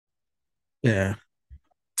Yeah.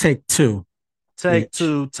 Take two. Take H.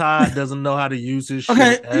 two. Todd doesn't know how to use his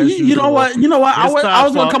Okay, shit you, as you know usual. what? You know what? I It's was I Todd's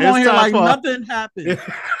was gonna fault. come It's on here Todd's like fault. nothing happened.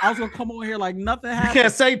 I was gonna come on here like nothing You can't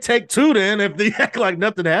happened. say take two then if they act like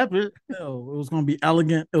nothing happened. No, it was gonna be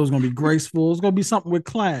elegant. It was gonna be graceful. It was gonna be something with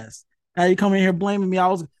class. Now you come in here blaming me. I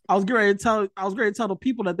was ready to tell the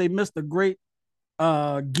people that they missed a great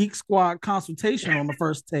Geek Squad consultation on the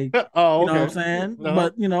first take. Oh, You know what I'm okay. saying? Uh-huh.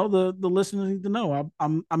 But the listeners need to know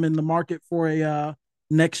I'm in the market for a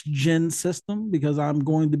next gen system because I'm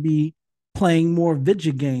going to be playing more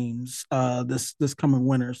video games this coming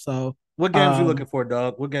winter. So What games you um looking for,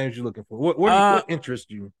 dog? What games you looking for? uh What interests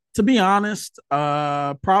you? to be honest,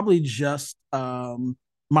 probably just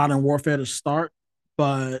Modern Warfare to start,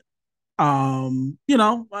 but I'm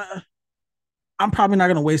probably not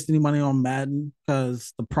gonna waste any money on Madden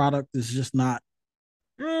because the product is just not.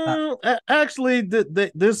 Actually,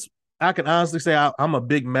 this I can honestly say I'm a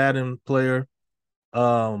big Madden player.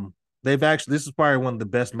 They've actually this is probably one of the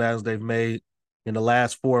best Maddens they've made in the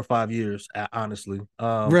last 4 or 5 years. Honestly,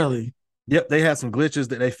 Really. yep, they had some glitches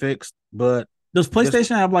that they fixed, but Does just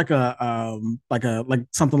PlayStation have like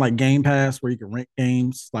something like Game Pass where you can rent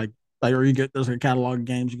games like or you get there's a catalog of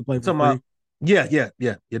games you can play for some free? yeah, you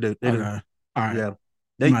do. They do. Okay. All right. Yeah. I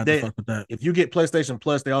They might have to they fuck with that. if you get PlayStation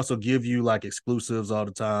Plus, they also give you like exclusives all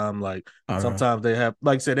the time. Like Okay. sometimes they have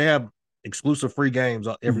like I said, they have exclusive free games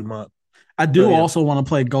every Mhm. month. I So do yeah, also want to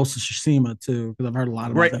play Ghost of Tsushima too because I've heard a lot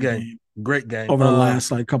about great that game. game Great game. over the last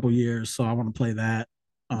like couple years, so I want to play that.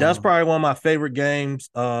 That's Um, probably one of my favorite games.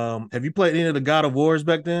 Have you played any of the God of Wars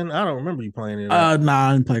back then? I don't remember you playing any of that. nah,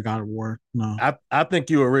 I didn't play God of War. No. I think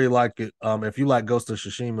you would really like it. If you like Ghost of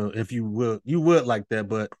Tsushima, if you would like that.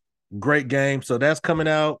 But great game. So that's coming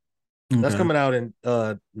out. That's Okay. coming out in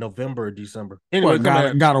November or December. Anyway, What coming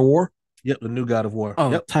out. God of War? Yep, the new God of War.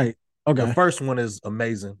 Oh, Yep. tight. The Okay. first one is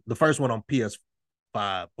amazing. The first one on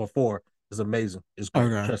PS5 or 4 is amazing. It's great.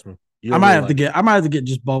 Okay. Trust me. You'll really like it. I might have to get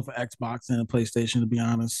just both Xbox and a PlayStation to be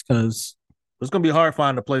honest, because It's gonna be hard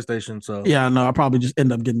finding a PlayStation, so yeah, no, I probably just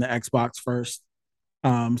end up getting the Xbox first,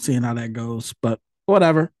 seeing how that goes. But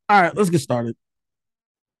whatever. All right, let's get started.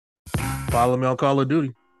 follow me on Call of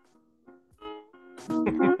Duty.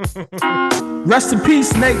 Rest in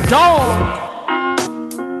peace, Nate Dogg.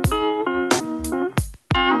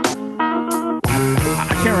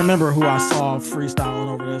 I can't remember who I saw freestyling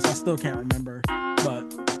over this. I still can't remember, but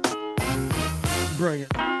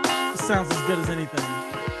brilliant. It sounds as good as anything.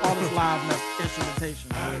 All this live instrumentation.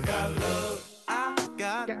 I got love.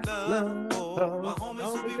 Oh, my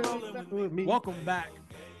homies will be rolling with me. Welcome back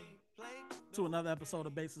to another episode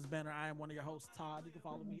of Basis Banner. I am one of your hosts, Todd. You can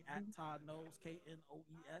follow me at Todd Knows, Knoes.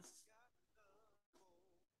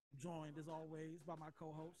 Joined as always by my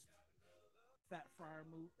co-host, Fat Friar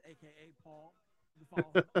Moot, aka Paul. You can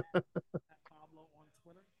follow him at Pablo on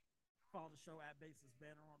Twitter. Follow the show at Basis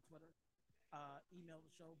Banner on Twitter. Email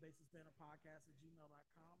the show,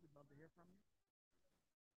 basisbannerpodcast@gmail.com. We'd love to hear from you.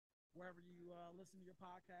 Wherever you listen to your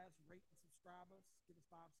podcast, rate and subscribe us. Give us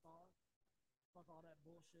 5 stars. Fuck all that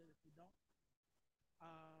bullshit if you don't.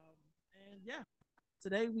 And yeah,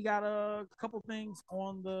 today we got a couple things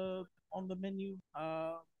on the menu.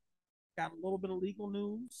 Got a little bit of legal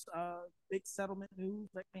news, big settlement news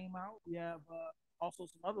that came out. We have also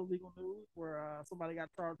some other legal news where somebody got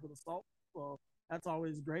charged with assault. So that's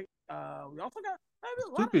always great. We also got maybe a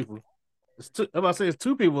Two lot of people. I'm about to say it's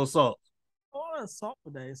two people assault. assault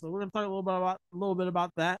today. So we're gonna talk a little bit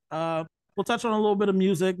about that. We'll touch on a little bit of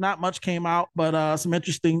music. Not much came out, but some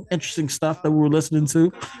interesting stuff that we were listening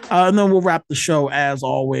to. And then we'll wrap the show as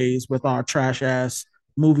always with our trash ass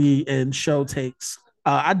movie and show takes.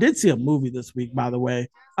 I did see a movie this week, by the way.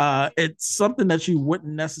 It's something that you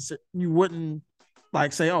wouldn't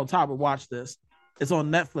like say, oh, Todd would watch this. It's on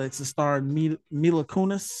Netflix. It's starring Mila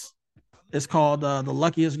Kunis. It's called The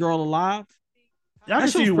Luckiest Girl Alive. I That can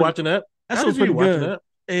shit see was you pretty. watching that. That I shit can was see pretty you watching good.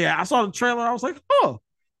 that. Yeah, I saw the trailer. I was like, oh,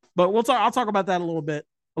 but we'll talk. I'll talk about that a little bit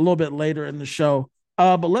later in the show.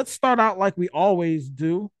 But let's start out like we always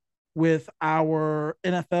do with our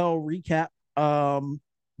NFL recap.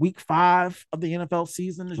 Week 5 of the NFL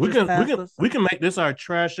season has We just can we passed can us. we can make this our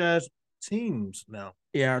trash ass teams now.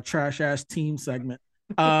 Yeah, our trash ass team segment.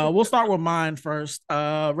 We'll start with mine first.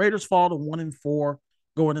 Raiders fall to 1-4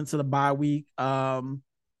 going into the bye week.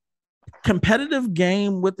 Competitive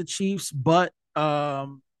game with the Chiefs, but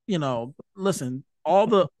listen,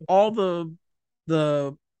 the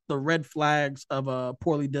the red flags of a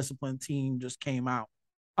poorly disciplined team just came out.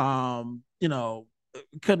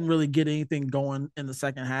 Couldn't really get anything going in the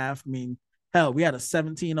second half. I mean, hell, we had a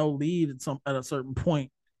 17-0 lead at a certain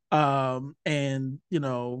point. And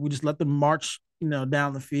we just let them march,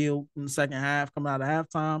 down the field in the second half, coming out of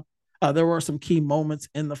halftime. There were some key moments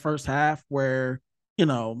in the first half where,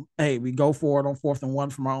 hey, we go for it on 4th and 1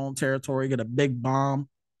 from our own territory, get a big bomb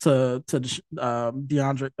to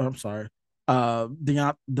DeAndre. I'm sorry,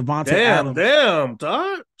 Devontae Adams. Damn,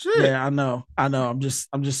 Todd. Shit. Yeah, I know. I'm just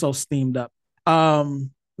so steamed up.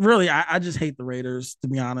 Really, I just hate the Raiders, to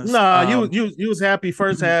be honest. Nah, you was happy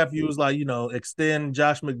first half. You was like, extend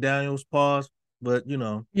Josh McDaniels pause, but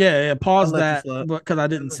yeah, pause that, but because I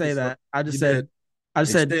didn't say that, I just said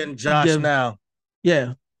extend Josh now.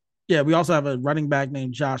 Yeah. Yeah, we also have a running back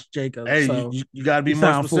named Josh Jacobs. Hey, so you gotta be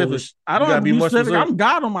more specific. Foolish. I don't have to be more specific. I'm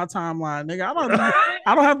God on my timeline, nigga.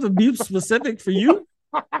 I don't have to be specific for you,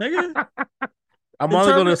 nigga. I'm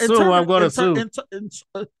only gonna assume. I'm gonna assume.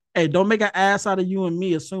 Hey, don't make an ass out of you and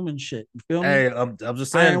me assuming shit. You feel me? Hey, I'm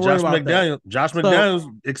just saying, Josh McDaniels. Josh McDaniels,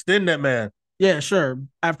 extend that man. Yeah, sure.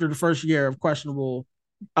 After the first year of questionable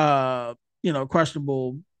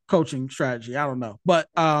coaching strategy, I don't know, but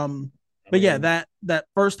yeah, that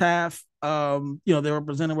first half, they were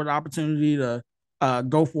presented with an opportunity to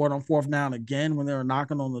go for it on 4th down again when they were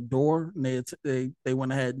knocking on the door, and they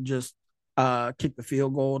went ahead and just kicked the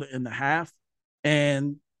field goal to end the half,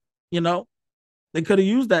 and they could have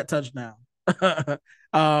used that touchdown.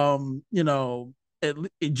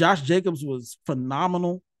 Josh Jacobs was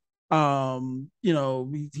phenomenal.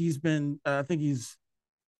 He's been, I think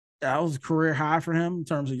that was a career high for him in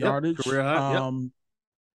terms of yardage. Career high.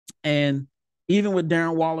 And even with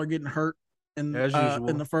Darren Waller getting hurt in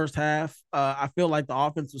the first half, I feel like the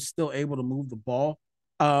offense was still able to move the ball.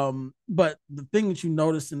 But the thing that you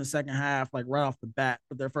noticed in the second half, like right off the bat,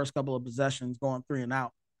 with their first couple of possessions going 3 and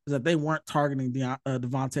out, is that they weren't targeting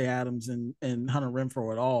Devontae Adams and Hunter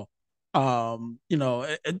Renfrow at all. And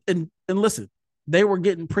listen, they were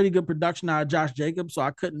getting pretty good production out of Josh Jacobs, so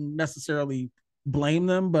I couldn't necessarily blame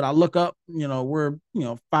them. But I look up, we're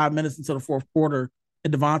 5 minutes into the fourth quarter,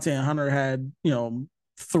 and Devontae and Hunter had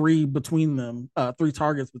 3 between them, 3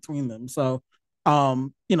 targets between them. So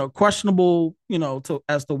questionable,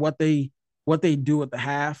 as to what they do at the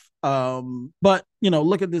half. But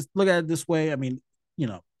look at it this way. I mean,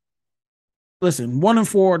 listen,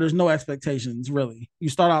 1-4, there's no expectations really. You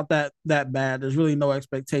start out that bad, there's really no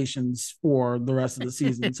expectations for the rest of the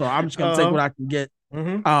season. So I'm just gonna take what I can get.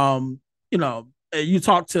 Mm-hmm. You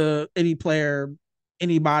talk to any player,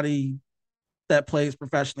 anybody that plays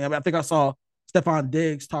professionally. I mean, I think I saw Stephon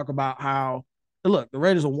Diggs talk about how, look, the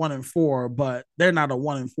Raiders are 1-4, but they're not a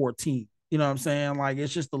 1-4 team. You know what I'm saying? Like,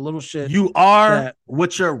 it's just a little shit. You are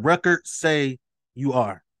what your record say you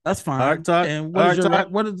are. That's fine. All right, Todd. And what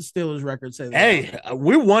did the Steelers record say? Hey,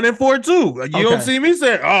 we're 1-4 too. You don't see me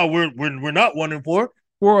say, "Oh, we're not 1-4."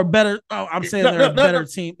 We're a better. Oh, I'm saying they're a better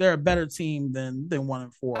team. They're a better team than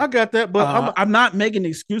 1-4. I got that, but I'm not making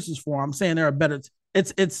excuses for them. I'm saying they're a better.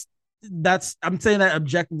 I'm saying that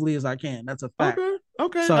objectively as I can. That's a fact.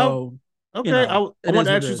 Okay. So I want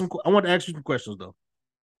to ask you some. I want to ask you some questions though.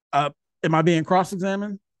 Am I being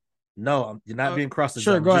cross-examined? No, you're not being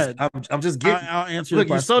cross-examined. Sure, go ahead. I'm just getting. I'll answer. Look,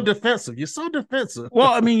 you're so defensive. You're so defensive.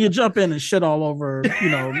 Well, I mean, you jump in and shit all over,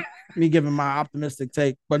 me giving my optimistic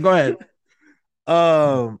take. But go ahead.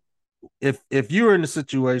 If you were in the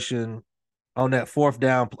situation on that 4th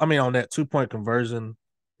down, on that 2-point conversion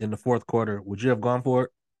in the fourth quarter, would you have gone for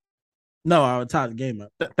it? No, I would tie the game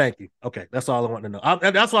up. Thank you. Okay, that's all I want to know.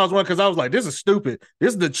 That's why I was wondering, because I was like, this is stupid.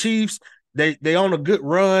 This is the Chiefs. They on a good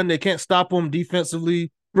run. They can't stop them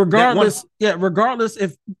defensively. Regardless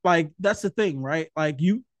if, like, that's the thing, right? Like,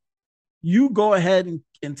 you go ahead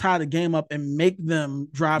and tie the game up and make them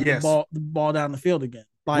drive the ball down the field again.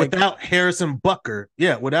 Like, without Harrison Butker.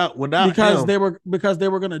 Yeah, without because him. they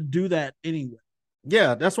were gonna do that anyway.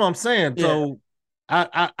 Yeah, that's what I'm saying. Yeah. So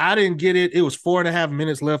I didn't get it. It was 4.5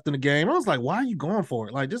 minutes left in the game. I was like, why are you going for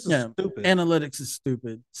it? Like, this is stupid. Analytics is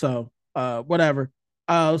stupid. So whatever.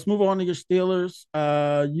 Let's move on to your Steelers.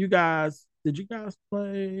 Did you guys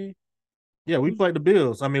play? Yeah, we played the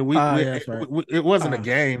Bills. I mean, that's right. It wasn't a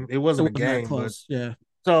game. It wasn't a game. Close. Yeah.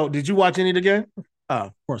 So, did you watch any of the game?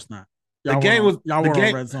 Of course not. Y'all were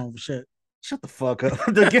on red zone for shit. Shut the fuck up.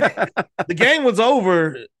 The game was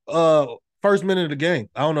over. First minute of the game.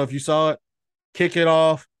 I don't know if you saw it. Kick it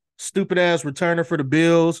off. Stupid ass returner for the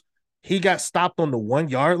Bills. He got stopped on the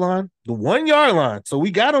 1-yard line. The 1-yard line. So we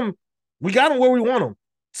got him. We got him where we want him.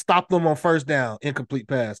 Stop them on first down. Incomplete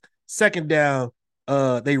pass. Second down.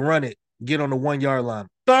 They run it. Get on the 1-yard line.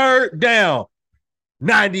 Third down.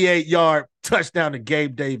 98-yard touchdown to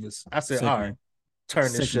Gabe Davis. I said, all right,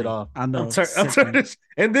 turn this shit off. I know. I'm turning this.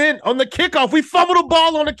 And then on the kickoff, we fumbled the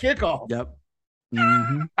ball on the kickoff. Yep.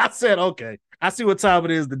 Mm-hmm. I said, okay. I see what time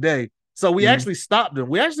it is today. So we actually stopped them.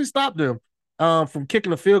 We actually stopped them from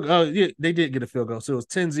kicking a field goal. Yeah, they did get a field goal. So it was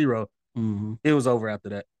 10-0. It was over after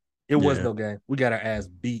that. It was no game. We got our ass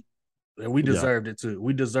beat. And we deserved it too.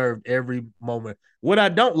 We deserved every moment. What I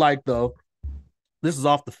don't like, though, this is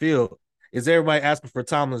off the field, is everybody asking for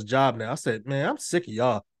Tomlin's job now. I said, man, I'm sick of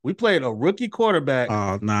y'all. We played a rookie quarterback.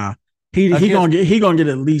 Oh, nah. He gonna get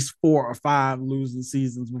at least 4 or 5 losing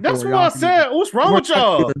seasons before. That's what I said. What's wrong with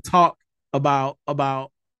y'all? Even talk about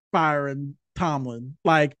firing Tomlin.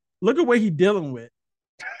 Like, look at what he's dealing with.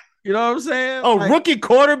 You know what I'm saying? Like, rookie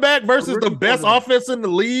quarterback versus the best offense in the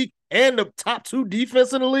league and the top 2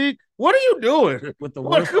 defense in the league. What are you doing? With the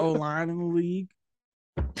worst O-line in the league.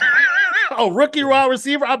 Rookie wide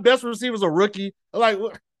receiver. Our best receiver's a rookie. Like,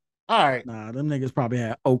 all right. Nah, them niggas probably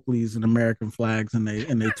had Oakleys and American flags in they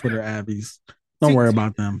Twitter abbeys. Don't worry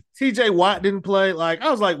about them. TJ Watt didn't play. Like, I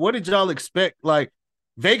was like, what did y'all expect? Like,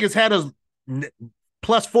 Vegas had us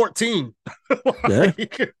plus 14.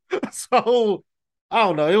 So, I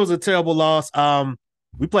don't know. It was a terrible loss.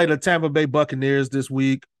 We played the Tampa Bay Buccaneers this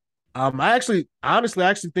week. I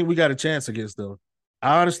honestly think we got a chance against them.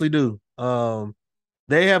 I honestly do.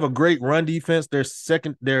 They have a great run defense. Their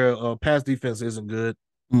pass defense isn't good.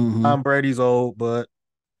 Tom Brady's old, but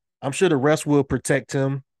I'm sure the rest will protect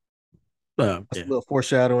him. That's a little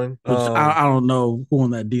foreshadowing. I don't know who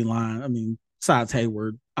on that D line. I mean, besides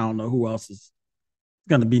Hayward, I don't know who else is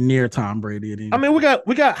going to be near Tom Brady. I mean, we got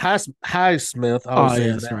Highsmith. Oh, yeah,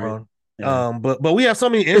 that's right. Wrong. Yeah. But we have so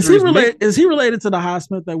many injuries. Is he related to the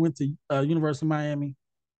Highsmith that went to University of Miami?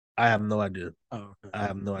 I have no idea. Oh, okay. I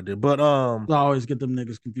have no idea. But I always get them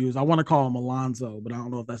niggas confused. I want to call him Alonzo, but I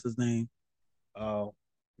don't know if that's his name. Oh,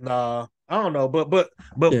 nah, I don't know. But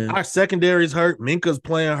our secondary's hurt. Minka's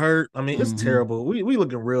playing hurt. I mean, it's terrible. We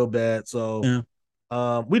looking real bad. So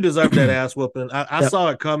we deserve that ass whooping. I saw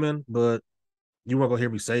it coming, but you weren't gonna hear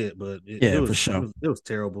me say it. But it was, for sure. It was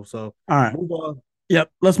terrible. So all right, move on. Yep,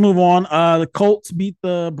 let's move on. The Colts beat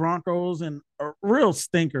the Broncos in a real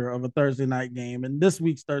stinker of a Thursday night game. And this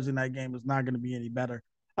week's Thursday night game is not going to be any better.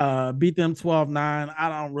 Beat them 12-9. I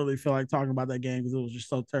don't really feel like talking about that game because it was just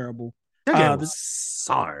so terrible. That game was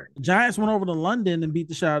sorry. The Giants went over to London and beat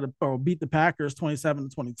the Packers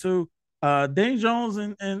 27-22. Daniel Jones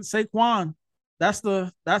and Saquon. That's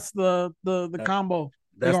the combo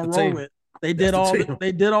they're gonna roll with. They did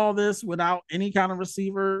all this without any kind of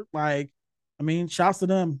receiver. Like, I mean, shouts to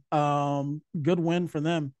them. Good win for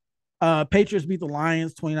them. Patriots beat the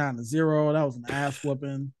Lions 29-0. That was an ass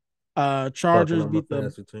whooping. Chargers beat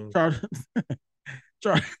the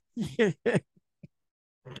Chargers.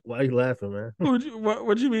 Why are you laughing, man?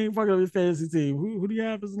 What do you mean fucking up your fantasy team? Who do you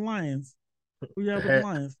have as the Lions? Who you have as the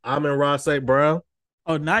Lions? I'm in Ross St. Brown.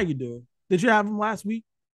 Oh, now you do. Did you have him last week?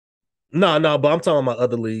 No, but I'm talking about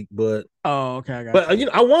other league. But okay, I got but you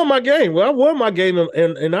know, I won my game. Well, I won my game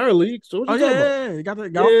in our league. So what you talking about? You got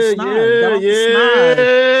off the snide.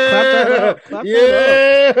 Clap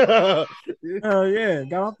that up. Oh yeah,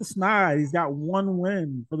 got off the snide. He's got 1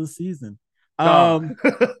 win for the season. I'm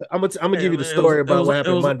gonna give you the story about what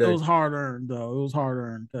happened Monday. It was hard earned though. It was hard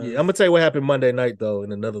earned. Yeah, I'm gonna tell you what happened Monday night though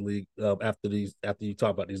in another league. After you talk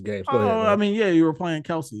about these games. Go ahead, man. I mean, you were playing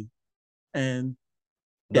Kelsey, and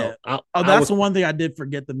that's the one thing I did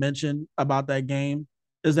forget to mention about that game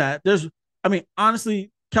is that honestly,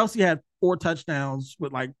 Kelsey had 4 touchdowns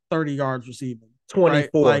with like 30 yards receiving.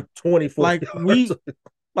 24. Right? 24. Like we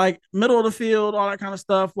like middle of the field, all that kind of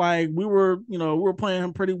stuff. Like we were playing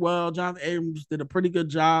him pretty well. Jonathan Abrams did a pretty good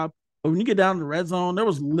job. But when you get down to the red zone, there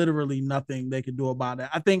was literally nothing they could do about it.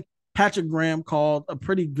 I think Patrick Graham called a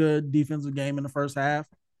pretty good defensive game in the first half.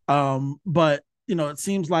 But it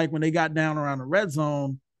seems like when they got down around the red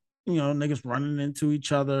zone, niggas running into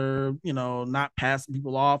each other, not passing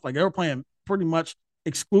people off. Like they were playing pretty much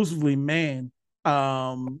exclusively man,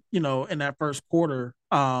 in that first quarter,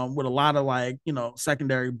 with a lot of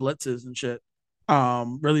secondary blitzes and shit,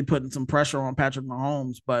 really putting some pressure on Patrick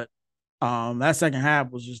Mahomes. But that second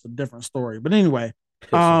half was just a different story. But anyway,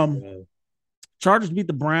 Chargers beat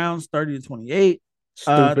the Browns 30-28.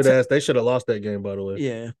 Stupid ass. They should have lost that game, by the way.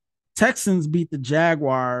 Yeah. Texans beat the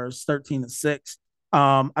Jaguars 13-6.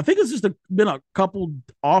 I think it's just been a couple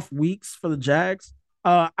off weeks for the Jags.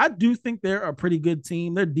 I do think they're a pretty good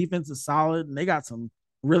team. Their defense is solid, and they got some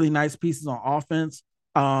really nice pieces on offense.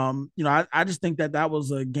 I just think that was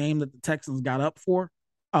a game that the Texans got up for.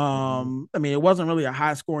 I mean, it wasn't really a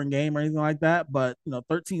high-scoring game or anything like that, but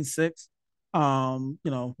 13-6.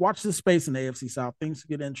 Watch this space in the AFC South. Things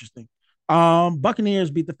get interesting. Buccaneers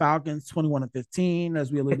beat the Falcons 21-15,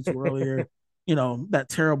 as we alluded to earlier. That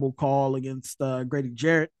terrible call against Grady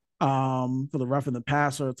Jarrett for the roughing the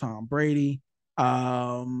passer, Tom Brady.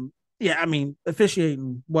 Yeah, I mean,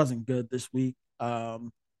 officiating wasn't good this week.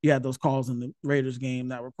 You had those calls in the Raiders game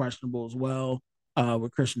that were questionable as well.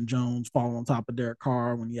 With Christian Jones falling on top of Derek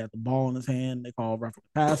Carr when he had the ball in his hand, they called roughing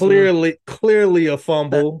the passer. Clearly a That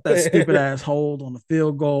fumble. that stupid ass hold on the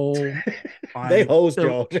field goal. They Like hosed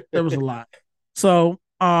y'all. there was a lot. So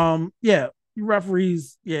yeah, you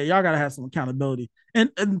referees, yeah, y'all gotta have some accountability.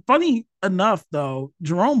 And funny enough though,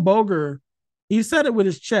 Jerome Boger, he said it with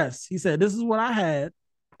his chest. He said, "This is what I had,"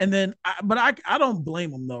 and then, I don't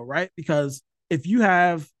blame him though, right? Because if you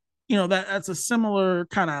have, that's a similar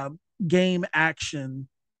kind of game action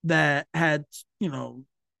that had,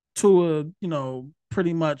 Tua,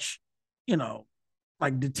 pretty much, you know,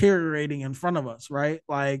 like deteriorating in front of us, right?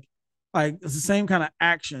 Like it's the same kind of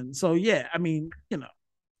action. So yeah, I mean,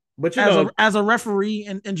 But as a referee,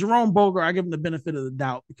 and Jerome Boger, I give him the benefit of the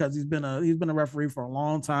doubt because he's been a referee for a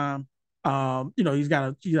long time. He's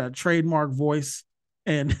got a trademark voice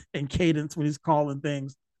and cadence when he's calling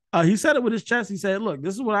things. He said it with his chest. He said, "Look,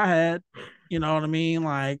 this is what I had." You know what I mean?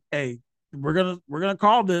 Like, hey, we're gonna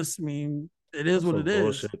call this. I mean, it is what it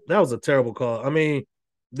is. That was a terrible call. I mean,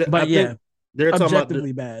 But I think they're talking about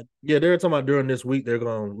objectively bad. Yeah, they're talking about during this week they're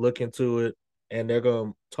going to look into it and they're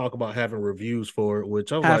going to talk about having reviews for it.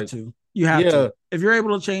 Which I was Have like, to. You have to. If you're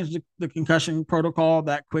able to change the concussion protocol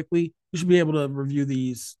that quickly, you should be able to review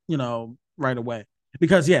these, right away.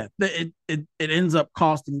 Because it ends up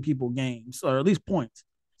costing people games or at least points.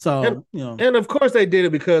 So and of course they did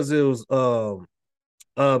it because it was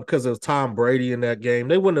because of Tom Brady in that game.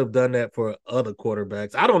 They wouldn't have done that for other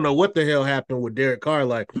quarterbacks. I don't know what the hell happened with Derek Carr.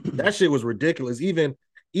 Like that shit was ridiculous. Even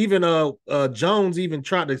Jones even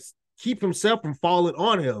tried to keep himself from falling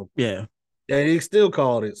on him. Yeah. And he still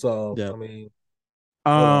called it. So yeah. I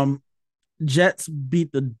mean, Jets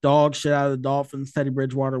beat the dog shit out of the Dolphins. Teddy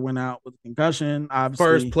Bridgewater went out with a concussion. Obviously,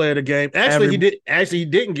 first play of the game. He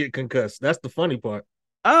didn't get concussed. That's the funny part.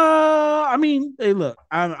 I mean, hey, look,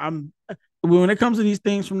 I'm when it comes to these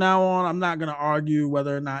things from now on, I'm not gonna argue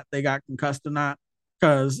whether or not they got concussed or not,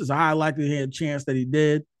 because it's a high likelihood chance that he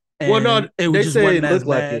did. Well, no, they say it looked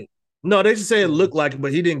like it. No, they just say it looked like it,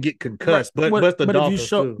 but he didn't get concussed. Right. But the Dolphins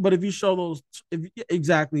too. But if you show those,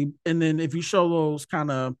 exactly, and then if you show those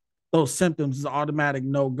kind of those symptoms, it's automatic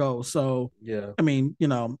no go. So yeah, I mean,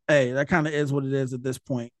 hey, that kind of is what it is at this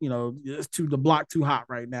point. It's the block too hot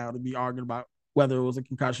right now to be arguing about whether it was a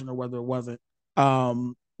concussion or whether it wasn't.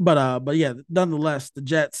 But yeah, nonetheless, the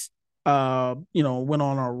Jets, went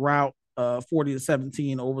on a route,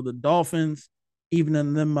 40-17 over the Dolphins,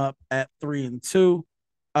 evening them up at 3-2,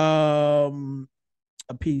 a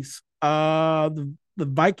piece. The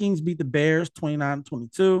Vikings beat the Bears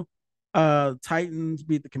 29-22. Titans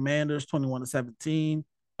beat the Commanders 21-17.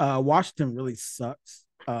 Washington really sucks.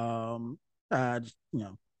 I just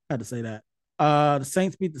had to say that. The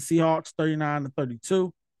Saints beat the Seahawks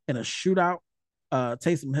 39-32 in a shootout.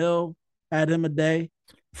 Taysom Hill had him a day.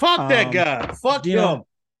 Fuck that guy. Fuck him.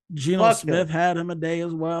 Geno Smith had him a day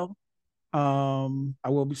as well. I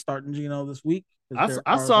will be starting Geno this week.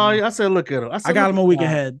 I saw you. I said, look at him. I got him a week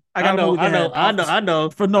ahead. I know.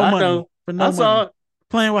 For no money. For no money.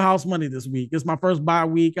 Playing with house money this week. It's my first bye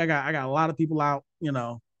week. I got a lot of people out. It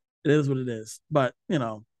is what it is. But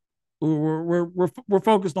we're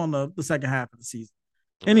focused on the second half of the season.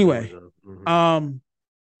 Anyway,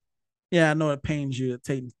 yeah, I know it pains you that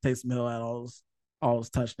Taysom Hill had all those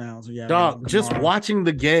touchdowns. So yeah, dog, just watching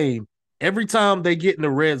the game, every time they get in the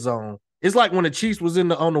red zone, it's like when the Chiefs was on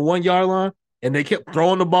the 1 yard line and they kept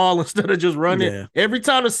throwing the ball instead of just running. Yeah. Every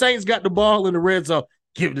time the Saints got the ball in the red zone,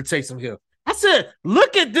 give it to Taysom Hill. I said,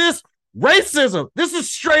 look at this racism. This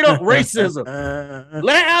is straight up racism.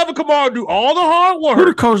 Let Alvin Kamara do all the hard work. Who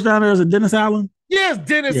the coach down there? Is it Dennis Allen? Yes,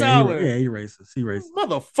 Dennis Allen. He racist. He racist.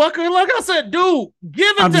 Motherfucker. Like I said, dude,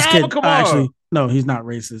 give it to Alvin Kamara. Actually, no, he's not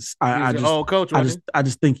racist. Coach, I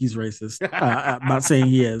just think he's racist. I'm not saying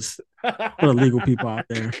he is. For the legal people out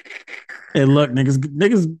there. Hey, look,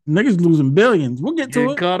 niggas losing billions. We'll get to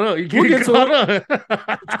it. Caught up. We'll get to it.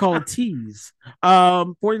 It's called a tease.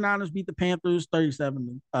 49ers beat the Panthers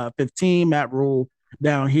 37-15. Matt Rule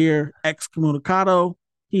down here. Excommunicado.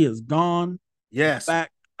 He is gone. Yes.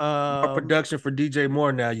 Back. More production for DJ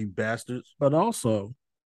Moore now, you bastards. But also,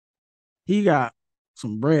 he got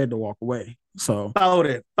some bread to walk away. So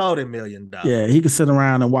 $40 million. Yeah, he could sit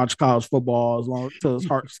around and watch college football as long till his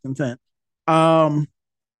heart's content.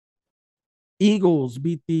 Eagles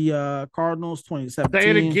beat the Cardinals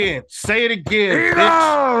 2017. Say it again.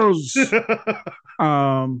 Eagles.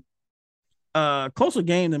 Closer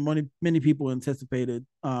game than many people anticipated.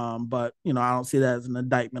 But I don't see that as an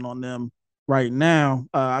indictment on them right now.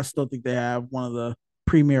 I still think they have one of the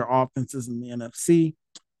premier offenses in the NFC.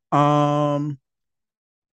 Um,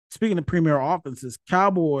 Speaking of premier offenses,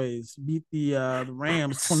 Cowboys beat the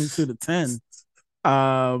Rams 22-10.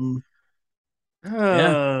 Um,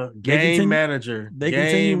 yeah, they Game continue manager. they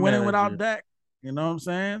continue Game winning without manager. Dak. You know what I'm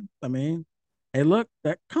saying? I mean, hey, look,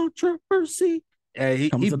 that controversy Hey,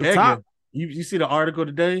 coming he to the top. begging. You see the article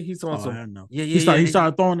today? He's on Oh, some. I don't know. Yeah, He yeah, started yeah. he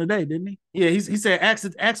started throwing today, didn't he? Yeah, he said,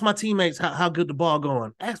 ask my teammates how good the ball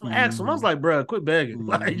going. Ask them. I was Mm-hmm. like, bro, quit begging. Mm-hmm.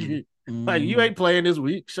 Like you Mm-hmm. ain't playing this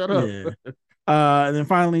week. Shut up. Yeah. And then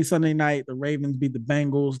finally Sunday night, the Ravens beat the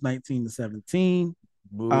Bengals 19-17.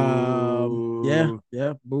 Yeah, Boo.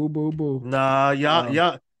 yeah, boo, boo, boo. Nah,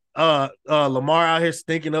 Um, Lamar out here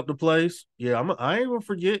stinking up the place. Yeah, I ain't gonna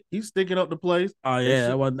forget. He's stinking up the place. oh They yeah,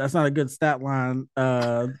 should well, that's not a good stat line.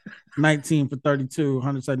 19 for 32,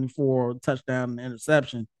 174 touchdown and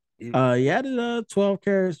interception. it, He added 12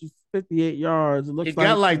 carries for 58 yards. It looks it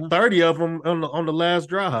got like, like 30 of them on the last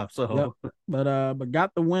drive. yep. So But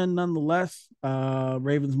got the win nonetheless.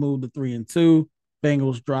 Ravens moved to 3-2.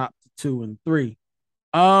 Bengals dropped to 2-3.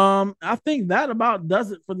 I think that about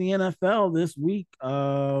does it for the NFL this week.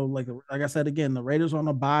 Like I said again, the Raiders are on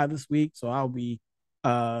a bye this week, so I'll be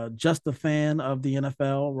just a fan of the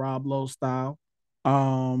NFL, Rob Lowe style.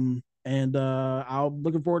 And I'm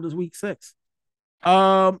looking forward to week 6.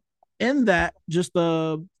 Um, in that, just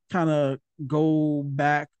to kind of go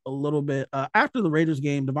back a little bit, after the Raiders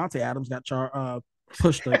game, Devontae Adams got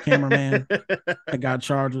pushed the cameraman and got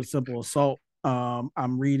charged with simple assault.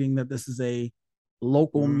 I'm reading that this is a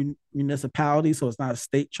local municipality, so it's not a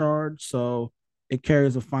state charge. So it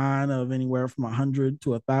carries a fine of anywhere from $100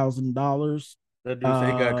 to $1,000. that dude say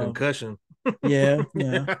he got a Uh, concussion. yeah,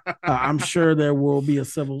 yeah. I'm sure there will be a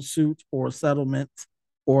civil suit or settlement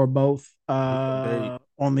or both Hey,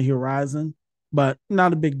 on the horizon, but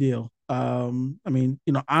not a big deal. I mean,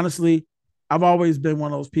 honestly, I've always been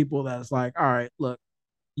one of those people that's like, all right, look,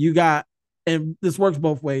 you got, and this works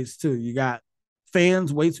both ways too. You got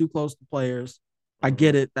fans way too close to players. I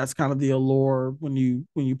get it. That's kind of the allure when you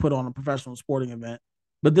put on a professional sporting event.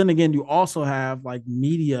 But then again, you also have like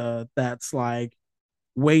media that's like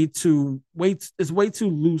it's way too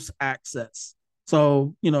loose access.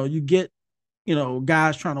 So, you get,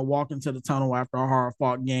 guys trying to walk into the tunnel after a hard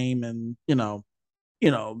fought game and, you know,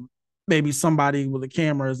 maybe somebody with a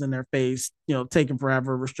camera is in their face, taking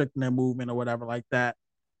forever, restricting their movement or whatever like that.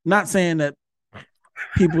 Not saying that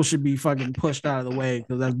people should be fucking pushed out of the way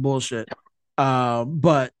because that's bullshit.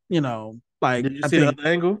 But like did you I see the think other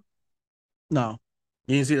angle? no.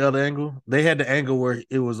 You didn't see the other angle? They had the angle where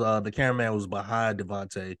it was the cameraman was behind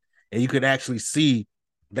Devontae, and you could actually see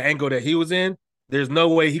the angle that he was in. There's no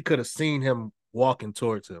way he could have seen him walking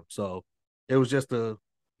towards him. So it was just a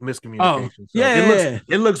Oh, miscommunication. So yeah, it yeah, looks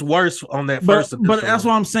yeah. it looks worse on that But first but initial that's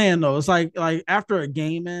one. what I'm saying though. It's like after a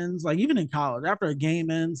game ends, like even in college, after a game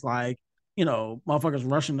ends, like motherfuckers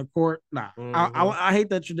rushing the court. Nah, Mm-hmm. I hate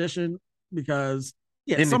that tradition because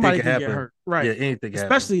yeah, Anything somebody can can get happen. hurt, right? Yeah, anything can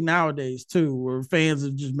happen. Especially nowadays too, where fans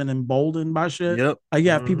have just been emboldened by shit. Yep. Like you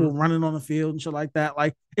have Mm-hmm. people running on the field and shit like that.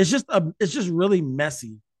 Like it's just really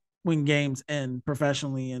messy when games end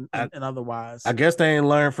professionally and I, and otherwise. I guess they ain't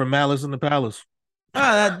learned from Malice in the Palace.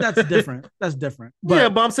 That's different. That's different. Yeah,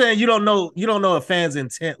 But but I'm saying you don't know a fan's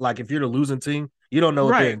intent. Like if you're the losing team, you don't know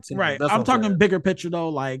what their right, intent is. right. That's what I'm I'm talking saying. bigger picture though,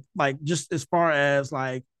 like just as far as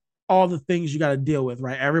like all the things you got to deal with,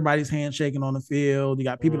 right? Everybody's handshaking on the field. You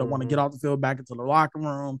got people that want to Mm-hmm. get off the field back into the locker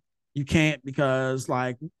room. You can't because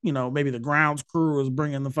like maybe the grounds crew is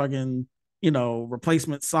bringing the fucking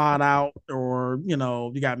replacement sod out, or you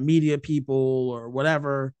got media people or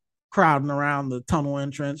whatever crowding around the tunnel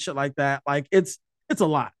entrance, shit like that. Like it's a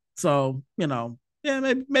lot. So yeah,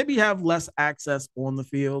 maybe have less access on the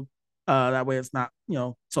field. That way it's not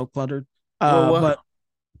so cluttered. Well,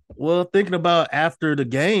 But thinking about after the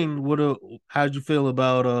game, how'd you feel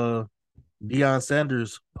about Deion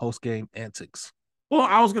Sanders post game antics? well,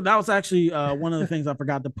 that was actually one of the things I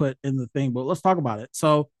forgot to put in the thing, but let's talk about it.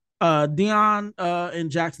 So Dion in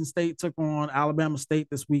Jackson State took on Alabama State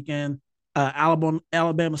this weekend.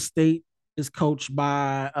 Alabama State is coached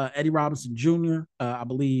by Eddie Robinson Jr. I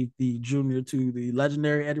believe the junior to the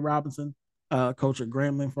legendary Eddie Robinson, coach at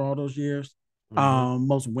Grambling for all those years. Mm-hmm.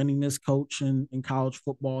 Most winningest coach in college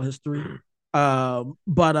football history.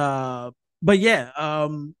 But yeah,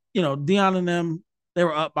 Dion and them, they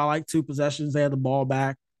were up by like 2 possessions. They had the ball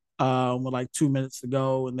back with like 2 minutes to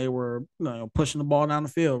go, and they were pushing the ball down the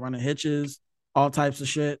field, running hitches, all types of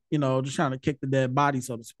shit. Just trying to kick the dead body,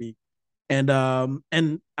 so to speak. And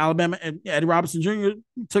Alabama and Eddie Robinson Jr.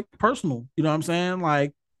 took personal. You know what I'm saying?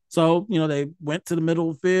 Like, so they went to the middle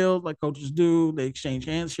of the field like coaches do. They exchanged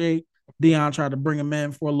handshake. Dion tried to bring him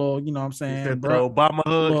in for a little, you know what I'm He saying, said the bro, Obama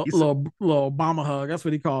hug. little Obama hug. That's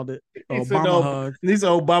what he called it, the He said Obama no. hug. He's an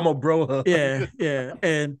Obama bro hug. Yeah, yeah,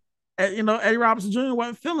 and you know Eddie Robinson Jr.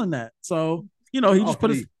 wasn't feeling that, so you know Oh,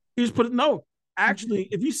 please. he just put it. No, actually,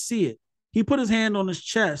 if you see it, he put his hand on his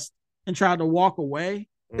chest and tried to walk away.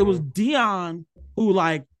 It was Dion who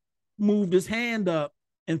like moved his hand up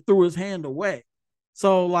and threw his hand away.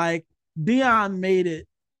 So like Dion made it,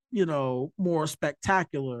 you know, more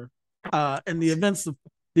spectacular. And the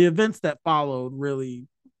events that followed really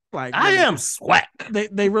I am swag.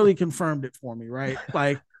 They really confirmed it for me, right?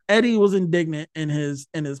 Like Eddie was indignant in his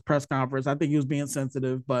press conference. I think he was being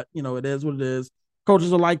sensitive, but you know, it is what it is.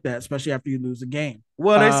 Coaches are like that, especially after you lose a game.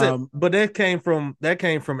 Well, they said, but that came from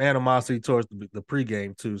animosity towards the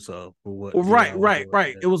pregame too. So for what? Right.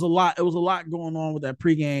 Yeah. It was a lot. It was a lot going on with that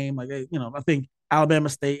pregame. Like you know, I think Alabama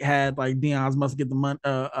State had like Dion's must get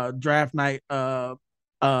the draft night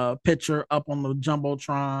picture up on the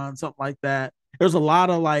jumbotron, something like that. There's a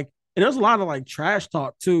lot of like trash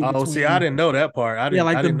talk too. Oh, see, I didn't know that part. I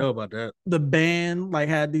didn't know about that. The band like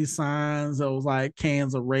had these signs that was like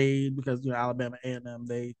cans of Raid because you know Alabama A&M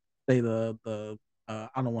they I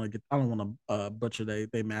don't want to butcher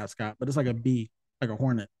they mascot, but it's like a bee, like a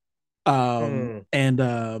hornet. And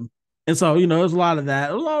so you know there's a lot of that.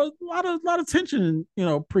 There was a lot of tension, you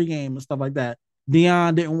know, pregame and stuff like that.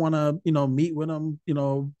 Dion didn't want to, you know, meet with him, you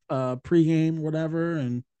know, pregame, whatever,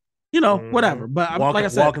 and you know, whatever. But like I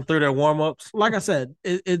said, walking through their warm ups. Like I said,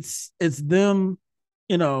 it's them.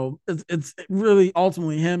 You know, it's really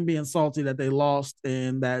ultimately him being salty that they lost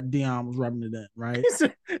and that Dion was rubbing it in, right?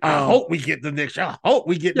 I hope we get the next. I hope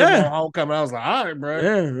we get them on homecoming. I was like, all right, bro.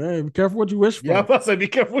 Yeah, be careful what you wish for. Yeah, I say be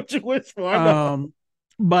careful what you wish for. I know.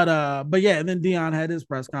 But yeah, and then Dion had his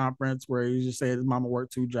press conference where he just said his mama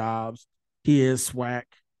worked 2 jobs. He is swag.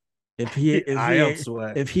 If he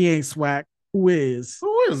ain't swag, who is?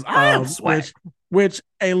 Who is? I am swag. Which,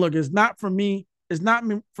 hey, look, it's not for me. It's not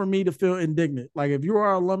for me to feel indignant. Like if you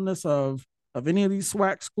are an alumnus of any of these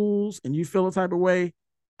SWAC schools and you feel a type of way,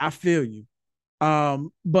 I feel you.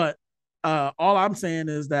 But all I'm saying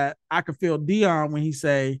is that I could feel Dion when he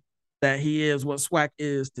say that he is what SWAC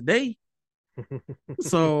is today.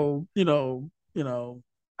 So you know,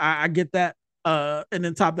 I get that. And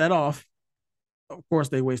then top that off. Of course,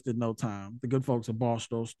 they wasted no time. The good folks at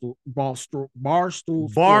Barstool.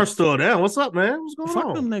 Damn, what's up, man? What's going on?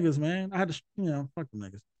 Fuck them niggas, man. I had to, you know, fuck them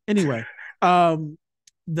niggas. Anyway,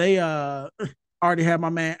 they already had my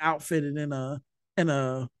man outfitted in a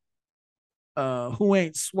who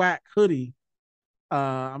ain't SWAC hoodie.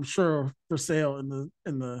 I'm sure for sale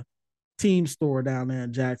in the team store down there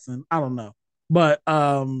in Jackson. I don't know, but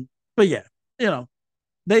yeah, you know,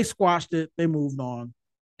 they squashed it. They moved on,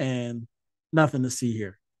 and nothing to see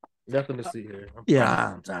here. Nothing to see here.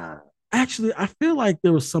 Yeah. Actually, I feel like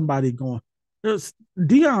there was somebody going. There's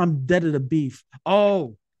Dion deaded a beef.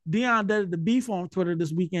 Oh, Dion deaded the beef on Twitter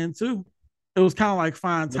this weekend too. It was kind of like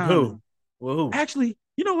fine timing. Who? Actually,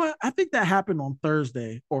 you know what? I think that happened on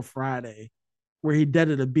Thursday or Friday, where he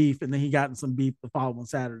deaded a beef and then he got in some beef the following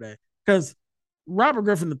Saturday. Because Robert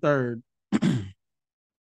Griffin III,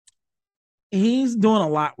 he's doing a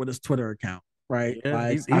lot with his Twitter account. Right, yeah,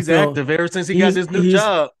 like, he's active ever since he got this new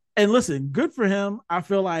job. And listen, good for him. I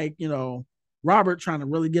feel like you know Robert trying to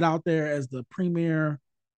really get out there as the premier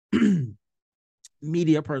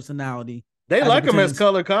media personality. They like him as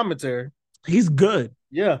color commentary. He's good.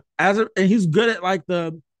 Yeah, and he's good at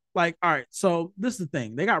all right. So this is the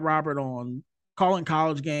thing. They got Robert on calling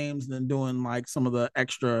college games and then doing like some of the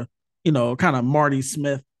extra, you know, kind of Marty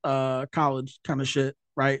Smith college kind of shit,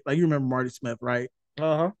 right? Like you remember Marty Smith, right?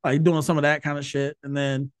 Like doing some of that kind of shit. And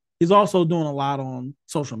then he's also doing a lot on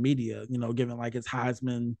social media, you know, giving like his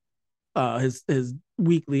Heisman, his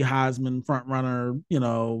weekly Heisman front runner, you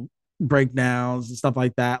know, breakdowns and stuff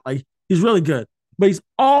like that. Like he's really good. But he's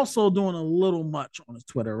also doing a little much on his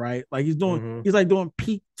Twitter, right? Like he's like doing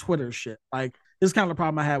peak Twitter shit. Like this is kind of the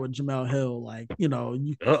problem I had with Jamel Hill. Like, you know,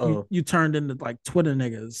 you turned into like Twitter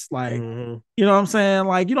niggas. Like, you know what I'm saying?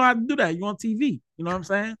 Like, you don't have to do that. You on TV. You know what I'm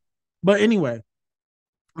saying? But anyway,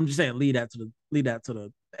 I'm just saying lead that to the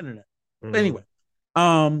internet. But anyway,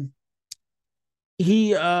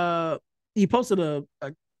 he posted a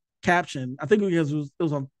caption. I think it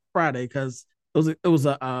was on Friday because it was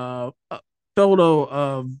a photo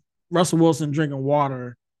of Russell Wilson drinking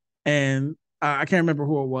water, and I can't remember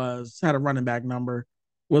who it was. Had a running back number.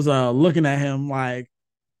 Was looking at him like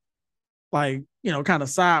you know, kind of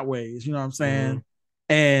sideways. You know what I'm saying?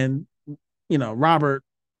 And you know, Robert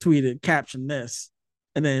tweeted caption this.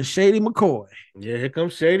 and then Shady McCoy. Yeah, here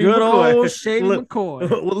comes Shady Good McCoy. old Shady look, McCoy.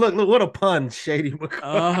 look, what a pun, Shady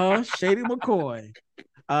McCoy. Shady McCoy.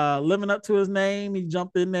 Living up to his name, he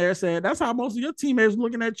jumped in there, said, "That's how most of your teammates were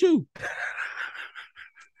looking at you."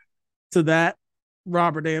 To that,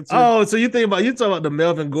 Robert answered, "Oh, so you talking about the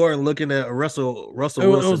Melvin Gordon looking at Russell Wilson? It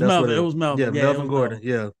was Melvin. It was Melvin. Yeah, Melvin Gordon.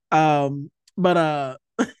 Melvin. Yeah.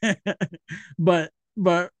 But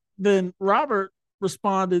but then Robert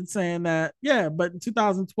responded saying that, yeah, but in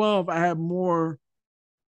 2012 I had more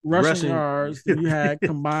rushing yards than you had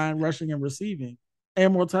combined rushing and receiving,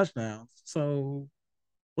 and more touchdowns. So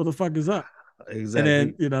what the fuck is up? Exactly.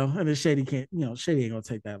 And then, and then Shady Shady ain't gonna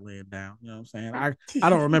take that laying down. You know what I'm saying? I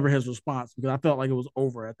don't remember his response because I felt like it was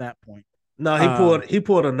over at that point. No, he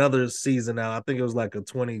pulled another season out. I think it was like a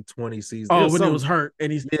 2020 season. Oh, when he was hurt,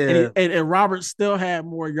 and Robert still had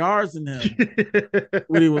more yards than him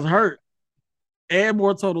when he was hurt, and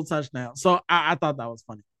more total touchdowns. So I thought that was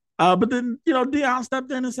funny. But then Deion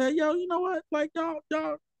stepped in and said, "Yo, you know what? Like y'all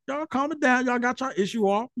calm it down. Y'all got your issue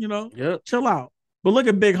off. Chill out." But look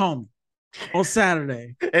at Big Homie on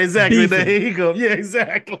Saturday. Exactly. There he go. Yeah,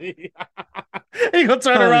 exactly. He gonna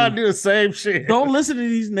turn around and do the same shit. Don't listen to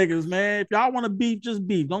these niggas, man. If y'all want to beef, just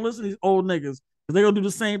beef. Don't listen to these old niggas because they're gonna do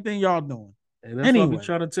the same thing y'all doing. And that's what I be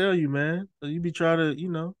trying to tell you, man. You be trying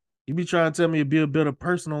to tell me to be a better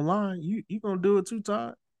person online. You gonna do it too,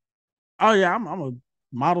 Todd? Oh yeah, I'm a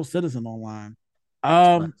model citizen online.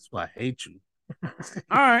 That's why I hate you.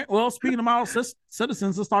 All right. Well, speaking of model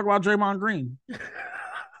citizens, let's talk about Draymond Green.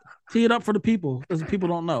 Tee it up for the people, because the people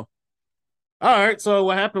don't know. All right. So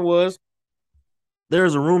what happened was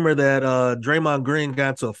there's a rumor that Draymond Green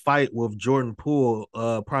got into a fight with Jordan Poole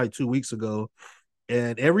probably 2 weeks ago,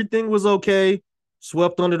 and everything was okay,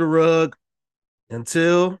 swept under the rug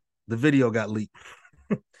until the video got leaked.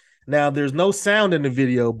 Now there's no sound in the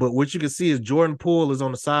video, but what you can see is Jordan Poole is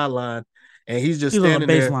on the sideline, and he's standing on the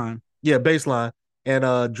baseline. There. Yeah, baseline, and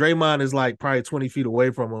Draymond is like probably 20 feet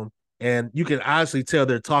away from him. And you can honestly tell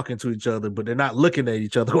they're talking to each other, but they're not looking at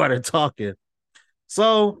each other while they're talking.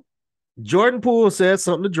 So Jordan Poole said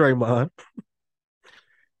something to Draymond.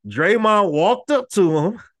 Draymond walked up to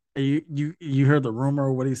him. You heard the rumor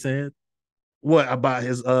of what he said? What about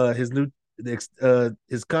his new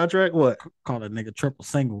his contract? What? Called a nigga triple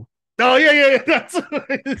single. Oh yeah. That's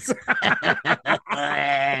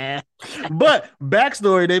but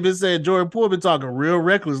backstory, they've been saying Jordan Poole been talking real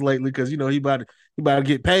reckless lately because he about to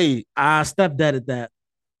get paid. Steph deaded that.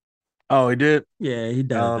 Oh, he did? Yeah, he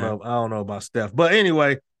did. I don't know about Steph. But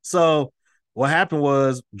anyway, so what happened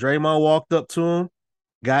was Draymond walked up to him,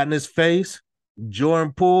 got in his face.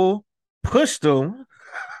 Jordan Poole pushed him.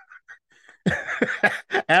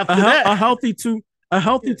 After that, a healthy two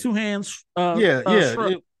hands. Yeah.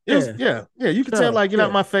 You can tell, like, get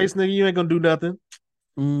out my face, nigga. You ain't gonna do nothing.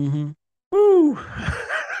 Mm-hmm. Woo.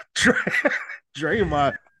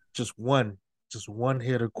 Draymond just one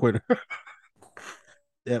hitter quitter.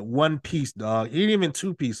 That one piece, dog. He didn't even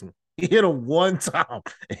two piece him. He hit him one time.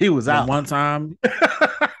 He was out. One time,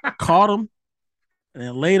 caught him, and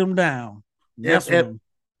then laid him down. Yes, man.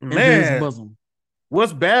 His bosom.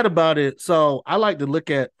 What's bad about it? So I like to look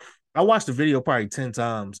at. I watched the video probably 10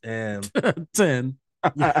 times, and 10.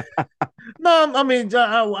 No, I mean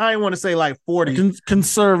I want to say like 40.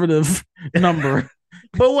 Conservative number.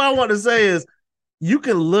 But what I want to say is, you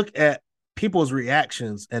can look at people's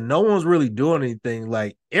reactions, and no one's really doing anything.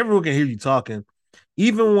 Like, everyone can hear you talking.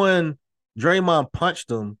 Even when Draymond punched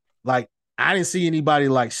him, like, I didn't see anybody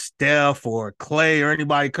like Steph or Clay or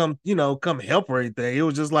anybody come help or anything. It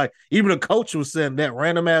was just like, even the coach was saying, that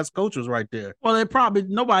random ass coach was right there. Well,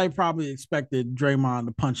 nobody probably expected Draymond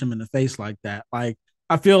to punch him in the face like that. Like,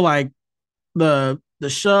 I feel like the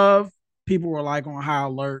shove, people were like on high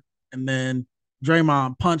alert, and then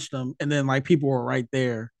Draymond punched him, and then like people were right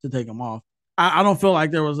there to take him off. I don't feel like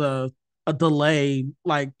there was a delay,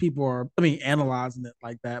 like people are analyzing it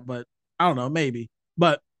like that, but I don't know, maybe.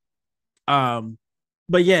 But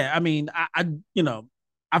yeah, I mean,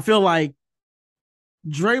 I feel like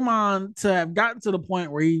Draymond to have gotten to the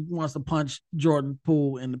point where he wants to punch Jordan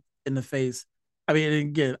Poole in the face. I mean,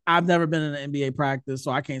 again, I've never been in an NBA practice,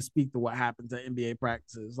 so I can't speak to what happens at NBA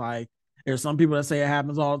practices. Like, there's some people that say it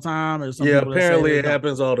happens all the time. There's some people apparently that say it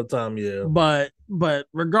happens all the time. Yeah, but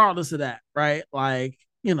regardless of that, right? Like,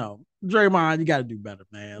 Draymond, you got to do better,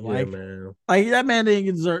 man. Like, man. Like, that man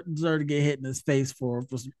didn't deserve to get hit in his face for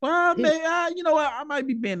well, man, you know what? I might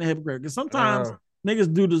be being a hypocrite because sometimes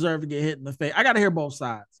niggas do deserve to get hit in the face. I got to hear both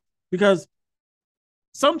sides, because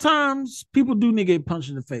sometimes people do need to get punched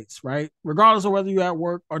in the face, right? Regardless of whether you're at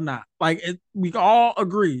work or not. Like, we can all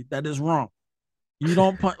agree that it's wrong. You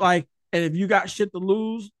don't punch, like, And if you got shit to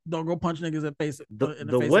lose, don't go punch niggas in the The face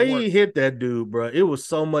at way work. he hit that dude, bro, it was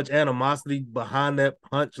so much animosity behind that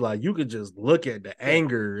punch. Like you could just look at the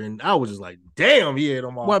anger, and I was just like, "Damn, he hit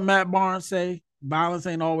him off." What Matt Barnes say? Violence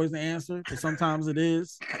ain't always the answer, but sometimes it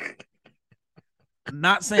is. I'm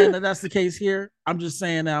not saying that that's the case here. I'm just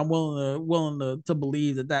saying that I'm willing to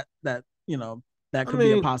believe that that I could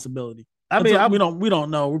be a mean, possibility. I mean, We don't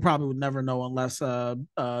know. We probably would never know unless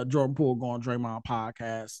Jordan Poole go on Draymond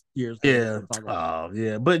podcast years later. yeah, oh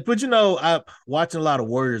yeah, but you know, I watching a lot of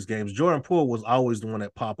Warriors games. Jordan Poole was always the one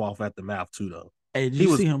that pop off at the mouth too, though. Hey, did He you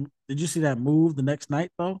was, see him? Did you see that move the next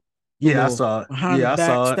night though? The yeah, I little saw it. behind the Yeah, I back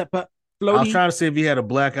saw it. step up I was floaty. trying to see if he had a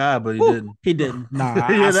black eye, but he Whew, didn't. he didn't. Nah,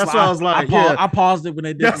 Yeah, that's what I was like. Yeah, I paused it when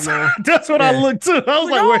they did the little. that's what I Yeah. looked to. I was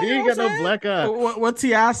like, Oh, wait, he you know ain't what got I'm no saying? black eye. What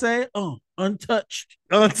T.I. say? Untouched.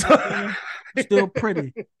 It's- Still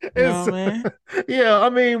pretty. You know what I mean? yeah,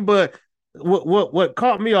 I mean, but what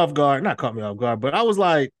caught me off guard, not caught me off guard, but I was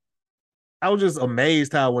like, I was just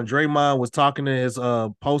amazed how when Draymond was talking in his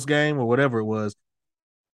post game or whatever it was,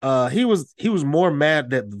 he was more mad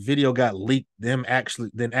that the video got leaked than actually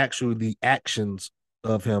the actions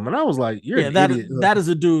of him. And I was like, you're Yeah, an idiot. that is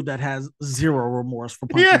a dude that has zero remorse for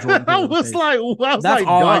punching Yeah, Jordan Poole in the face. I was That's like,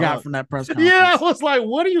 all I dog. got from that press conference. Yeah, I was like,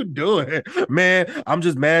 what are you doing? Man, I'm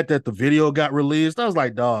just mad that the video got released. I was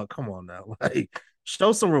like, dog, come on now. Like,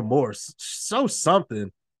 show some remorse. Show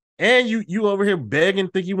something. And you over here begging,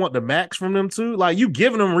 think you want the max from them too? Like, you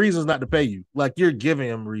giving them reasons not to pay you. Like, you're giving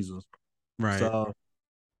them reasons. Right. So,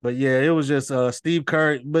 but yeah, it was just Steve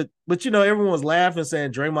Kerr. But you know, everyone was laughing,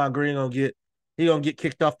 saying Draymond Green gonna get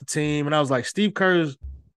kicked off the team. And I was like, Steve Kerr's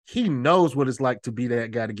he knows what it's like to be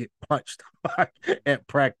that guy to get punched at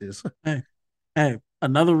practice. Hey,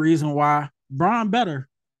 another reason why Bron better.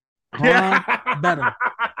 Bron better.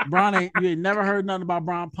 Bron you ain't never heard nothing about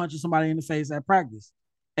Bron punching somebody in the face at practice.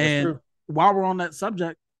 And while we're on that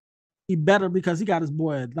subject, he better because he got his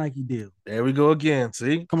boy a Nike deal. There we go again.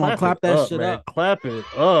 See? Come on, clap that shit up. Clap it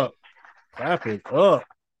up. Clap it up.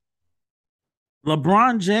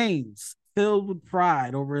 LeBron James filled with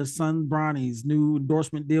pride over his son Bronny's new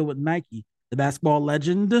endorsement deal with Nike. The basketball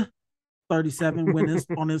legend, 37, went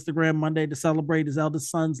on Instagram Monday to celebrate his eldest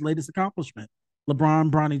son's latest accomplishment.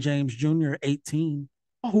 LeBron Bronny James Jr., 18,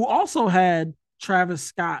 who also had Travis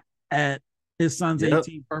Scott at his son's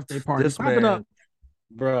 18th birthday party. This man, it up.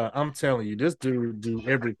 Bro, I'm telling you, this dude do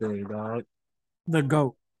everything, dog. The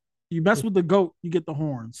GOAT. You mess with the GOAT, you get the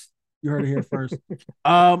horns. You heard it here first.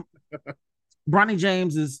 Bronny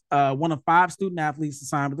James is one of 5 student athletes to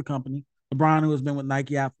sign with the company. LeBron, who has been with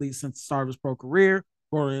Nike athletes since the start of his pro career,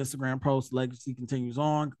 wrote an Instagram post, legacy continues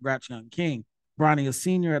on. Congrats, young king. Bronny, a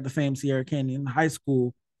senior at the famed Sierra Canyon High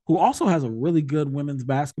School, who also has a really good women's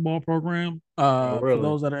basketball program. For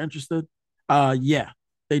those that are interested. Yeah,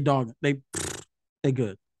 they dog it. They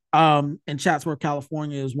good. And Chatsworth,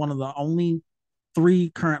 California is one of the only 3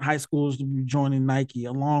 current high schools to be joining Nike,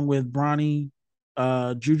 along with Bronny,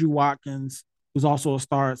 Juju Watkins, who's also a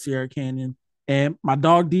star at Sierra Canyon, and my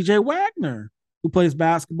dog DJ Wagner, who plays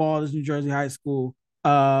basketball at his New Jersey high school,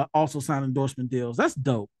 also signed endorsement deals. That's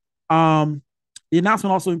dope. The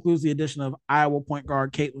announcement also includes the addition of Iowa point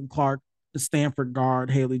guard Caitlin Clark to Stanford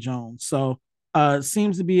guard Haley Jones. So it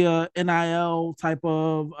seems to be a NIL type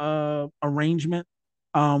of arrangement,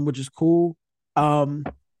 which is cool.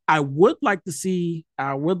 I would like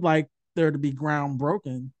there to be ground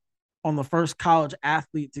broken on the first college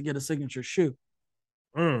athlete to get a signature shoe.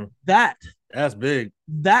 That's big.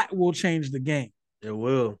 That will change the game. It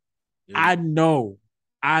will. Yeah. I know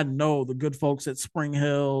the good folks at Spring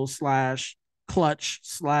Hill / Clutch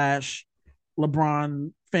 /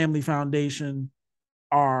 LeBron Family Foundation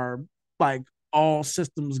are like all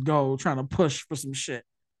systems go trying to push for some shit.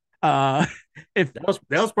 If that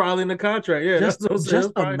was probably in the contract, yeah.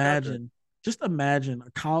 Just imagine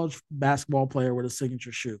a college basketball player with a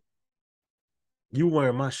signature shoe. You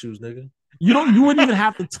wearing my shoes, nigga. You wouldn't even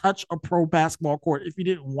have to touch a pro basketball court if you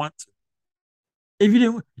didn't want to. If you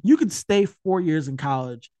didn't, you could stay 4 years in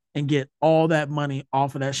college and get all that money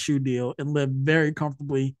off of that shoe deal and live very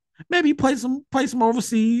comfortably. Maybe play some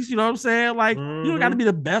overseas. You know what I'm saying? Like you don't got to be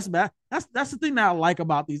the best. That's the thing that I like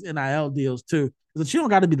about these NIL deals too. Is that you don't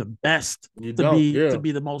got to be the best to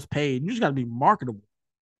be the most paid. You just got to be marketable.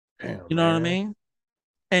 Damn, you know what I mean?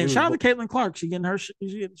 And shout out to Caitlin Clark. She getting her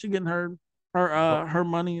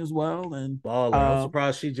money as well. And I'm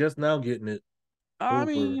surprised she just now getting it. I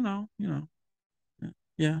mean,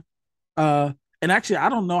 yeah. And actually, I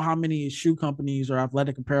don't know how many shoe companies or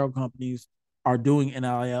athletic apparel companies are doing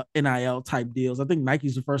NIL type deals. I think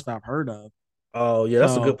Nike's the first I've heard of. Oh yeah,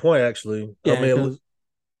 that's a good point. Actually, Yeah,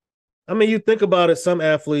 I mean, you think about it, some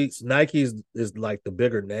athletes, Nike is like the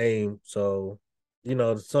bigger name. So,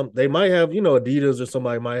 some they might have, Adidas or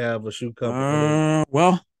somebody might have a shoe company.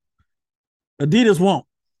 Well, Adidas won't.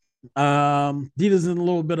 Adidas is in a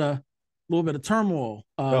little bit of turmoil,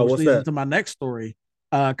 Oh, which what's leads that? into my next story.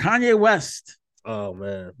 Kanye West, Oh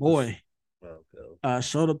man. boy, Okay.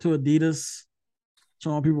 showed up to Adidas,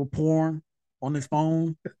 showing people porn on his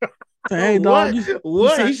phone. Say, hey dog, What? you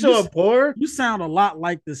What? sound He showing porn? you sound a lot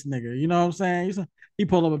like this nigga. You know what I'm saying? He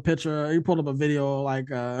pulled up a picture, he pulled up a video like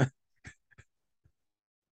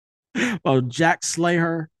oh Jack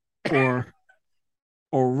Slayer or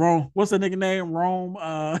Rome. What's the nigga name? Rome.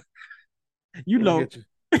 You Look know,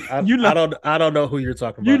 at you. you know, I don't know who you're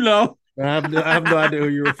talking you about. know. I have no idea who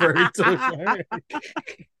you're referring to.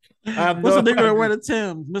 I have What's no the nigga that wear idea. the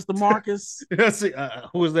Timbs? Mr. Marcus, See,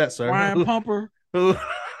 who is that, sir? Ryan Pumper. Who,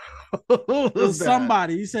 It who's was that?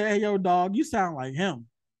 somebody. He said, "Hey, yo, dog, you sound like him."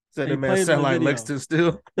 Said And the he man played in sound the like video. Lexington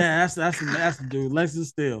Steel. Yeah, that's the dude, Lexus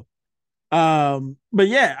Steel. But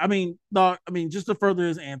yeah, I mean, dog, I mean, just to further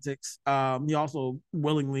his antics, he also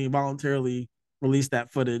willingly, voluntarily released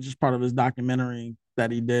that footage as part of his documentary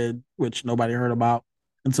that he did, which nobody heard about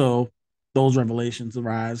until those revelations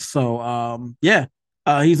arise. So yeah,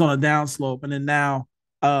 he's on a downslope. And then now,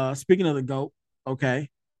 speaking of the GOAT, okay,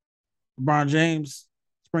 LeBron James,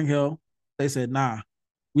 Spring Hill, they said, nah,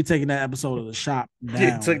 we taking that episode of the shop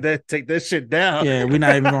down. Take that shit down. Yeah, we're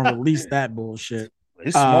not even gonna release that bullshit.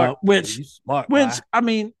 He's smart. Which You smart, boy. I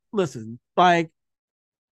mean, listen, like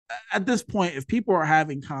at this point, if people are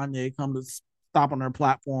having Kanye come to stop on their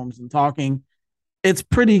platforms and talking, it's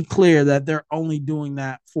pretty clear that they're only doing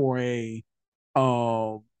that for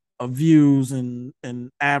uh, a views and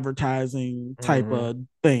advertising type of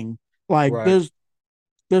thing. Like Right.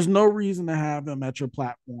 there's no reason to have him at your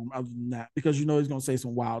platform other than that because you know he's gonna say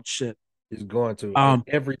some wild shit. He's going to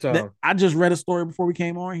every time. I just read a story before we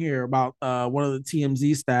came on here about one of the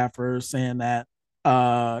TMZ staffers saying that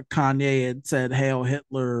Kanye had said "Hail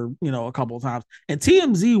Hitler," you know, a couple of times, and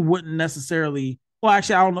TMZ wouldn't necessarily. Well,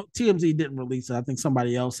 actually, I don't know. TMZ didn't release it. I think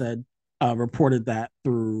somebody else had reported that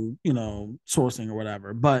through sourcing or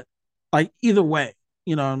whatever. But like either way,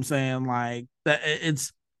 you know what I'm saying? Like that,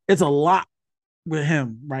 it's a lot with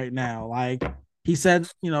him right now. Like he said,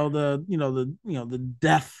 the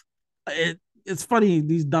death. It's funny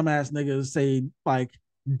these dumbass niggas say like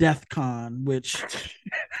Death Con, which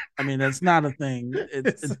I mean that's not a thing.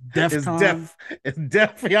 It's Def Con. It's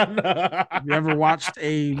deaf. Yeah. Have you ever watched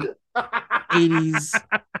a 80s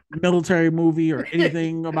military movie or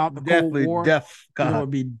anything about the Cold War? Def Con. It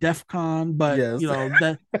would be Def Con, but yes.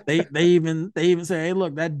 that they even say, hey,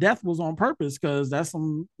 look, that death was on purpose because that's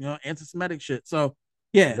some anti-Semitic shit. So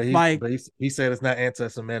yeah, but he said it's not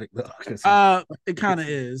anti-Semitic. It kind of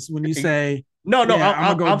is when you say no.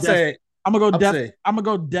 I'm gonna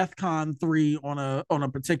go Death Con 3 on a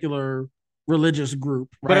particular religious group.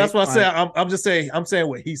 Right? But that's what I said. I'm saying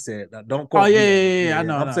what he said. Now, don't quote. Oh yeah. I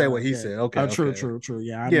know. I'm saying what he said. Okay. True.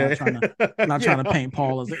 Yeah, I'm not trying to paint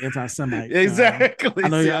Paul as an anti-Semite. Exactly. I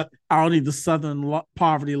know. I don't need the Southern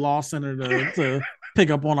Poverty Law Center to pick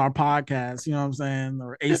up on our podcast, you know what I'm saying?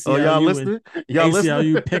 Or ACLU. Oh, y'all listening?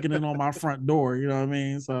 ACLU picking it on my front door, you know what I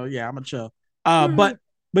mean? So yeah, I'm a chill.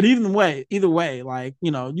 But either way, like,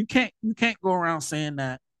 you can't go around saying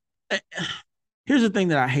that. Here's the thing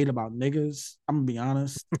that I hate about niggas, I'm gonna be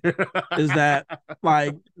honest, is that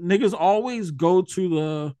like niggas always go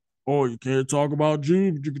to you can't talk about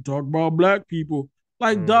Jews, but you can talk about black people.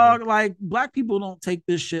 Like, dog, like black people don't take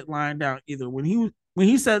this shit lying down either. When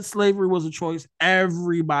he said slavery was a choice,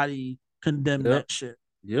 everybody condemned that shit.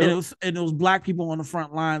 Yep. And it was black people on the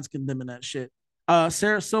front lines condemning that shit.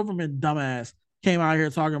 Sarah Silverman, dumbass, came out here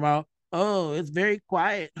talking about, oh, it's very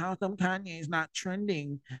quiet. How come Kanye is not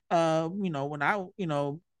trending? When I,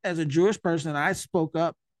 as a Jewish person, I spoke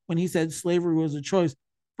up when he said slavery was a choice.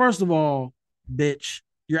 First of all, bitch,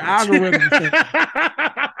 your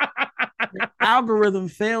algorithm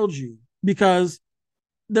failed you because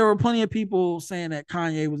there were plenty of people saying that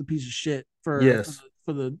Kanye was a piece of shit for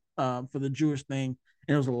the Jewish thing, and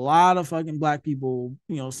there was a lot of fucking black people,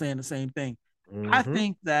 saying the same thing. Mm-hmm. I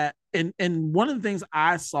think that, and one of the things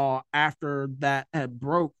I saw after that had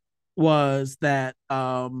broke was that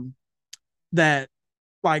that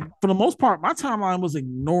like for the most part, my timeline was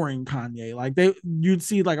ignoring Kanye. Like you'd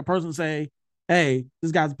see like a person say, "Hey,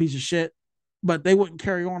 this guy's a piece of shit," but they wouldn't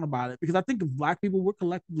carry on about it because I think if black people were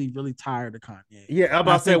collectively really tired of Kanye. Yeah, I'm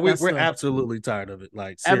about to say we're absolutely tired of it.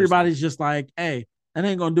 Like seriously. Everybody's just like, "Hey, that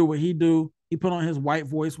ain't gonna do what he do." He put on his white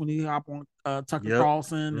voice when he hop on Tucker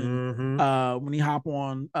Carlson, and when he hop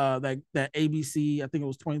on that ABC, I think it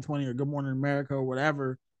was 2020 or Good Morning America or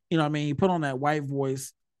whatever, You know what I mean? He put on that white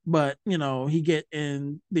voice, but you know, he get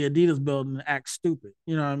in the Adidas building and act stupid.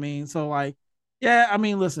 You know what I mean? So like, yeah, I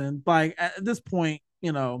mean, listen, like at this point,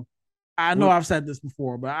 you know, I know Well, I've said this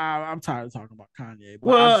before, but I'm tired of talking about Kanye. But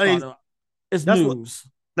I well, just hey, thought it's that's what news.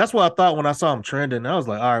 that's what I thought when I saw him trending. I was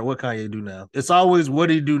like, all right, what Kanye do now? It's always what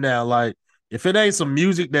do he do now? Like, if it ain't some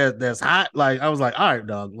music that's hot, like I was like, all right,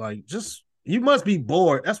 dog, like just you must be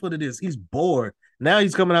bored. That's what it is. He's bored. Now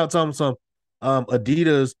he's coming out telling some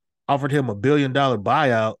Adidas offered him $1 billion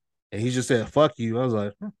buyout, and he just said, fuck you. I was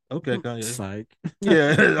like, okay, Kanye. Psych.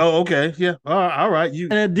 Yeah. Oh, okay. Yeah. All right. You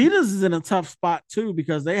And Adidas is in a tough spot too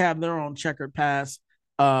because they have their own checkered past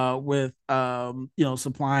with you know,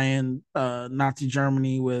 supplying Nazi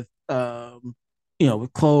Germany with you know,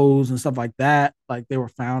 with clothes and stuff like that. Like they were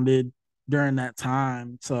founded during that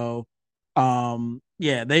time. So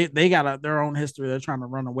yeah, they got their own history they're trying to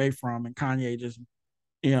run away from, and Kanye just,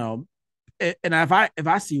 you know, and if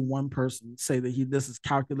I see one person say that this is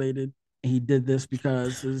calculated and he did this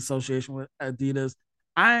because his association with Adidas,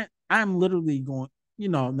 I'm literally going, you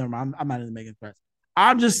know, never mind. I'm not even making threats.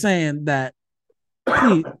 I'm just saying that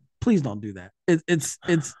please please don't do that. It's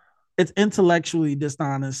intellectually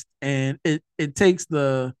dishonest, and it takes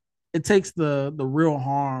the real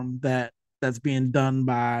harm that's being done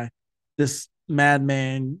by this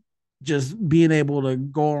madman just being able to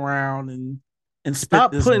go around and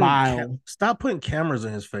spit this bile. stop putting cameras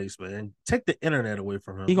in his face, man. Take the internet away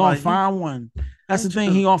from He him. gonna Like find one. That's the just,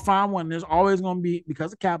 thing. He gonna find one. There's always gonna be,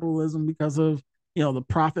 because of capitalism, because of, you know, the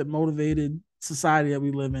profit motivated society that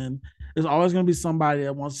we live in. There's always gonna be somebody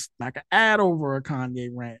that wants like an ad over a Kanye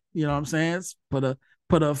rant. You know what I'm saying?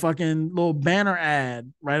 Put a fucking little banner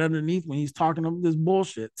ad right underneath when he's talking about this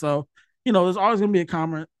bullshit. So, you know, there's always gonna be a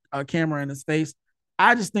camera in his face.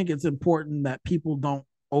 I just think it's important that people don't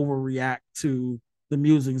overreact to the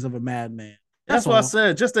musings of a madman. that's That's what I all.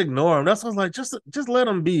 said. Just ignore him. That's what I was like. Just let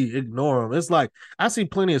him be. Ignore him. It's like I see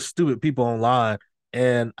plenty of stupid people online,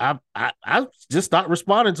 and I just stopped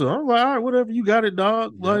responding to them. I'm like, all right, whatever, you got it,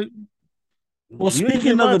 dog. Yep. Like Well, you ain't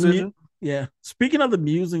getting my attention. speaking of the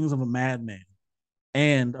musings of a madman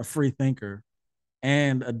and a free thinker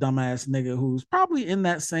and a dumbass nigga who's probably in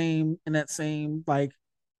that same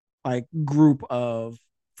like group of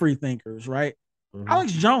free thinkers, right? Mm-hmm.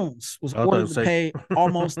 Alex Jones was I thought ordered to say, pay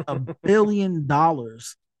almost $1 billion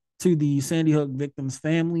to the Sandy Hook victims'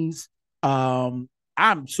 families. I'm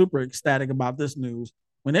super ecstatic about this news.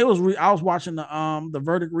 When I was watching the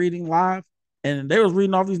verdict reading live, and they was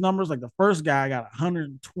reading off these numbers. Like the first guy got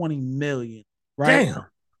 120 million, right? damn.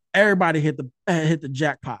 Everybody hit the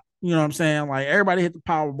jackpot. You know what I'm saying? Like everybody hit the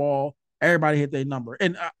Powerball. Everybody hit their number.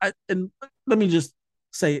 And let me just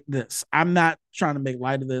say this. I'm not trying to make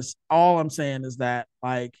light of this. All I'm saying is that,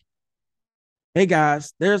 like, hey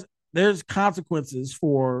guys, there's consequences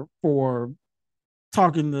for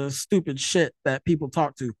talking the stupid shit that people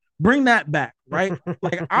talk to. Bring that back, right?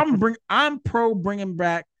 Like I'm pro bringing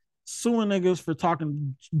back suing niggas for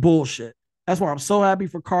talking bullshit. That's why I'm so happy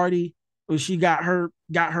for Cardi. She got her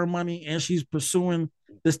money, and she's pursuing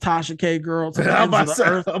this Tasha K girl to the ends of the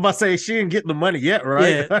earth. I'm about to say she ain't getting the money yet,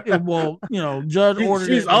 right? Yeah, well, you know, judge ordered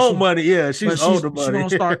She's it, but owed money. Yeah, but she's owed the she's money. gonna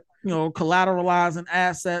start, you know, collateralizing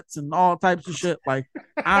assets and all types of shit. Like,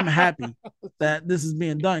 I'm happy that this is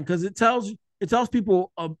being done because it tells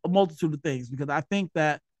people a multitude of things. Because I think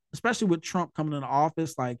that, especially with Trump coming into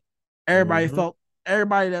office, like everybody Mm-hmm. felt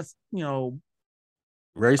everybody that's, you know,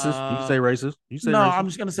 Racist? You say racist? You say no, racist? I'm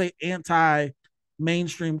just gonna say anti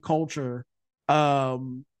mainstream culture.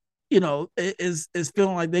 You know, is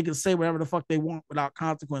feeling like they can say whatever the fuck they want without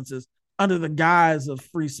consequences under the guise of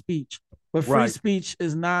free speech. But free Right. speech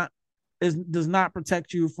does not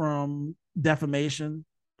protect you from defamation,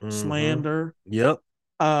 Mm-hmm. slander. Yep.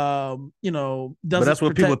 You know, But that's doesn't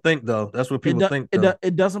what people protect think, though. That's what people think, though.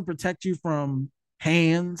 it doesn't protect you from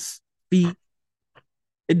hands, feet.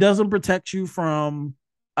 It doesn't protect you from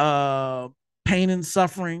uh pain and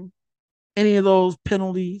suffering, any of those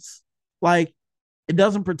penalties. Like, it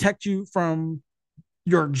doesn't protect you from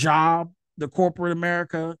your job, the corporate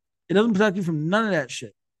America. It doesn't protect you from none of that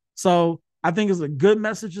shit. So I think it's a good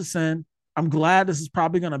message to send. I'm glad this is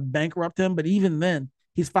probably going to bankrupt him, but even then,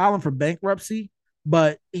 he's filing for bankruptcy.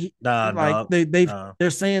 But Nah, like dog. Nah. they're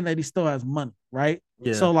saying that he still has money, right?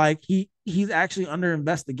 Yeah. So like he's actually under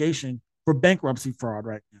investigation for bankruptcy fraud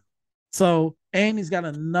right now. So, and he's got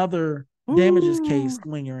another damages case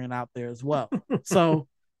Ooh. lingering out there as well. So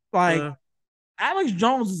like Uh, Alex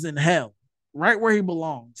Jones is in hell, right where he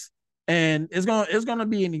belongs, and it's gonna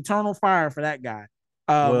be an eternal fire for that guy.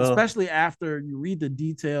 well, Especially after you read the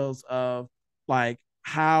details of like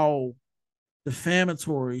how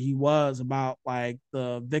defamatory he was about like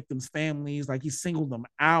the victims' families. Like he singled them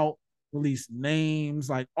out, released names,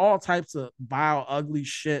 like all types of vile, ugly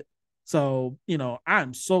shit. So,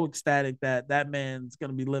 I'm so ecstatic that that man's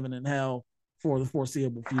gonna be living in hell for the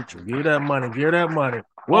foreseeable future. Give that money. Give that money. All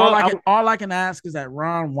Well, I can all I can ask is that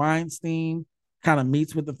Ron Weinstein kind of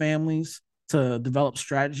meets with the families to develop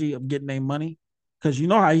strategy of getting their money. Cause you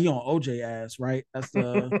know how he on OJ ass, right? That's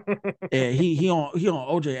the yeah, he on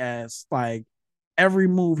OJ ass like every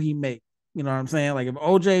move he make. You know what I'm saying? Like if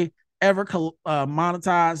OJ ever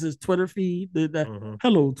monetize his Twitter feed, Mhm.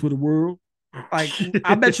 hello Twitter world. Like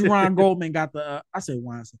I bet you Ron Goldman got the I say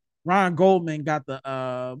Weinstein. Ron Goldman got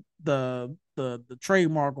the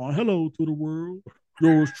trademark on hello Twitter world.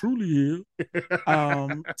 Yours truly here.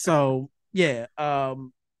 So yeah, I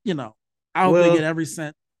hope they get Well, every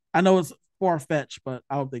cent. I know it's far fetched, but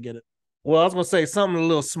I hope they get it. well, I was gonna say something a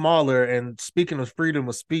little smaller. And speaking of freedom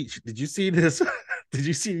of speech, did you see this? Did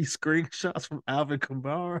you see these screenshots from Alvin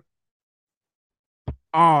Kamara?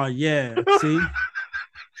 Oh yeah, see,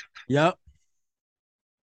 yep.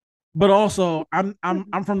 But also, I'm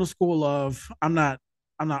from the school of I'm not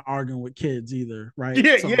arguing with kids either, right?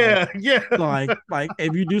 Yeah, So yeah, yeah. like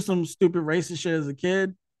if you do some stupid racist shit as a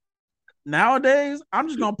kid, nowadays I'm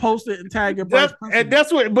just gonna post it and tag your vice And principal.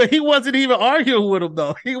 that's what. But he wasn't even arguing with him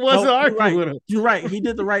though. He wasn't No, you're arguing right. with him. You're right. He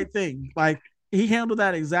did the right thing. Like he handled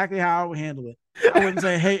that exactly how I would handle it. I wouldn't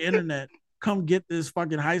say, "Hey, internet, come get this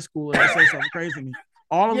fucking high schooler that says something crazy to me."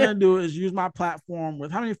 All I'm Yeah, gonna do is use my platform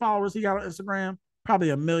with how many followers he got on Instagram? Probably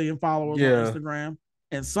 1 million followers on yeah. Instagram,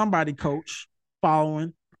 and somebody coach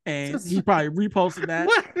following, and Just he probably reposted that.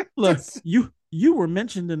 what? Look, Just you were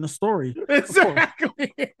mentioned in the story, of course.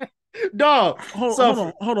 exactly, dog. Hold, So hold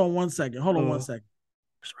on, hold on 1 second. Hold on one uh, second.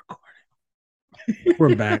 it's recording.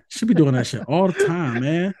 We're back. She be doing that shit all the time,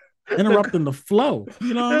 man. Interrupting the flow.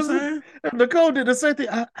 You know what I'm saying? Nicole did the same thing.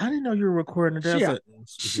 I didn't know you were recording today. I She a said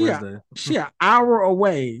it's she a Wednesday. she an hour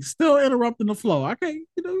away, still interrupting the flow. I can't,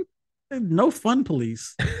 no fun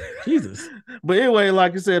police. Jesus. But anyway,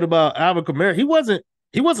 like you said about Alvin Kamara, he wasn't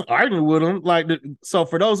arguing with him. So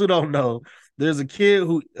for those who don't know, there's a kid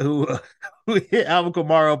who who hit Alvin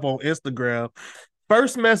Kamara up on Instagram.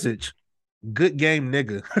 First message, good game,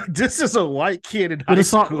 nigga. This is a white kid in With high a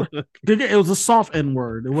soft, school. it was a soft N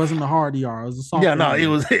word. It wasn't a hard ER. It was a soft Yeah, N no, it word.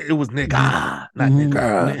 was it was Mm-hmm. nigga, not Mm-hmm.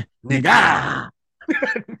 nigga,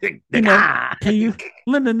 Nigga, nigga, can nigga. you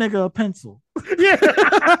lend a nigga a pencil? Yeah.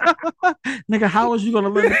 Nigga, how is you gonna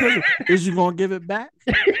lend a pencil? Is you gonna give it back?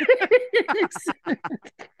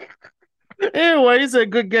 Anyway, he said,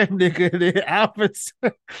 "Good game, nigga." And then Alfred's,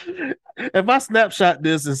 if I snapshot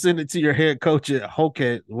this and send it to your head coach at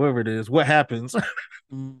Hoket, whoever it is, what happens?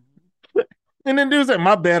 Mm-hmm. And then dude said,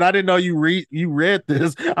 "My bad, I didn't know you read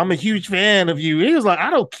this. I'm a huge fan of you." He was like, "I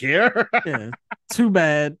don't care." Yeah. Too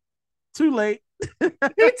bad. Too late.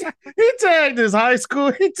 he tagged his high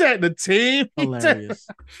school. He tagged the team. Hilarious.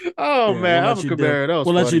 Oh Yeah, man, Alvin Kamara, that was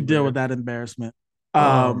we'll let you funny, deal man. with that embarrassment.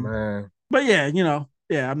 Oh Um, man. but yeah,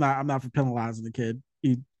 I'm not for penalizing the kid.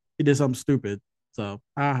 He did something stupid. So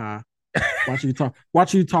haha. Watch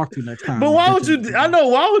who you talk to next But time, why bitch would ass you? I nigga. know.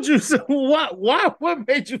 Why would you? What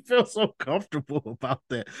made you feel so comfortable about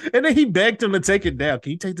that? And then he begged him to take it down.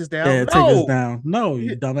 Can you take this down? Yeah, take this No. down. No,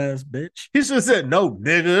 you dumbass bitch. He should have said no,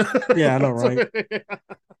 nigga. Yeah, I know, right?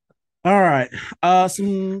 All right.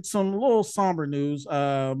 Some little somber news.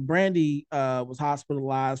 Brandy was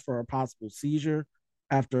hospitalized for a possible seizure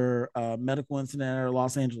after a medical incident at her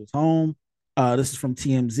Los Angeles home. This is from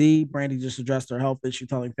TMZ. Brandy just addressed her health issue,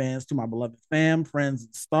 telling fans, "To my beloved fam, friends,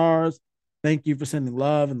 and stars, thank you for sending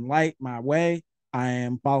love and light my way. I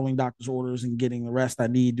am following doctor's orders and getting the rest I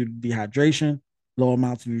need due to dehydration, low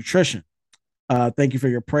amounts of nutrition. Thank you for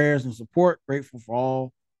your prayers and support. Grateful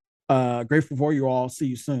for you all. See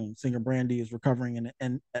you soon." Singer Brandy is recovering in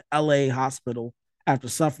an LA hospital after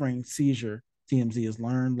suffering seizure. TMZ has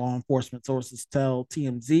learned. Law enforcement sources tell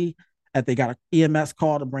TMZ that they got an EMS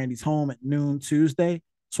call to Brandy's home at noon Tuesday.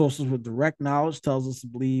 Sources with direct knowledge tells us to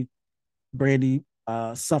believe Brandy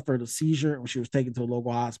suffered a seizure when she was taken to a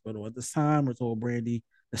local hospital. At this time, we're told Brandy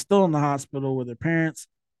is still in the hospital with her parents,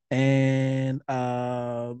 and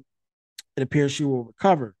it appears she will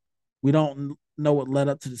recover. We don't know what led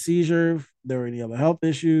up to the seizure. If there were any other health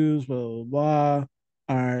issues, blah, blah, blah.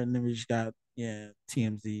 All right. And then we just got,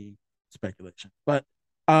 TMZ speculation. But,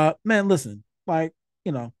 man, listen, like,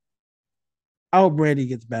 you know, I hope Brady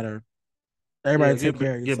gets better. Yeah, Everybody take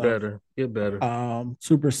care of get yourself. better. Get better.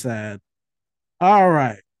 Super sad. All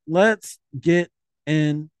right. Let's get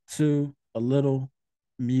into a little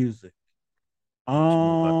music. What you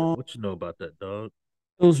know about that? Um, What you know about that, dog?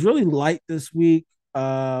 it was really light this week.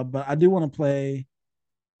 but I do want to play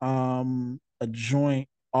a joint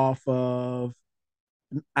off of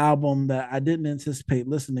an album that I didn't anticipate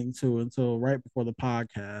listening to until right before the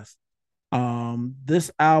podcast.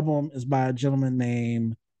 This album is by a gentleman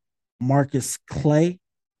named Marcus Clay,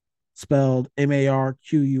 spelled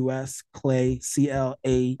Marqus Clay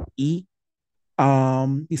Clae.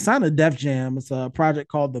 He signed to Def Jam. It's a project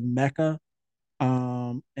called The Mecca.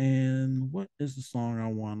 And what is the song I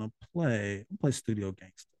want to play? I'll play Studio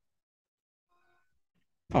Gangster.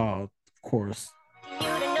 Oh, of course.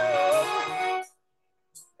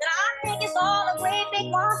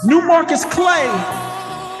 New Marcus Clay.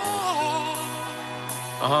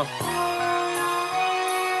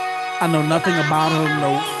 I know nothing about him,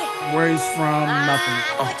 no where he's from, nothing.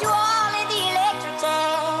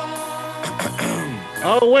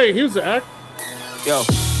 Oh wait, he was an actor. Yo,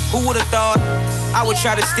 who would have thought I would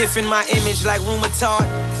try to stiffen my image like rheumatoid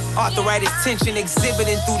arthritis tension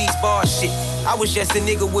exhibiting through these bars shit. I was just a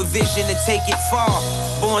nigga with vision to take it far.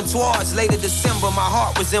 Born towards later December, my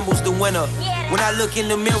heart resembles the winter. When I look in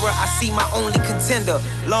the mirror, I see my only contender.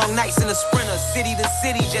 Long nights in a sprinter, city to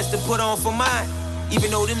city just to put on for mine.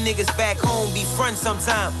 Even though them niggas back home be front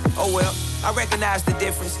sometime. Oh well, I recognize the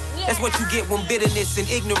difference. That's what you get when bitterness and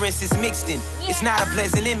ignorance is mixed in. It's not a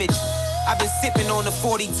pleasant image. I've been sipping on the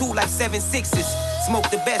 42 like 7.6s. Smoke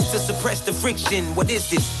the best to suppress the friction. What is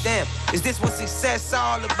this? Damn, is this what success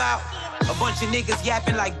all about? A bunch of niggas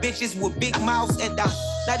yapping like bitches with big mouths, and I'm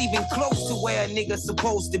not even close to where a nigga's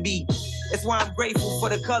supposed to be. That's why I'm grateful for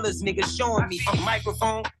the colors niggas showing me. A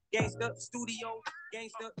microphone, gangster, studio,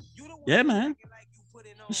 gangster. Yeah, man.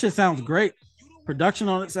 This shit sounds great. Production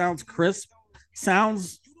on it sounds crisp.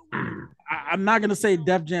 Sounds, I'm not gonna say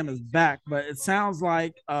Def Jam is back, but it sounds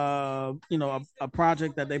like a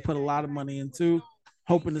project that they put a lot of money into,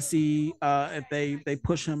 hoping to see if they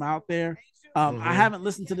push him out there. I haven't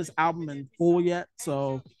listened to this album in full yet,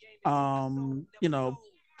 so I'm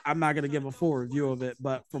not gonna give a full review of it.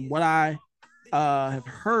 But from what I have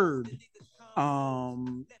heard,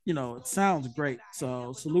 it sounds great.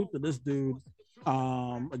 So salute to this dude.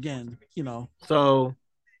 Again, So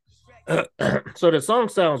so the song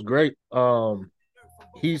sounds great.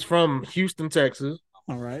 He's from Houston, Texas.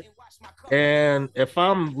 All right. And if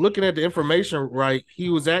I'm looking at the information right, he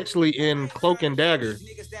was actually in Cloak and Dagger.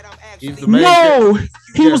 He's the main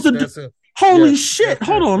he was the holy shit.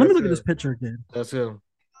 Hold on, let me look at this picture again. That's him.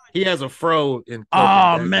 He has a fro in Cloak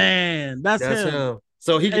and Dagger. Man, that's him.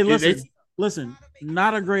 So he listen,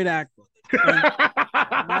 not a great actor.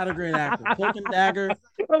 Not a great actor. Cloak and Dagger,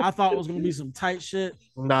 I thought it was gonna be some tight shit.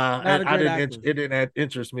 Nah, it didn't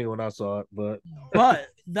interest me when I saw it, but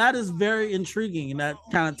that is very intriguing, and that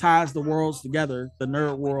kind of ties the worlds together, the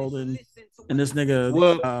nerd world and this nigga.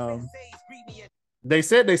 Well, they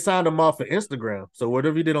said they signed him off of Instagram, so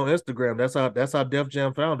whatever he did on Instagram, that's how Def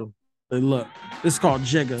Jam found him. Look, this is called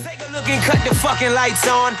Jigga. Take a look and cut the fucking lights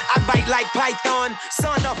on. I bite like Python,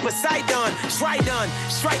 son of Poseidon. Tridon,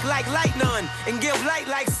 strike like lightning, and give light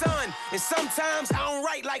like sun. And sometimes I don't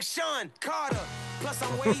write like Sean Carter. Plus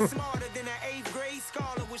I'm way smarter than an 8th grade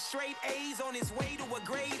scholar with straight A's on his way to a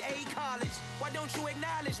grade A college. Why don't you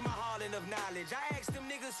acknowledge my hauling of knowledge? I asked them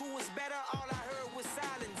niggas who was better, all I heard was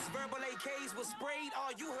silence. Verbal AKs was sprayed,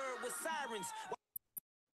 all you heard was sirens.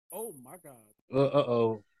 Oh my God.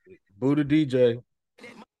 Uh-oh. Buddha DJ.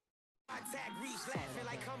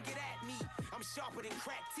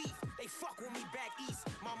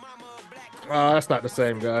 Oh, that's not the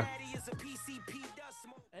same guy.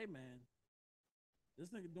 Hey man, this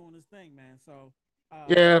nigga doing his thing, man. So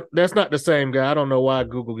yeah, that's not the same guy. I don't know why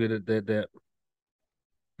Google did it that.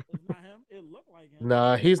 It's not him. It looked like him.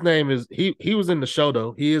 Nah, his name is he was in the show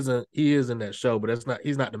though. He is in that show, but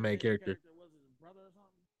he's not the main character.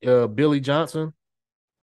 Billy Johnson.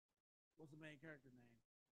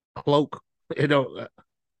 Cloak.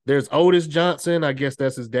 There's Otis Johnson. I guess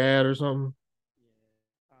that's his dad or something.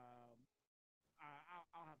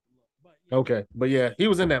 I'll have to look. But yeah. Okay, but yeah, he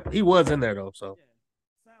was in that. He was in there though. So yeah.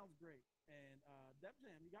 Sounds great. And Def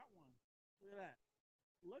Jam, you got one. Look at that.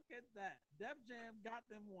 Look at that. Def Jam got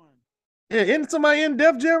them one. Yeah, isn't somebody in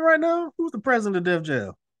Def Jam right now? Who's the president of Def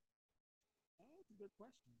Jam? That's a good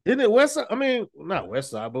question. Isn't it Westside? I mean, not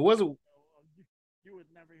Westside, but was it? You would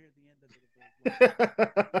never hear the end of it.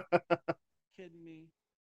 Kidding me?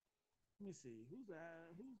 Let me see. Who's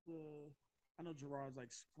that? Who's the? I know Gerard's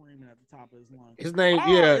like screaming at the top of his lungs. His name,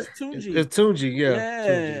 it's Tunji. It's Tunji, yeah.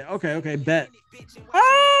 Yeah. Tunji. Okay. Bet.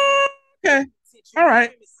 Okay. All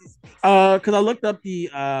right. Because I looked up the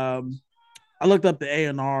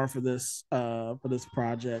A&R for this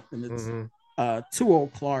project, and it's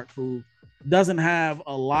 2 Clark, who doesn't have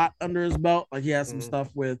a lot under his belt. Like he has some stuff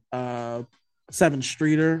with Seven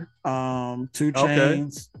Streeter, 2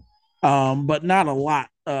 Chains, but not a lot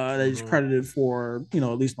that he's credited for, at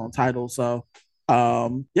least on title. So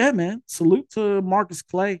yeah, man, salute to Marcus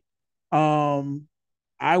Clay. I'll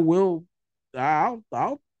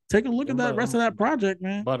take a look at that rest of that project,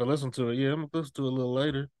 man. About to listen to it. Yeah, I'm gonna listen to it a little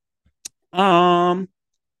later.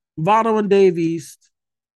 Vado and Dave East,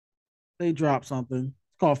 they dropped something.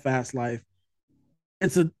 It's called Fast Life.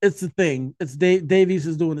 It's a thing. It's Dave East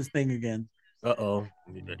is doing his thing again.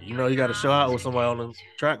 You got to show out with somebody on the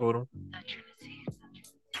track with him.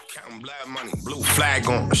 Counting blood money, blue flag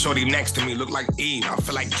on. Shorty next to me look like Eve. I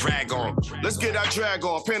feel like drag on. Let's get that drag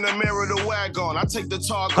on. Pin the mirror the wag on. I take the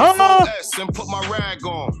target 4S and put my rag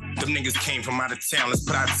on. Them niggas came from out of town. Let's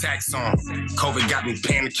put our tax on. COVID got me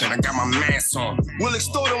panicking. I got my mask on. We'll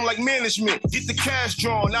extort them like management. Get the cash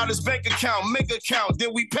drawn. Now this bank account, make account.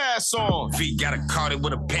 Then we pass on. V got a card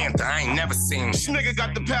with a panther. I ain't never seen. This nigga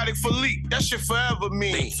got the paddock for leak. That shit forever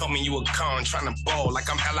mean. They told me you a con trying to ball like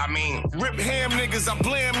I'm mean. Rip ham niggas. I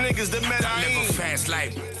blam niggas that met I live a fast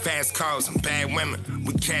life, fast cars, and bad women.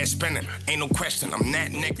 We cash spending, ain't no question. I'm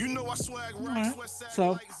that nigga. You know I swag right.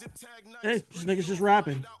 So, hey, this nigga's just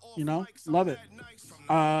rapping. Love it.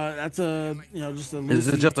 That's just a. Lucy. Is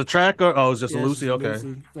it just a track or it's just a Lucy? Okay.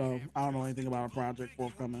 Lucy. So I don't know anything about a project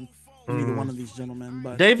forthcoming from either one of these gentlemen.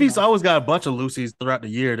 But Davies always got a bunch of Lucy's throughout the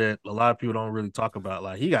year that a lot of people don't really talk about.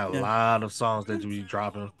 Like he got a lot of songs that you be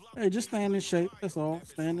dropping. Hey, just staying in shape. That's all.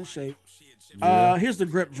 Staying in shape. Yeah. Here's the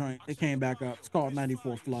Grip joint. It came back up. It's called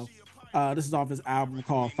 94 Flow. This is off his album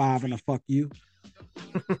called 5 and a Fuck You.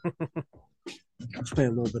 Let's play a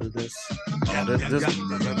little bit of this. Yeah,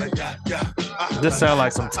 this sounds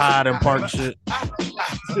like some Tide and Park shit. I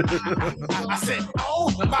said,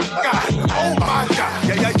 oh my God, oh my God,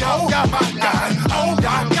 yeah, oh my God, oh my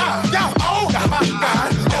God, yeah, oh my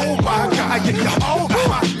God, oh my God, yeah, oh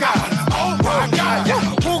my God, oh my God, yeah.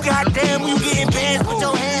 Who goddamn you getting bands? Put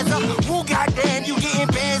your hands up. Who goddamn you getting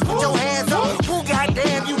bands? Put your hands up. Who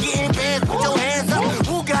goddamn you getting bands? Put your hands up.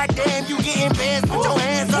 Who goddamn you getting bands? Put your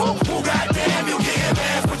hands up. Who goddamn you getting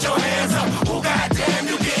bands? Put your hands up. Who goddamn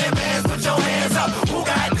you getting bands? Put your hands up. Who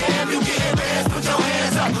goddamn you getting bands? Put your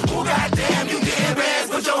hands up. Who goddamn you getting bands?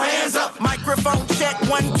 Put your hands up. Microphone check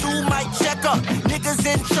 1 2 mic checker. Niggas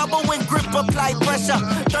in trouble when grip apply pressure.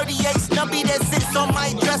 38 snubby that sits on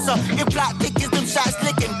my dresser. If plot thick is them shots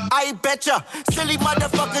licking, I betcha. Silly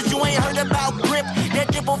motherfuckers, you ain't heard about grip.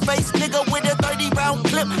 That double face nigga with a 30-round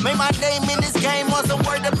clip. Made my name in this game on some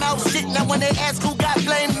word of mouth shit. Now when they ask who got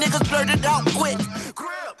blamed, niggas blurted out quick.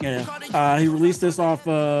 Yeah. He released this off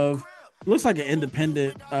of, looks like an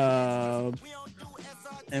independent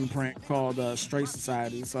imprint called Straight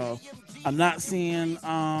Society. So I'm not seeing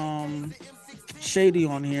Shady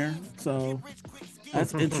on here. So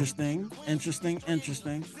that's interesting.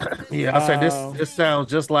 Yeah, I say this sounds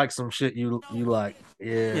just like some shit you like.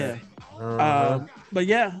 Yeah. But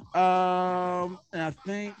yeah, and I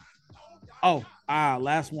think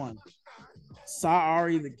last one.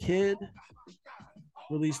 Saari the Kid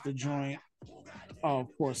released the joint. Oh,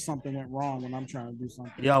 of course, something went wrong when I'm trying to do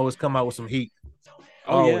something. You always come out with some heat.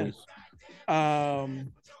 Always. Yeah.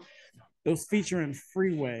 It was featuring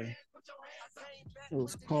Freeway. It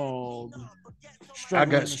was called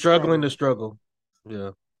Struggling to Struggle.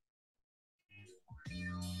 Yeah.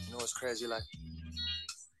 You know what's crazy? Like,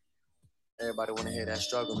 everybody want to hear that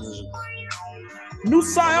struggle music. New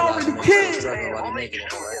Saari the Kid.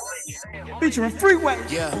 Featuring Freeway.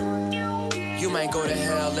 Yeah. You might go to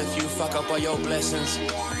hell if you fuck up all your blessings.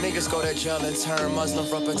 Niggas go to jail and turn Muslim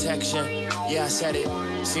for protection. Yeah, I said it.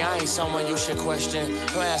 See, I ain't someone you should question.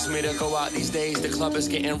 Don't ask me to go out these days, the club is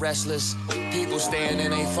getting restless. People staying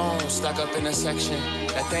in their phones, stuck up in a section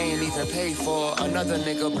that they ain't even paid for. Another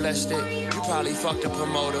nigga blessed it. You probably fucked a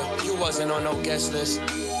promoter. You wasn't on no guest list.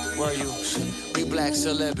 Were you? We black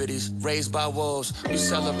celebrities, raised by wolves. We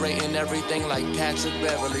celebrating everything like Patrick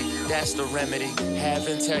Beverly. That's the remedy. Have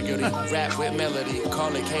integrity, rap with melody,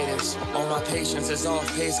 call it cadence. All my patience is off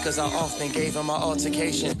pace, cause I often gave him my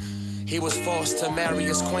altercation. He was forced to marry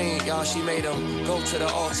his queen, y'all, she made him go to the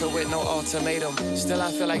altar with no ultimatum. Still,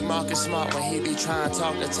 I feel like Marcus Smart when he be trying to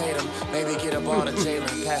talk to Tatum. Maybe get a ball to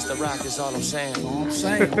Jalen, pass the rock is all I'm saying.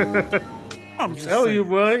 I'm telling you,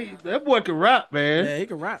 boy, that boy can rap, man. Yeah, he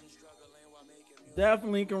can rap.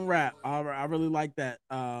 Definitely can rap. I really like that.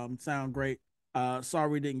 Sound great. Sorry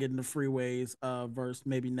we didn't get into Freeways verse.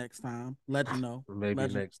 Maybe next time. Let you know. Maybe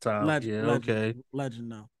next time. Legend, okay. Legend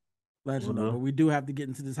know. Legend, Well, but we do have to get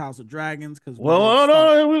into this House of Dragons because well, hold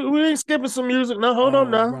on. We ain't skipping some music. No, hold on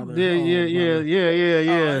now. brother. Yeah.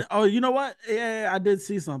 You know what? Yeah, I did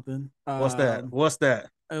see something. What's that?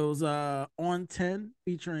 It was On 10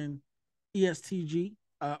 featuring ESTG.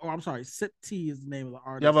 Or I'm sorry, Sip T is the name of the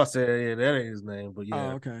artist. Yeah, I'm about to say, yeah, that ain't his name, but yeah.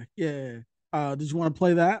 Oh, okay. Yeah. Did you want to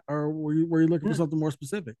play that, or were you looking for something more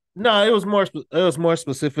specific? No, it was more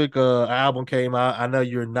specific. Album came out. I know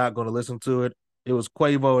you're not going to listen to it. It was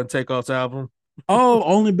Quavo and Takeoff's album. Oh,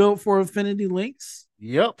 only built for Infinity Links.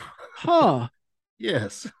 Yep. Huh.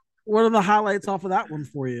 Yes. What are the highlights off of that one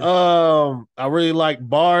for you? I really like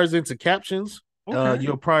bars into captions. Okay.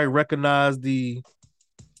 You'll probably recognize the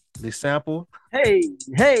sample. Hey.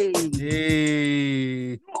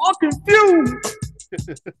 All confused.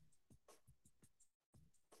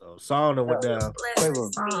 Song that went down.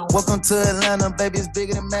 Welcome to Atlanta, baby, it's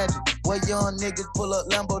bigger than magic. Where young niggas pull up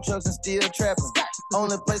Lambo trucks and still trapping.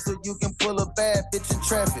 Only place where you can pull a bad bitch in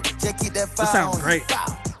traffic. Just keep that fire. That sounds on great.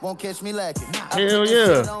 Won't catch me lacking. Hell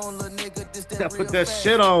yeah. I put that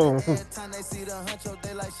shit on.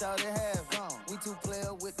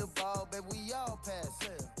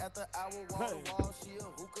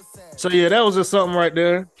 So yeah, that was just something right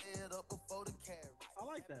there. I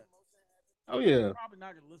like that. Oh yeah. Probably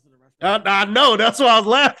not gonna listen to the rest of it. I know. That's why I was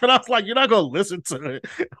laughing. I was like, you're not gonna listen to it,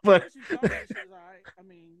 but I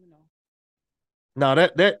mean, you know. no,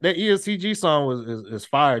 that ESTG song is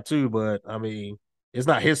fire too. But I mean, it's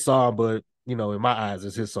not his song, but you know, in my eyes,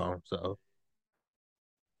 it's his song. So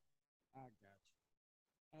I got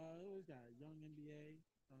you. We got Young NBA.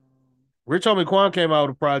 Rich Homie Quan came out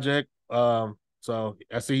with a project. So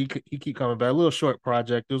I see he keep coming back. A little short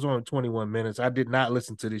project. It was only 21 minutes. I did not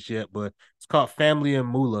listen to this yet, but it's called Family and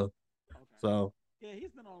Moolah. Okay. So yeah, he's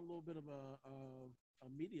been on a little bit of a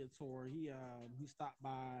media tour. He stopped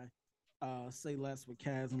by Say Less with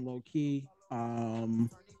Kaz and Low Key, and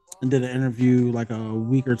did an interview like a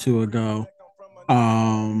week or two ago.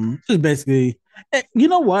 Just basically, you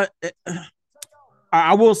know what?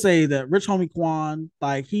 I will say that Rich Homie Quan,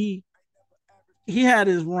 like he had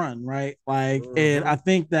his run, right? Like, and I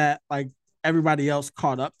think that like everybody else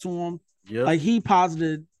caught up to him. yeah, Like he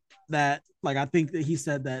posited that, like I think that he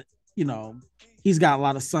said that, you know, he's got a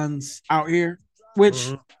lot of sons out here,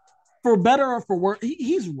 which for better or for worse,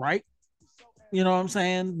 he's right. You know what I'm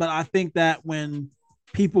saying? But I think that when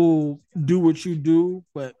people do what you do,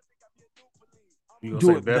 but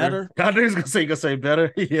do it better. I think he's gonna say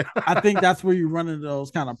better. Yeah. I think that's where you run into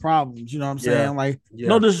those kind of problems. You know what I'm saying? Like,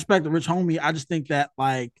 no disrespect to Rich Homie. I just think that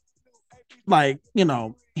like, you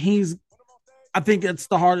know, I think it's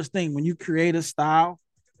the hardest thing when you create a style,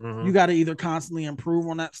 you got to either constantly improve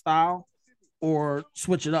on that style or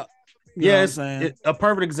switch it up. You know what I'm saying? A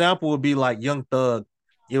perfect example would be like Young Thug.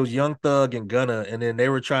 It was Young Thug and Gunna, and then they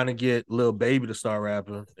were trying to get Lil Baby to start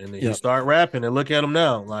rapping, and then he started rapping, and look at him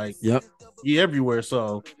now, like he everywhere.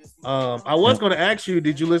 So, I was going to ask you,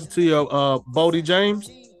 did you listen to your Bodie James?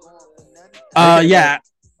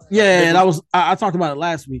 Yeah, that was I talked about it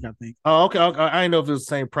last week, I think. Oh, okay. I didn't know if it was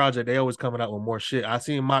the same project. They always coming out with more shit. I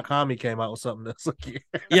seen Mock Homie came out with something that's like,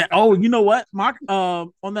 yeah. Oh, you know what?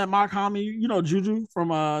 On that Mock Homie, you know Juju from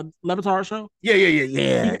Levitar show?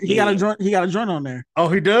 Yeah. He got a joint on there. Oh,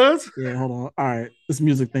 he does? Yeah, hold on. All right. This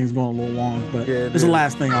music thing's going a little long, but it's the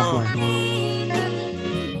last thing I'll play.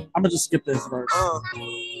 I'm gonna just skip this verse.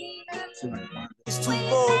 It's too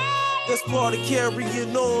long. That's part of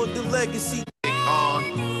carrying on the legacy.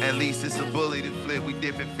 At least it's a bully to flip. We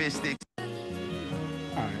dipping fish sticks. All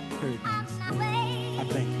right, here it comes. I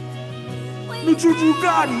think. New Juju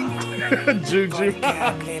Gotti. Juju.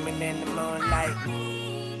 Gleaming in the moonlight.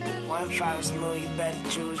 1-5 smooth, you better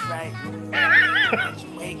choose right.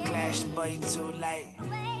 Weight clash, boy, you too light.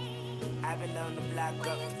 I've been on the block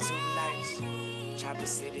up for 2 nights. Chopper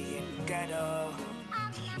City in the ghetto.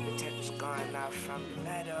 The temp's going out from the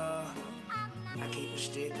meadow. I keep a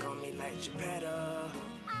stick on me like Geppetto.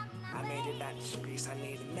 I made it out the streets, I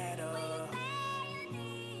need a medal.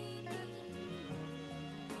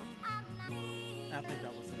 I think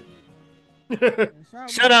that was it.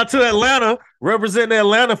 Shout out to Atlanta, representing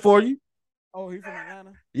Atlanta for you. Oh, he's from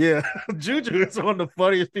Atlanta? Yeah. Juju is one of the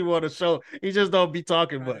funniest people on the show. He just don't be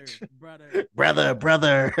talking much. Brother.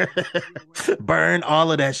 Burn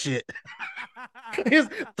all of that shit. Just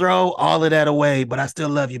throw all of that away, but I still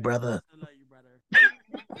love you, brother.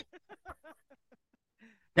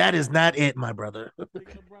 That is not it, my brother.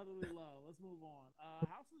 Speaking of brotherly love, let's move on.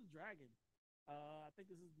 House of the Dragon. I think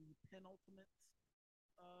this is the penultimate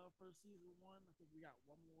for season 1. I think we got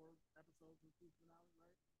one more episode for season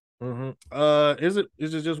finale, right?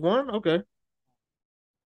 Is it just one? Okay.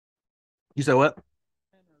 You said what?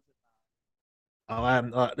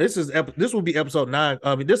 Oh, this will be episode 9.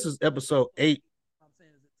 I mean, this is episode 8. I'm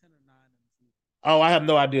saying is it 10 or 9 in the season? Oh, I have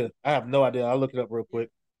no idea. I'll look it up real quick.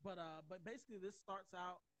 But basically this starts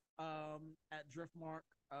out at Driftmark.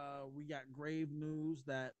 We got grave news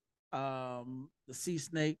that the sea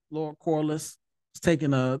snake Lord Corliss is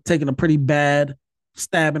taking a pretty bad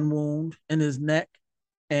stabbing wound in his neck,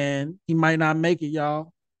 and he might not make it,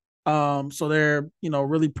 y'all. So they're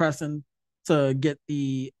really pressing to get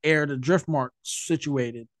the heir to Driftmark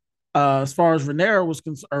situated. As far as Rhaenyra was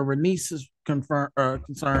or Rhaenys is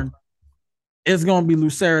concerned, it's gonna be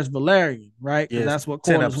Lucerys Valerian, right? Because that's what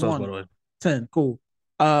 10 Corliss episodes, won. by the way. 10, cool.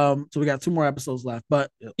 So we got 2 more episodes left,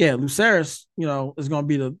 but yeah, Lucerys, is gonna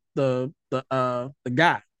be the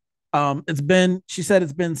guy. She said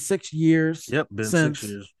it's been 6 years. Yep, been since,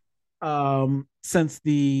 6 years. Since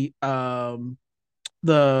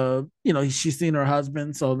she's seen her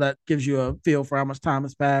husband, so that gives you a feel for how much time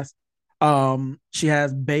has passed. She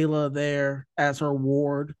has Baela there as her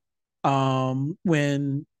ward.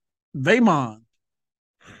 When Vaemond,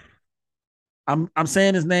 I'm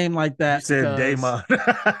saying his name like that. You said Daemon.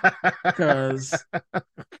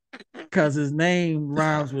 because his name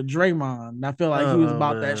rhymes with Draymond. And I feel like he was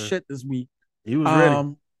about that shit this week. He was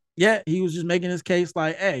ready. Yeah, he was just making his case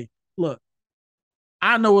like, hey, look,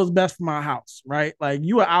 I know what's best for my house, right? Like,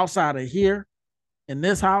 you are outside of here in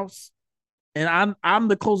this house, and I'm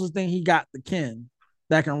the closest thing he got to kin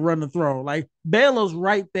that can run the throne. Like, Baela's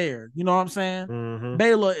right there. You know what I'm saying? Mm-hmm.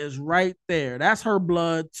 Baela is right there. That's her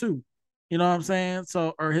blood too. You know what I'm saying?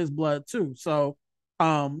 So, or his blood too. So,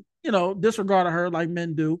 disregarded her like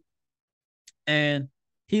men do. And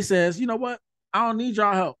he says, you know what? I don't need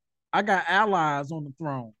y'all help. I got allies on the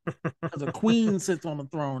throne. Because a queen sits on the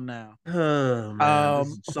throne now. Oh, man.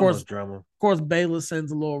 Of course, drama. Of course, Baela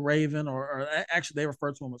sends a little raven, or actually they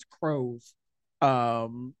refer to them as crows.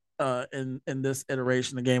 In this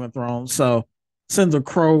iteration of Game of Thrones. So sends a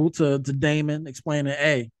crow to Daemon explaining,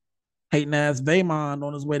 hey, hating ass Vaemond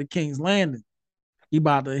on his way to King's Landing. He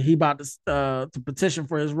about to petition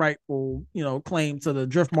for his rightful, claim to the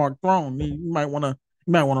Driftmark throne. You might want to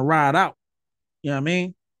ride out. You know what I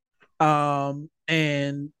mean?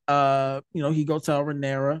 He go tell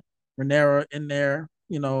Rhaenyra in there,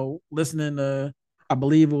 listening to, I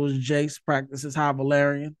believe it was Jace practice his High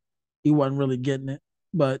Valerian. He wasn't really getting it,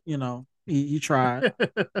 but he tried.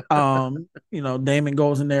 Daemon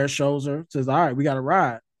goes in there, shows her, says, all right, we got to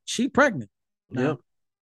ride. She pregnant.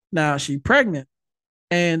 Now she pregnant,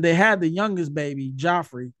 and they had the youngest baby,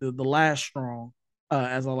 Joffrey, the last strong,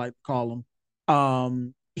 as I like to call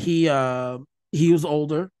him. He was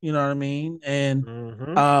older, you know what I mean? And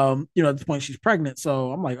at this point she's pregnant.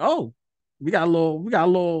 So I'm like, oh, we got a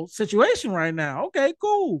little situation right now. Okay,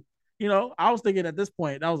 cool. I was thinking at this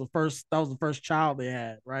point that was the first child they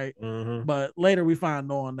had, right? Mm-hmm. But later we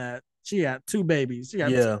find on that she had 2 babies. She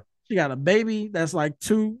got a baby that's like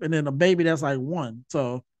 2, and then a baby that's like 1.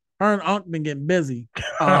 So her and Unc been getting busy.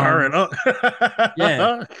 Her and Unc.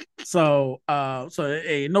 Yeah. So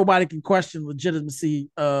hey, nobody can question legitimacy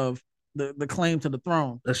of the claim to the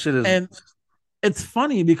throne. That shit is. And it's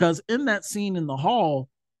funny because in that scene in the hall,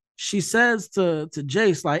 she says to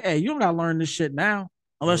Jace, like, hey, you don't gotta learn this shit now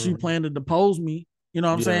unless you plan to depose me. You know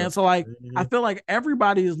what I'm saying? So like, I feel like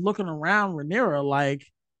everybody is looking around Rhaenyra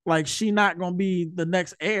like she not gonna be the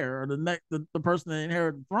next heir or the person that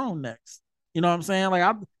inherit the throne next. You know what I'm saying?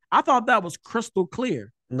 Like I thought that was crystal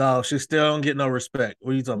clear. No, she still don't get no respect.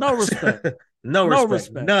 What are you talking about? Respect. No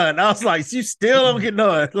respect. None. I was like, you still don't get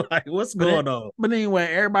none. Like, what's going on? But anyway,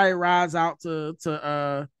 everybody rides out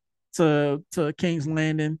to King's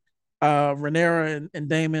Landing. Rhaenyra and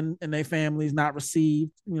Daemon and their families not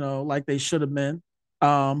received, like they should have been.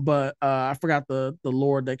 But I forgot the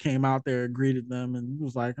Lord that came out there and greeted them and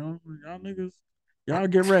was like, oh, y'all niggas, y'all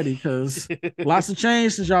get ready because lots of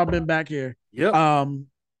change since y'all been back here. Yep.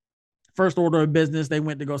 First order of business, they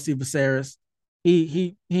went to go see Viserys.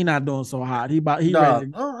 He not doing so hot. He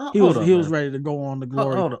was ready to go on the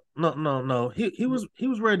glory. Hold on. No. He was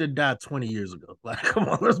ready to die 20 years ago. Like, come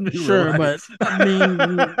on, let's be sure, real. But I mean,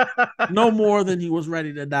 no more than he was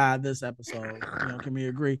ready to die this episode. Can we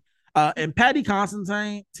agree? And Paddy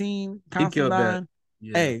Constantine, hey,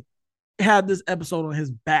 had this episode on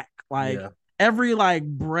his back. Like every like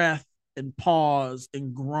breath and pause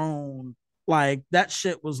and groan, like that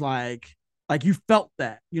shit was like you felt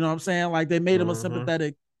that. You know what I'm saying? Like they made him a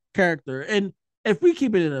sympathetic character. And if we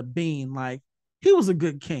keep it in a bean, like he was a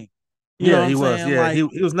good king. You know what I'm saying? Yeah, like,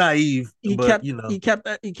 he was naive. He kept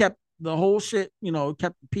the whole shit.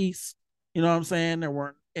 Kept the peace. You know what I'm saying? There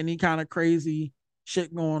weren't any kind of crazy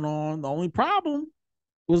shit going on. The only problem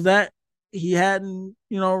was that he hadn't,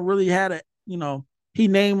 really had he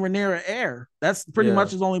named Rhaenyra heir. That's pretty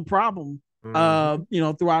much his only problem,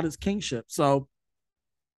 throughout his kingship. So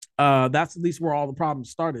that's at least where all the problems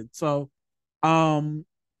started. So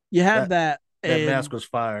you had that. That mask was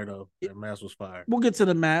fire, though. That mask was fire. We'll get to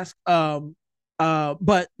the mask. But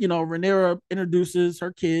Rhaenyra introduces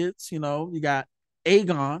her kids. You got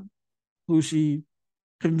Aegon, who she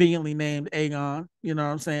conveniently named Aegon. You know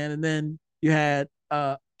what I'm saying? And then you had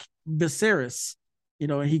Viserys.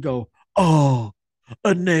 And he go, "Oh,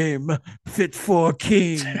 a name fit for a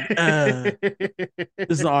king." This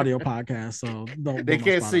is an audio podcast, so they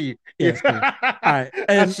can't see you. Yeah, cool. All right,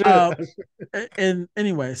 and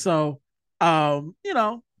anyway, so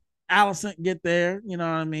Alicent get there, you know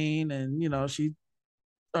what I mean, and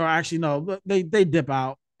they dip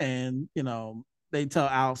out, and they tell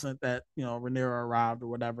Alicent that Rhaenyra arrived or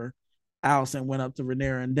whatever. Alicent went up to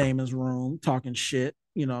Rhaenyra and Daemon's room talking shit.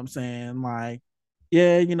 You know what I'm saying? Like,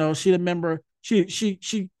 yeah, she remember she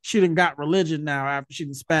done got religion now after she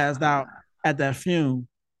done spazzed out at that fume.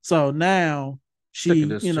 So now she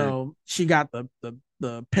got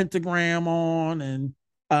the pentagram on, and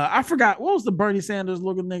I forgot what was the Bernie Sanders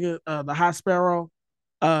looking nigga, the High Sparrow.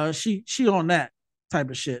 She on that type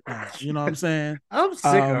of shit now. You know what I'm saying? I'm sick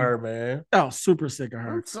of her, man. Oh, super sick of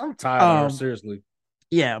her. I'm tired of her, seriously.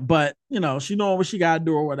 Yeah, but she knowing what she gotta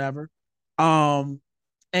do or whatever. And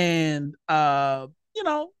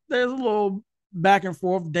there's a little back and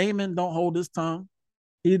forth. Daemon don't hold his tongue.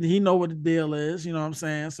 He know what the deal is. You know what I'm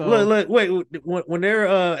saying? So look, wait. When they're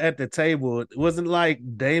at the table, it wasn't like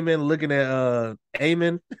Daemon looking at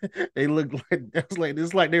Aemon. They look like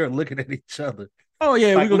it's like they were looking at each other. Oh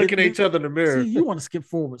yeah, like looking at each other in the mirror. See, you want to skip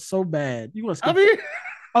forward so bad. You want to skip.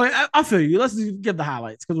 I feel you. Let's just give the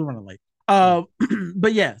highlights because we're running late.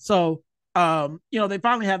 But yeah, so they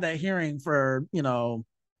finally have that hearing for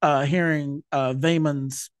hearing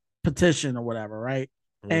Vaemon's petition or whatever, right?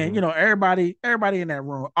 And everybody in that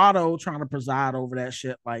room, Otto trying to preside over that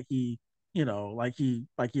shit like he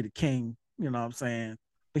the king, you know what I'm saying?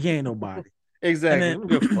 But he ain't nobody.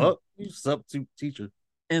 Exactly. Fuck. You substitute teacher.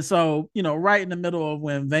 And so, right in the middle of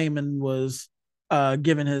when Vaemon was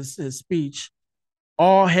giving his speech,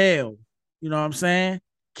 all hail, you know what I'm saying?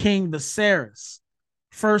 King Viserys.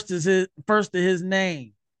 First to his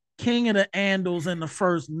name. King of the Andals and the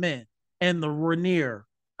first men. And the Rhaenyra.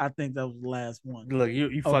 I think that was the last one. Look,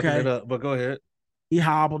 you fucking it up, but go ahead. He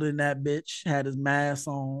hobbled in that bitch, had his mask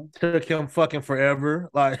on. Took him fucking forever.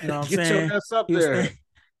 Like, you know what I'm get saying? Your ass up there.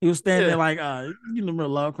 He was standing there like, you remember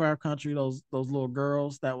Lovecraft Country, those little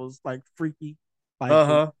girls that was like freaky.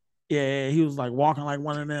 Like, yeah, he was like walking like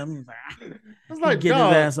one of them. He was like, get his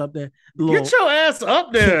ass up there. Get your ass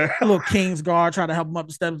up there. Little King's Guard tried to help him up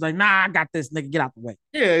the steps. Like, nah, I got this, nigga. Get out the way.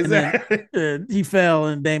 Yeah, exactly. Then, he fell,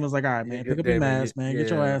 and Damon's like, all right, man, pick up your mask, man. Get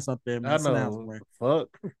your ass up there, man. I know. Fuck.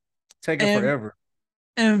 Taking forever.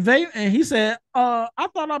 And he said, I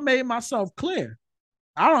thought I made myself clear.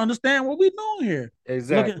 I don't understand what we doing here.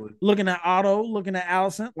 Exactly. Looking at Otto, looking at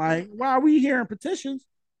Alicent, like, why are we hearing petitions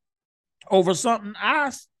over something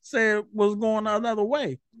I said was going another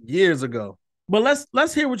way years ago? But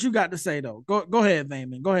let's hear what you got to say though. Go ahead,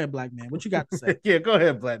 Vaemon. Go ahead, Black Man. What you got to say? Yeah, go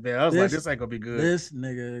ahead, Black Man. I was like, this ain't gonna be good. This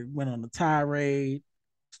nigga went on a tirade,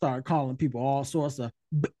 started calling people all sorts of.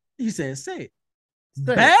 He said, "Say it,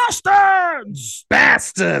 bastards,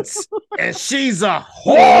 and she's a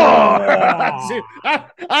whore."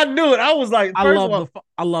 I knew it. I was like,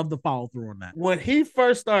 I love the follow through on that. When he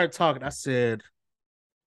first started talking, I said,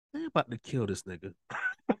 they're about to kill this nigga.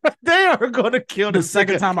 They are going to kill this nigga. The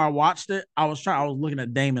second time I watched it, I was looking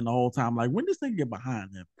at Daemon the whole time, like, when does this nigga get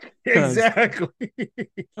behind him? Exactly.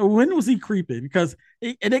 When was he creeping? Because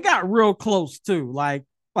it got real close too, like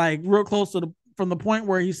real close to from the point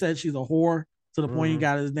where he said she's a whore to the point he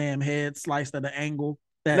got his damn head sliced at an angle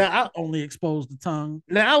that only exposed the tongue.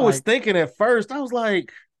 Now I was thinking at first, I was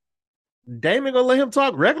like, Daemon gonna let him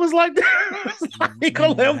talk reckless like that? He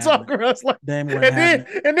gonna let him talk reckless like that?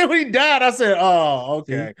 And then when he died, I said, "Oh,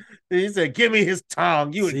 okay." See? He said, "Give me his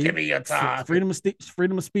tongue. You would give me your tongue." Freedom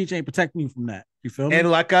of speech ain't protecting you from that. You feel me?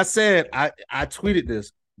 And like I said, I tweeted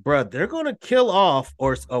this, bro. They're gonna kill off,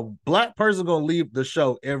 or a black person gonna leave the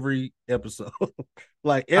show every episode,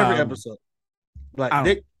 like every episode. Like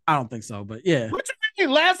I don't think so, but yeah. What you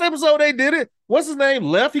mean? Last episode they did it. What's his name?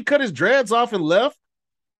 Left. He cut his dreads off and left.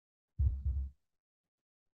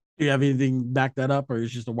 Do you have anything to back that up, or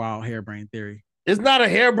is it just a wild harebrained theory? It's not a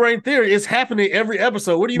harebrained theory. It's happening every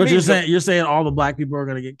episode. What do you mean? You're saying all the black people are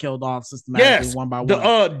going to get killed off systematically one by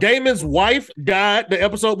one. Damon's wife died the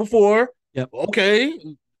episode before. Yep. Okay.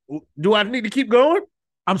 Do I need to keep going?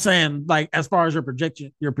 I'm saying, like, as far as your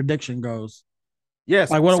prediction goes. Yes.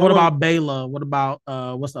 Like what someone- about Bayla? What about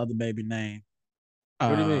what's the other baby name?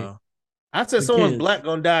 What do you mean? I said the someone's kids. black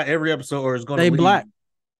gonna die every episode or is gonna They leave. black.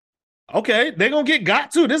 Okay, they gonna get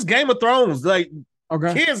got too. This Game of Thrones, like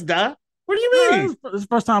Okay. kids die. What do you Yeah, mean? it's the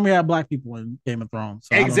first time we had black people in Game of Thrones.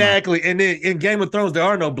 So I don't know. Exactly. And then in Game of Thrones, there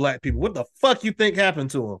are no black people. What the fuck you think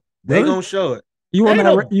happened to them? They Really? gonna show it. You on They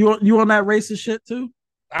that? don't- You on that racist shit too?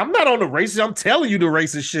 I'm not on the racist. I'm telling you the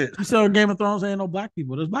racist shit. You said on Game of Thrones ain't no black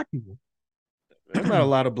people. There's black people. There's not a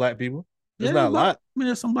lot of black people. There's Yeah, not a black- lot. I mean,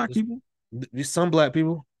 there's some black There's- people. There's some black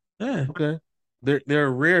people. Yeah. Okay. They're a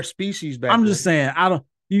rare species back I'm then. just saying. I don't.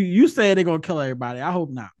 You say they're gonna kill everybody. I hope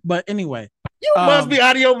not. But anyway, You must be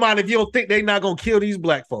out of your mind if you don't think they're not gonna kill these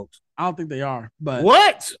black folks. I don't think they are. But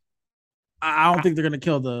What? I don't think they're gonna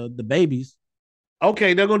kill the babies.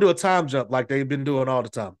 Okay, they're gonna do a time jump like they've been doing all the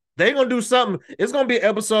time. They're gonna do something. It's gonna be an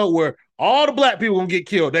episode where all the black people gonna get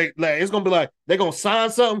killed. It's gonna be like they're gonna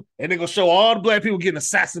sign something and they're gonna show all the black people getting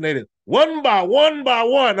assassinated one by one by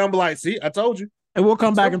one. And I'm like, see, I told you. And we'll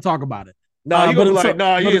come back and talk about it. No, you're but gonna be until- like,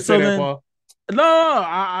 no, you but didn't say until that, then- Paul.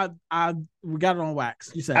 No, we got it on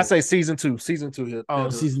wax. You said I it. say season two. Season two. Yeah. Oh, Yeah.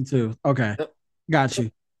 season 2. Okay. Yep. Got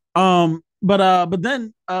you. But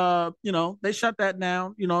then you know, they shut that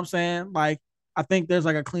down, you know what I'm saying? Like I think there's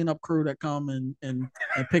like a cleanup crew that come and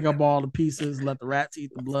pick up all the pieces, let the rats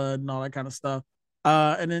eat the blood and all that kind of stuff.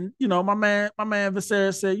 And then, you know, my man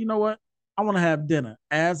Viserys said, you know what? I want to have dinner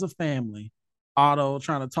as a family. Otto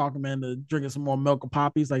trying to talk him into drinking some more milk or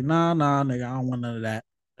poppies. Like, nah, nigga, I don't want none of that.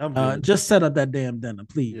 I'm good. Just set up that damn dinner,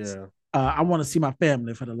 please. Yeah. I want to see my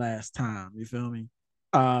family for the last time. You feel me?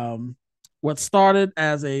 What started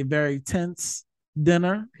as a very tense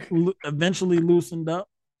dinner eventually loosened up.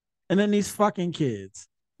 And then these fucking kids,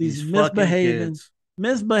 these fucking kids.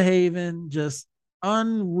 misbehaving, just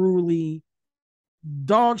unruly,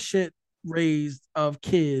 dog shit raised of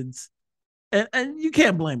kids. And you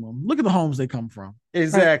can't blame them. Look at the homes they come from.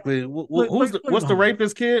 Exactly. Look What's the behind.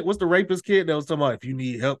 rapist kid? What's the rapist kid that was talking about if you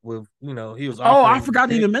need help with, you know, he was. Oh, I offering forgot to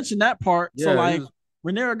the even kid. mention that part. Yeah, So he like was-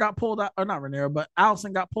 Rhaenyra got pulled out, or not Rhaenyra, but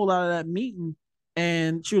Allison got pulled out of that meeting,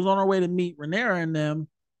 and she was on her way to meet Rhaenyra and them,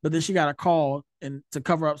 but then she got a call and to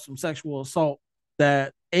cover up some sexual assault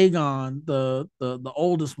that Aegon, the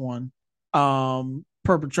oldest one,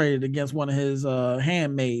 perpetrated against one of his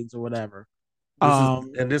handmaids or whatever.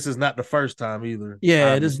 This is not the first time either.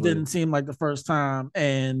 Yeah, this obviously. didn't seem like the first time.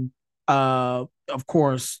 And of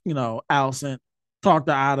course, you know, Allison talked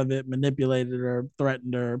her out of it, manipulated her,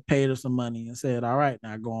 threatened her, paid her some money, and said, all right,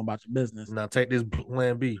 now go on about your business. Now take this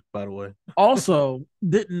plan B, by the way. Also,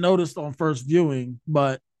 didn't notice on first viewing,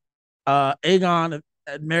 but Aegon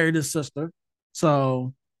had married his sister.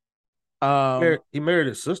 So He married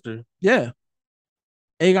his sister. yeah.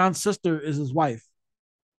 Aegon's sister is his wife.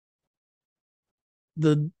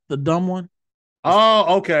 The dumb one.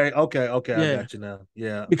 Oh, okay. I Yeah. got you now.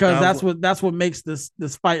 Yeah. Because Now, that's what makes this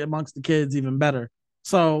fight amongst the kids even better.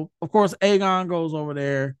 So of course Aegon goes over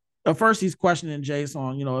there. At first he's questioning Jace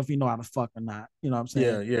on, you know, if he know how to fuck or not. You know what I'm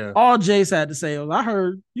saying? Yeah. All Jace had to say was, I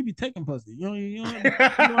heard you be taking pussy. That's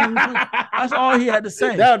all he had to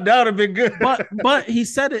say. That would have been good. But he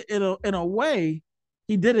said it in a way,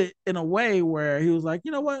 he did it in a way where he was like,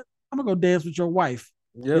 you know what? I'm gonna go dance with your wife,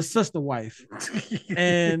 your Yep. sister wife,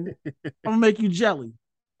 and I'm gonna make you jelly.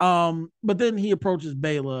 But then he approaches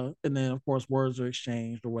Bayla, and then of course words are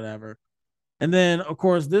exchanged or whatever. And then of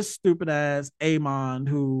course this stupid ass Aemon,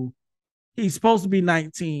 who he's supposed to be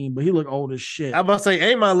 19, but he look old as shit. I'm about to say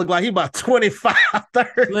Aemon look like he about 25,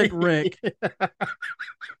 30. Slick Rick,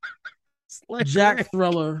 Slick Jack Rick.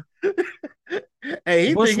 Thriller, Hey, he think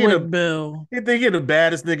he Bushwick the, Bill. he think he the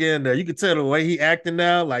baddest nigga in there. You can tell the way he acting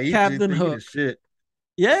now. Like he Captain just think he the Hook. shit.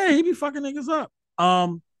 Yeah, he be fucking niggas up.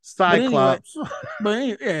 Cyclops.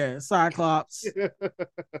 Yeah, Cyclops.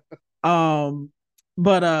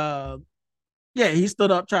 Yeah, he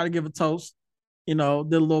stood up, tried to give a toast. You know,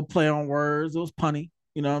 did a little play on words. It was punny.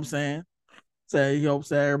 You know what I'm saying? Said he hopes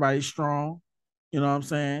that everybody's strong. You know what I'm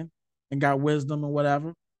saying? And got wisdom or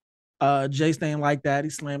whatever. Jace ain't like that. He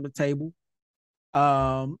slammed the table.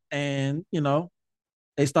 And you know,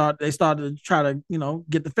 they started to try to, you know,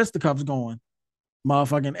 get the fisticuffs going.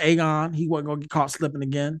 Motherfucking Aegon, he wasn't gonna get caught slipping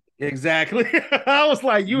again. Exactly. I was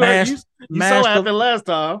like, you Mashed- so mashed happy the- last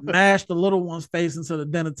time. Mashed the little one's face into the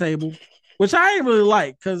dinner table, which I ain't really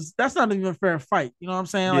like because that's not even a fair fight. You know what I'm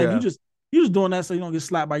saying? Like Yeah. you just doing that so you don't get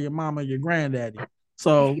slapped by your mama or your granddaddy.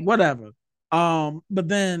 So whatever. But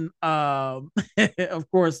then of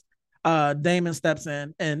course Damon steps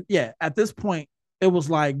in, and yeah, at this point it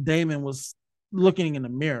was like Damon was looking in the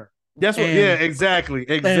mirror. That's what. And- Yeah, exactly.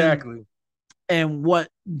 And what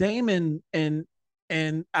Damon and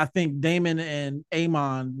and I think Damon and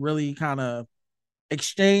Amon really kind of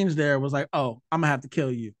exchanged there. Was like, oh, I'm gonna have to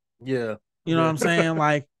kill you. Yeah. You know what I'm saying?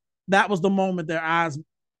 Like that was the moment their eyes.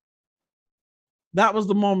 That was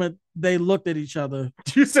the moment they looked at each other.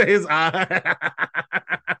 You say his eye.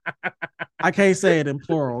 I can't say it in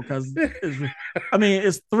plural because I mean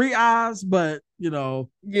it's 3 eyes, but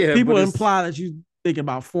Yeah, people but imply that you thinking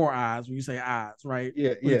about 4 eyes when you say eyes, right?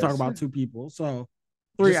 Yeah, when you talk yes. about 2 people. So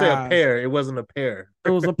 3 Just say eyes. a pair. It wasn't a pair. It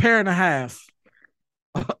was a pair and a half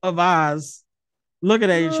of eyes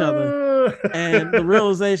looking at each other, and the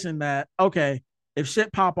realization that okay, if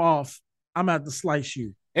shit pop off, I'm gonna have to slice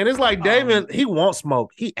you. And it's like Damon, he wants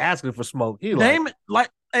smoke. He asking for smoke. He Damon,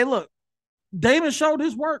 hey, look, Damon showed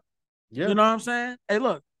his work. Yeah. You know what I'm saying? Hey,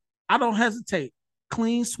 look, I don't hesitate.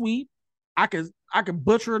 Clean sweep. I can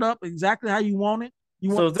butcher it up exactly how you want it.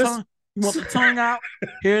 You want tongue? You want the tongue out?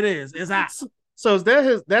 Here it is. It's out. So is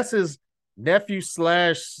that that's his nephew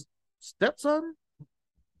 / stepson?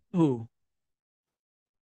 Who?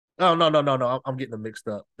 Oh no. I'm getting them mixed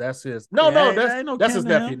up. That's his that's his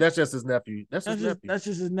nephew. That's just his nephew. That's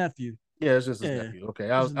just his nephew. Yeah, it's just his nephew. Okay.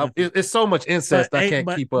 It's so much incest I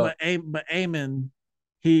can't keep up. But Eamon,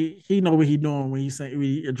 he know what he doing when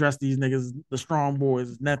we address these niggas, the strong boys,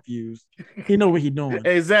 his nephews. He know what he doing.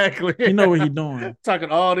 Exactly. He know what he doing.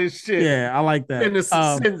 Talking all this shit. Yeah, I like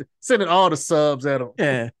that. Sending all the subs at him.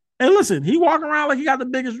 Yeah. And listen, he walking around like he got the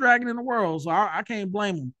biggest dragon in the world, so I can't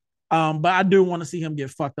blame him. But I do want to see him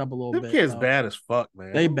get fucked up a little bit. Them kids bad as fuck,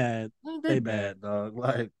 man. They bad. They bad, dog.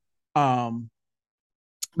 Like,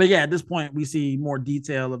 but yeah, at this point we see more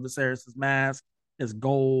detail of Viserys's mask. His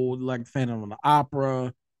gold, like Phantom of the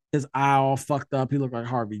Opera. His eye all fucked up. He looked like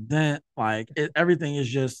Harvey Dent. Like everything is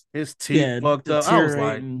just his teeth fucked up. I was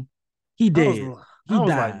like, he did. I was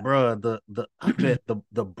like, bro, I bet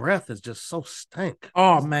the breath is just so stank.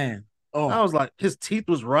 Oh man. Oh, I was like, his teeth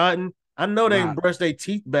was rotten. I know they didn't brush their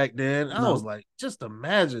teeth back then. I was like, just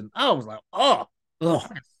imagine. I was like, oh,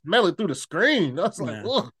 smell it through the screen. I was like,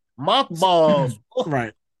 mothballs.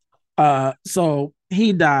 Right. So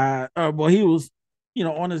he died. Well, he was,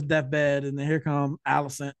 on his deathbed, and then here come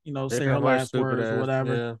Alicent, say her last words or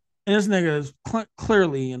whatever. Yeah. And this nigga is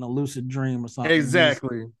clearly in a lucid dream or something.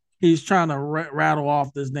 Exactly. He's trying to rattle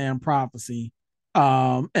off this damn prophecy.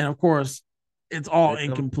 And of course, it's all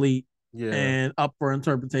incomplete and up for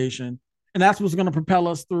interpretation. And that's what's going to propel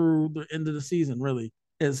us through the end of the season, really,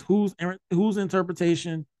 is whose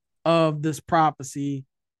interpretation of this prophecy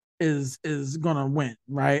is going to win,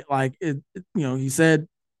 right? Like, he said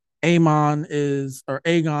Aegon is the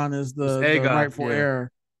rightful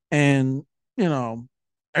heir. And,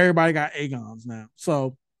 everybody got Aegons now.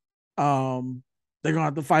 So they're going to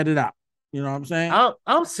have to fight it out. You know what I'm saying?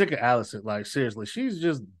 I'm sick of Alicent. Like, seriously, she's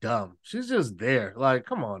just dumb. She's just there. Like,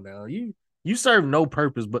 come on now. You serve no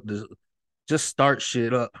purpose but to just start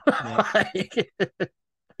shit up.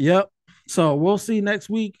 Yep. So we'll see next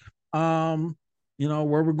week. Where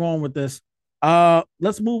we're going with this.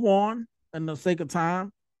 Let's move on in the sake of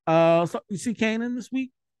time. So you see Kanan this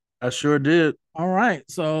week? I sure did. All right.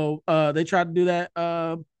 So they tried to do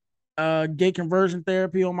that gay conversion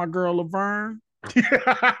therapy on my girl Laverne.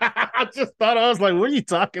 I just thought, I was like, what are you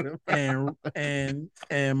talking about? And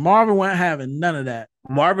Marvin wasn't having none of that.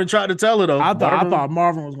 Marvin tried to tell her though. I thought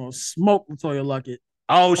Marvin was gonna smoke Latoya Luckett.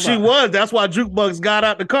 Oh, she was. That's why Jukebox got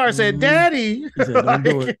out the car and said, "Daddy." He said, "Don't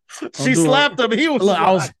do it." She slapped him. He was. Look,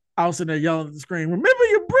 I was sitting there yelling at the screen. Remember,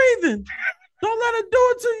 you're breathing. Don't let her do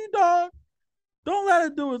it to you, dog. Don't let her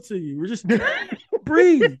do it to you. We're just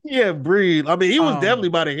breathe. Yeah, breathe. I mean, he was definitely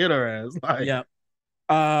about to hit her ass. Like, yeah.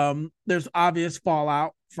 There's obvious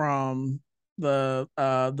fallout from the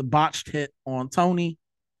botched hit on Tony.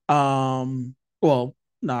 Well,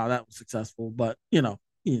 no, that was successful, but the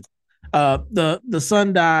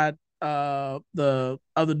son died. The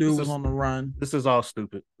other dude was on the run. This is all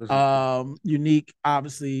stupid. Unique,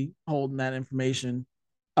 obviously holding that information,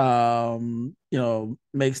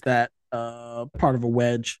 makes that part of a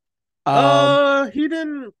wedge. He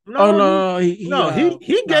didn't. No,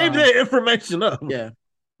 he gave that information up. Yeah,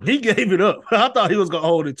 he gave it up. I thought he was gonna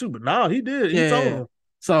hold it too, but no, he did. He told him.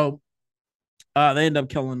 So they end up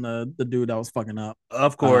killing the dude that was fucking up.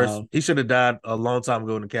 Of course, he should have died a long time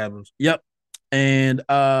ago in the cabins. Yep. And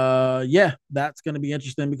that's gonna be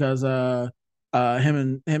interesting because him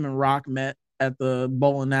and Rock met at the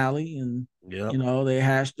bowling alley, and they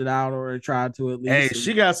hashed it out, or they tried to at least. Hey,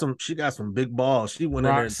 she got some big balls. She went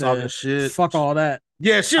in there and talking shit. Fuck all that.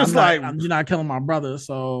 Yeah, she was you're not killing my brother,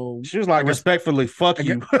 so she was like, respectfully, fuck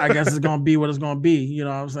you. I guess it's gonna be what it's gonna be. You know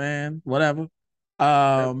what I'm saying? Whatever.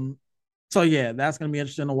 So yeah, that's gonna be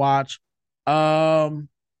interesting to watch.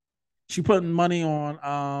 She putting money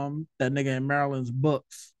on that nigga in Maryland's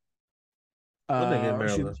books. What nigga in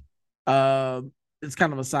She, Maryland? it's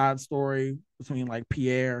kind of a side story between like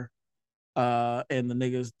Pierre and the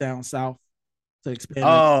niggas down south to expand.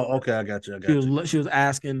 Oh, okay, I got you. She was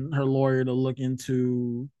asking her lawyer to look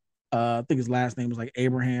into I think his last name was like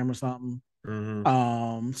Abraham or something.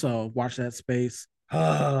 Mm-hmm. So watch that space.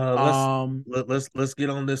 Let's get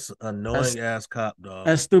on this annoying ass cop, dog.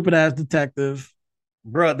 That stupid ass detective.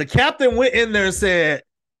 Bruh, the captain went in there and said,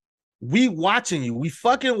 "We watching you. We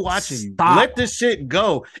fucking watching you. Stop. Let this shit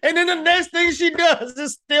go." And then the next thing she does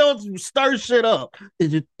is still stir shit up.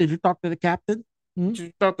 Did you talk to the captain? Did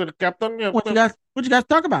you talk to the captain? Yeah. What you guys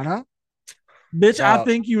talk about, huh? Bitch, Dog. I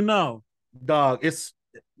think you know. Dog, it's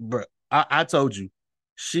bruh. I told you,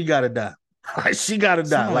 she gotta die. She gotta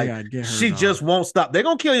die. Like she just won't stop. They're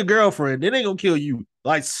gonna kill your girlfriend, then they gonna kill you.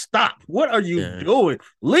 Like, stop. What are you doing?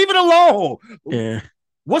 Leave it alone. Yeah.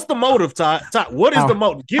 What's the motive, Todd? What is the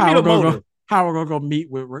motive? Give me the motive. How we're gonna go meet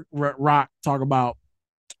with Rock, talk about,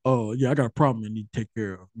 oh yeah, I got a problem I need to take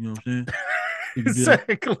care of. You know what I'm saying?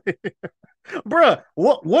 Exactly. Bruh,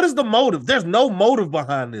 what is the motive? There's no motive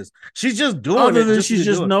behind this. She's just doing other it. Than she's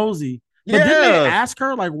just nosy. But didn't they ask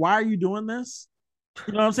her, like, why are you doing this?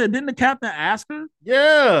 You know what I'm saying? Didn't the captain ask her?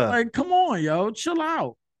 Yeah. Like, come on, yo, chill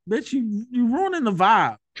out. Bitch, you ruining the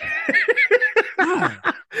vibe.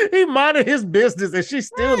 He minded his business and she's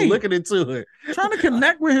still looking into it. Trying to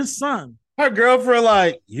connect with his son. Her girlfriend,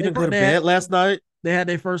 like, you didn't go to bed last night? They had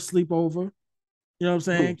their first sleepover. You know what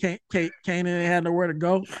I'm saying? Kanan had nowhere to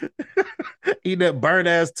go. Eat that burnt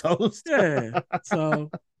ass toast. Yeah. So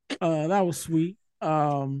that was sweet.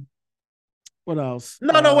 What else?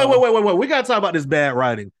 No, wait. We gotta talk about this bad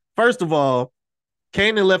writing. First of all,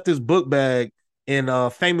 Kanan left his book bag in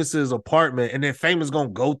Famous's apartment, and then Famous gonna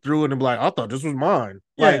go through it and be like, I thought this was mine.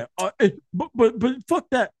 Yeah, like, but fuck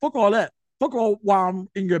that. Fuck all that. Fuck all while I'm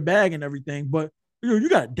in your bag and everything. But you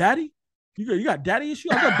got daddy? You got daddy issue?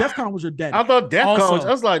 I thought DEFCON was your daddy. I thought DEFCON was.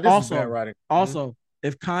 I was like, this is bad writing. Also,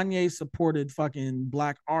 if Kanye supported fucking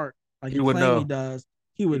black art like he would know. He does,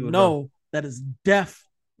 he would know that it's DEFCON.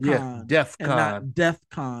 Yeah, DEFCON. And not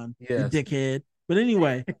DEFCON, you dickhead. But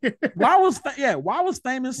anyway, why was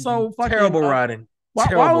Famous so fucking terrible writing?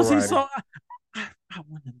 Why was he so? I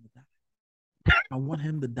want him to die. I want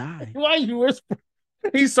him to die. Why you whispering?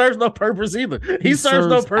 He serves no purpose either. He serves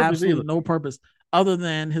no purpose either. No purpose other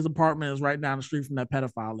than his apartment is right down the street from that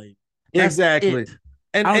pedophile lady. That's exactly.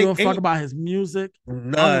 And I don't give a fuck about his music.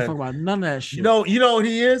 None. I don't give a fuck about none of that shit. You know what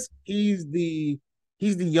he is? He's the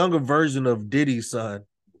younger version of Diddy's son,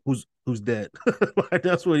 who's dead. Like,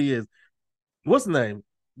 that's what he is. What's the name?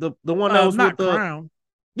 The one that was not with Crown.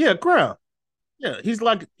 Yeah, Crown. Yeah, he's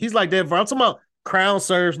like that. I'm talking about Crown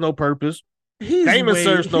serves no purpose. Famous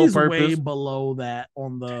serves no purpose. Way below that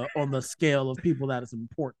on the scale of people that is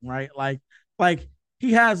important, right? Like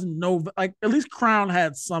he has no, like, at least Crown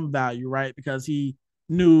had some value, right? Because he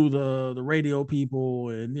knew the radio people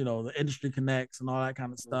and, you know, the industry connects and all that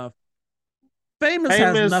kind of stuff. Famous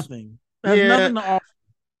has nothing. Has nothing to offer.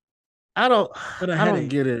 I don't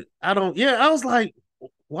get it. I was like,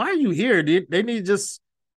 why are you here, dude? They need just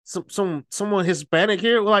someone Hispanic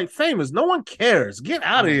here. Like, Famous, no one cares. Get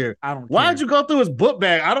out of here. I don't. Why'd you go through his book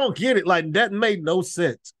bag? I don't get it. Like, that made no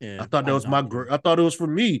sense. Yeah, I thought that was I thought it was for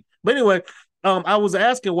me. But anyway, I was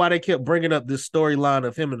asking why they kept bringing up this storyline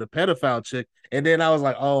of him and the pedophile chick, and then I was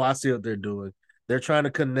like, oh, I see what they're doing. They're trying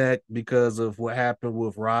to connect because of what happened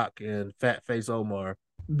with Rock and Fat Face Omar.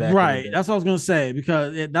 Right, that's what I was gonna say,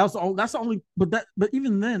 because that's the only. But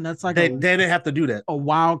even then, that's like they didn't have to do that. A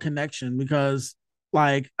wild connection, because,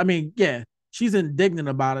 like, I mean, yeah, she's indignant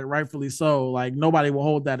about it, rightfully so. Like, nobody will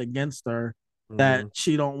hold that against her, that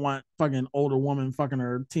she don't want fucking older woman fucking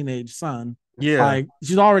her teenage son. Yeah, like,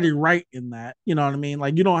 she's already right in that. You know what I mean?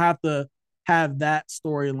 Like, you don't have to have that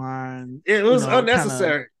storyline. It was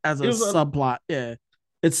unnecessary as a subplot. Yeah,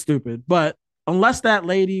 it's stupid. But unless that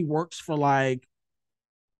lady works for like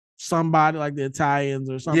somebody like the Italians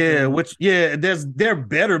or something. Yeah, there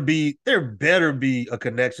better be a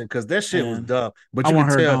connection, because that shit was dumb. But you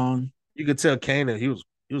could tell Kanan he was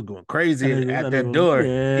going crazy at that door.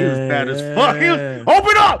 Yeah. He was bad as fuck. He was,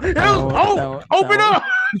 open up! Open up!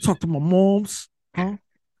 You talk to my moms, huh?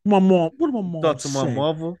 My mom. What did my mom talk to say? My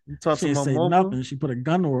mother. You talk she to my say mother. Nothing. She put a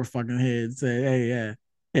gun to her fucking head and said, "Hey,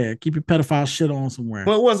 yeah, keep your pedophile shit on somewhere."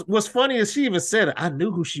 But what's funny is she even said it. I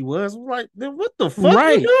knew who she was. I'm like, then what the fuck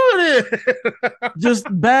are you doing it? Just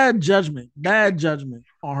bad judgment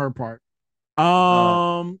on her part.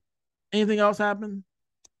 Anything else happen?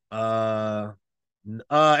 At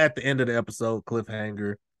the end of the episode,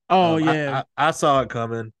 cliffhanger. Oh yeah, I saw it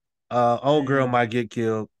coming. Old girl might get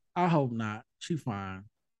killed. I hope not. She fine.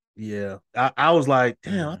 Yeah, I was like,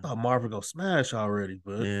 damn, I Yeah. thought Marvin gonna smash already,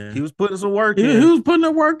 but Yeah. he was putting some work He in. was putting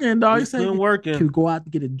the work in, dog. He He was said, putting work in. "Can we go out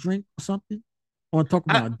to get a drink or something? I want to talk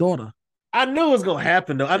about my daughter." I knew it was gonna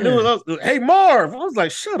happen though. I knew it was. Hey Marv, I was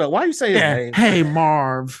like, shut up. Why you say his name? Hey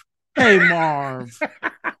Marv. Hey Marv.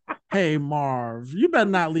 Hey Marv. You better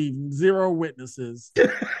not leave 0 witnesses.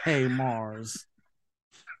 Hey Mars.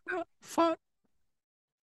 Fuck.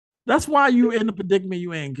 That's why you in the predicament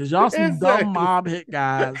you in, because y'all some dumb mob hit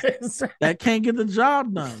guys that can't get the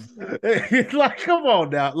job done. Like, come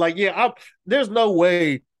on now. Like, yeah, there's no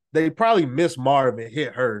way they probably missed Marv and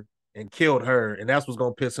hit her and killed her, and that's what's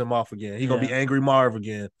gonna piss him off again. He's gonna be angry Marv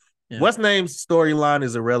again. Yeah. What's name's storyline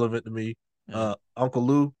is irrelevant to me. Yeah. Uncle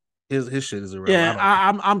Lou, his shit is irrelevant.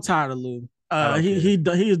 Yeah, I'm tired of Lou. He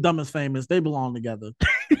is dumb as famous. They belong together.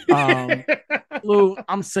 Lou,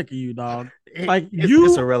 I'm sick of you, dog. Like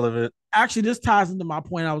it's irrelevant. Actually, this ties into my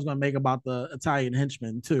point I was going to make about the Italian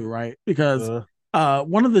henchman too, right? Because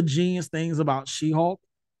one of the genius things about She-Hulk,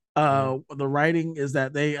 the writing is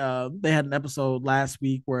that they had an episode last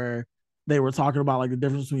week where they were talking about like the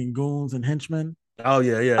difference between goons and henchmen. Oh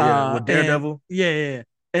yeah. With Daredevil.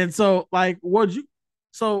 And so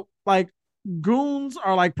goons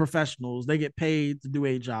are like professionals. They get paid to do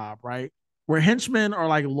a job, right? Where henchmen are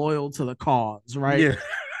like loyal to the cause, right? Yeah.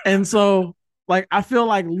 And so like I feel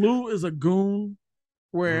like Lou is a goon,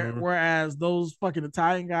 whereas those fucking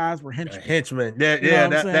Italian guys were henchmen. Henchmen.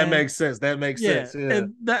 That makes sense. That makes sense. Yeah.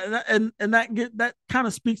 And that kind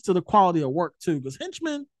of speaks to the quality of work too, because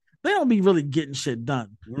henchmen, they don't be really getting shit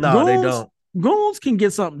done. No, they don't. Goons can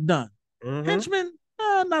get something done. Henchmen,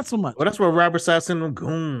 not so much. Well, that's where Robert started sending them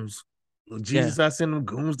goons. Jesus, I send them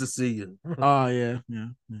goons to see you. Oh yeah.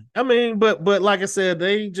 I mean, but like I said,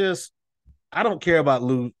 I don't care about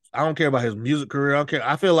Lou. I don't care about his music career. I don't care.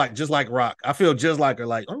 I feel like just like Rock. I feel just like her.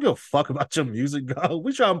 Like, I don't give a fuck about your music, dog.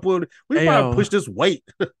 We trying to push this weight.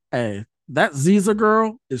 Hey, that Ziza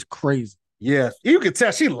girl is crazy. Yes, you can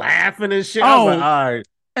tell she laughing and shit. I was like, all right.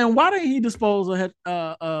 And why didn't he dispose of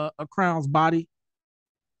a Crown's body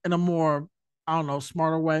in a more, I don't know,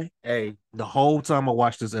 smarter way? Hey, the whole time I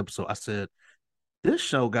watched this episode, I said, this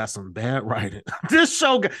show got some bad writing. This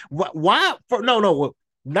show got why? No,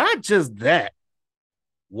 not just that.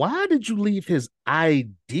 Why did you leave his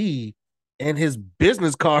ID and his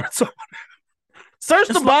business cards? Search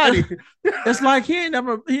the body. It's like he ain't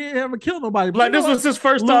never killed nobody. Like this was his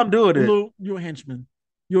first time doing it. Lou, you a henchman.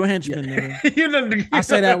 You're a henchman, nigga. I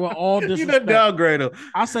say that with all disrespect. You done downgrade him.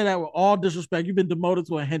 I say that with all disrespect. You've been demoted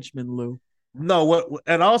to a henchman, Lou. No,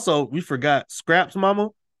 and also we forgot Scrap's mama.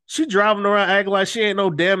 She driving around acting like she ain't no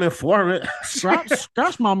damn informant.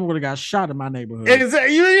 Scrap's mama would have got shot in my neighborhood.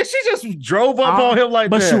 Exactly. She just drove up on him like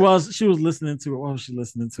that. But she was listening to it. What was she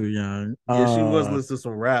listening to, young? Yeah, she was listening to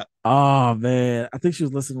some rap. Oh man, I think she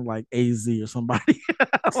was listening to like AZ or somebody.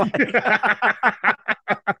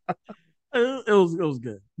 It was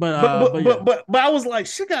good, but I was like,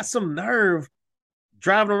 she got some nerve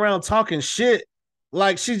driving around talking shit.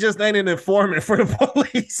 Like she just ain't an informant for the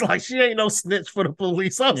police. Like she ain't no snitch for the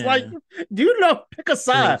police. I was like, do you know? Pick a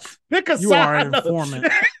side. Pick a side. You are an informant.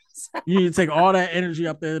 You need to take all that energy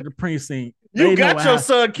up there to the precinct. You got your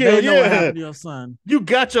son killed. They know what happened to your son. You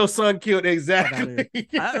got your son killed. Exactly.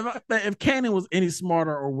 If Cannon was any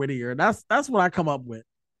smarter or wittier, that's what I come up with.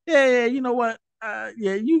 Yeah. You know what?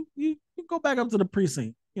 You go back up to the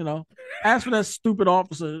precinct. You know, ask for that stupid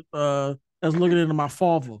officer that's looking into my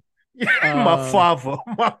father. My father.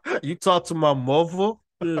 You talk to my mother?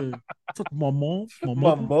 Yeah. Talk to my mom.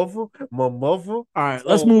 My mother. All right,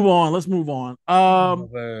 let's move on.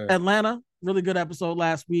 Atlanta, really good episode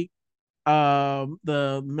last week. The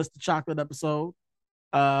Mr. Chocolate episode.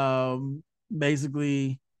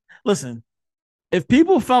 Basically, listen, if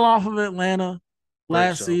people fell off of Atlanta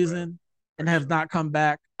last season and have not come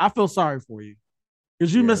back, I feel sorry for you.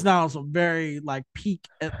 Because you missed out on some very like peak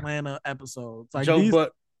Atlanta episodes. Like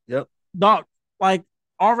Yep. Dog, like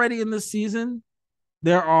already in this season,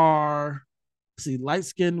 there are Light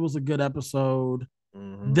Skin was a good episode.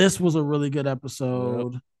 Mm-hmm. This was a really good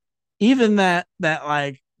episode. Yep. Even that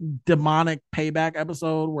like demonic payback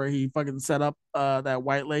episode where he fucking set up that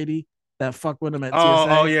white lady that fucked with him at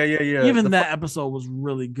TSA. Oh yeah. Even that episode was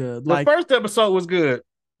really good. The first episode was good.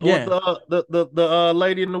 Yeah. With the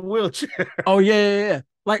lady in the wheelchair. Oh yeah.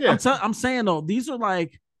 Like I'm saying though, these are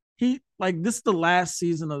like this is the last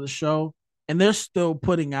season of the show, and they're still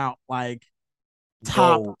putting out like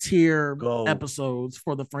top tier episodes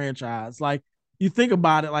for the franchise. Like you think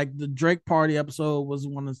about it, like the Drake Party episode was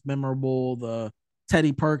one that's memorable. The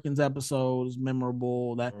Teddy Perkins episode is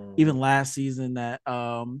memorable. That even last season that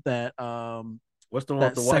What's the one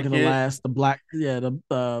with that the white second to kid? last, the black,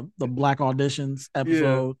 the black auditions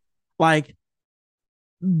episode. Like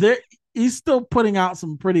there, he's still putting out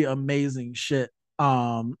some pretty amazing shit.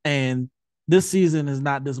 And this season is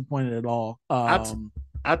not disappointed at all.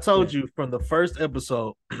 I told you from the first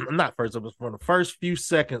episode, not first episode, from the first few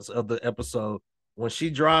seconds of the episode, when she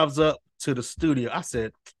drives up to the studio, I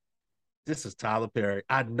said, this is Tyler Perry.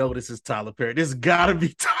 I know this is Tyler Perry. This gotta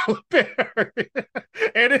be Tyler Perry.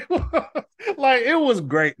 And it was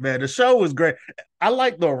great, man. The show was great. I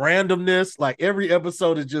like the randomness. Like every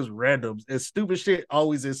episode is just random. And stupid shit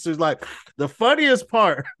always is. So like the funniest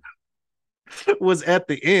part was at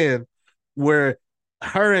the end where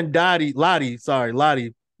her and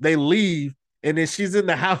Lottie, they leave, and then she's in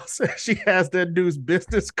the house and she has that dude's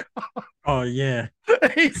business card. Oh yeah.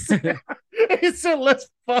 he said, let's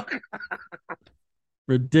fuck.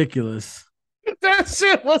 Ridiculous. That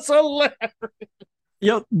shit was hilarious.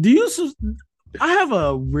 Yo, I have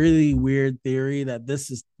a really weird theory that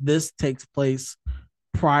this takes place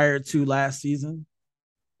prior to last season,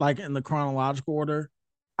 like in the chronological order.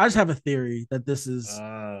 I just have a theory that this is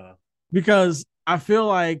because I feel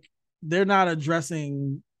like they're not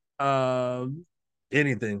addressing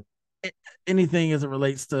anything as it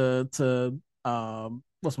relates to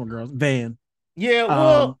what's my girl's Van.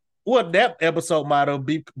 Yeah, well, that episode might have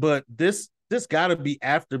be, but this gotta be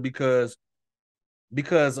after because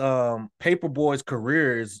Paperboy's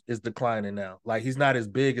career is declining now. Like he's not as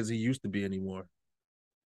big as he used to be anymore.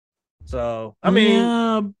 So I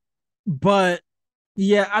mean, but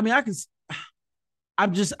yeah, I mean, I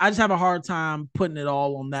just have a hard time putting it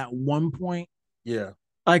all on that one point. Yeah.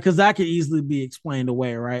 Like, because that could easily be explained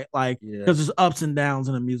away, right? Like, because there's ups and downs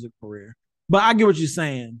in a music career. But I get what you're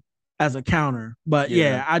saying as a counter. But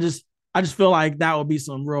yeah, I just feel like that would be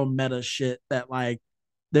some real meta shit that like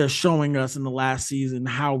they're showing us in the last season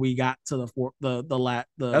how we got to the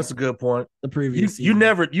That's a good point. The previous you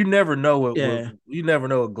never know what you never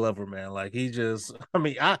know what Glover, man. Like he just, I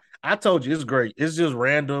mean, I told you it's great. It's just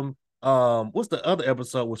random. What's the other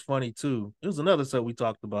episode was funny too? It was another episode we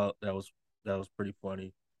talked about that was pretty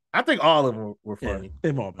funny. I think all of them were funny.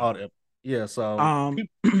 They've all been. So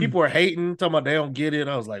people are hating, talking about they don't get it.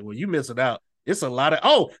 I was like, well, you missing out. It's a lot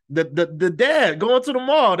of the dad going to the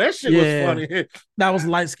mall. That shit was funny. That was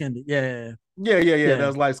light skinned. Yeah. That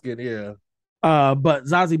was light skinned. Yeah. But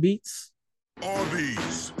Zazie Beetz.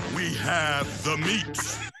 Arby's, we have the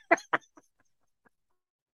meat.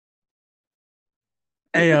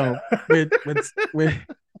 Hey yo,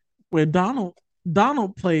 when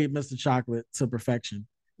Donald played Mr. Chocolate to perfection.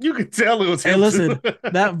 You could tell it was him. Hey, listen,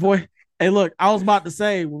 that boy. Hey, look, I was about to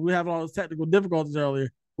say when we have all those technical difficulties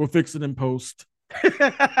earlier, we'll fix it in post.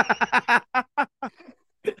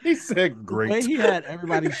 He said great. The way he had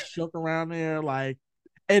everybody shook around there, like,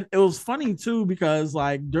 and it was funny too because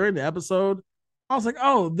like during the episode, I was like,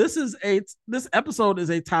 oh, this episode is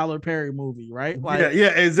a Tyler Perry movie, right? Like, yeah,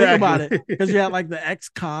 exactly. Think about it, because you had like the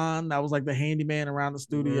ex-con that was like the handyman around the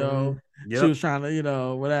studio. Yep. She was trying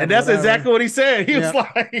to, whatever. And that's exactly what he said. He was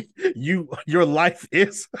like, your life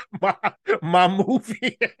is my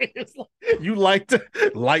movie. You like the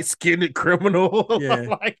light-skinned criminal.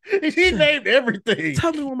 Yeah. Like he named everything.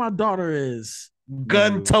 Tell me where my daughter is.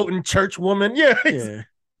 Gun-toting church woman. Yeah.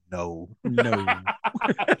 No.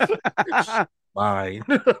 Fine.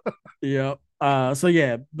 Yep. So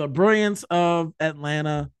yeah, the brilliance of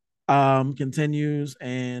Atlanta continues,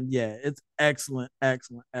 and yeah, it's excellent.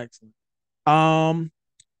 All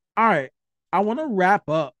right. I want to wrap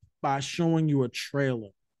up by showing you a trailer.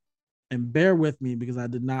 And bear with me because I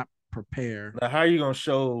did not prepare. Now, how are you gonna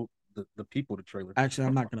show the people the trailer? Actually,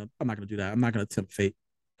 I'm not gonna do that. I'm not gonna tempt fate.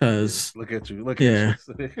 Because look at you.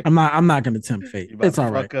 I'm not gonna tempt fate. It's all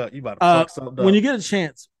right. You about to fuck something up. When you get a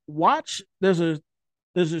chance, watch. There's a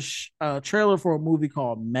trailer for a movie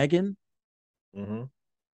called Megan.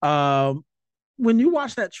 Mm-hmm. When you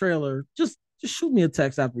watch that trailer, just shoot me a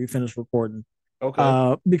text after we finish recording.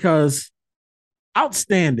 Okay. Because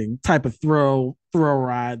outstanding type of thrill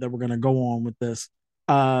ride that we're gonna go on with this.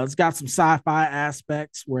 It's got some sci-fi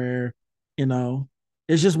aspects where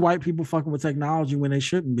it's just white people fucking with technology when they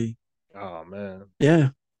shouldn't be. Oh man. Yeah.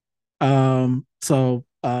 So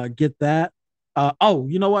get that.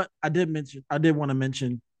 You know what? I did want to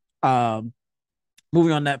mention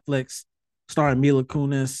movie on Netflix starring Mila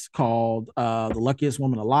Kunis called The Luckiest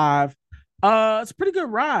Woman Alive. It's a pretty good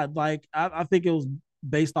ride. Like I think it was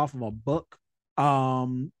based off of a book.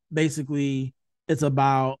 Basically it's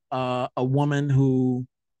about a woman who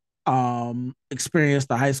experienced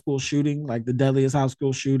the high school shooting, like the deadliest high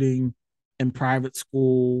school shooting in private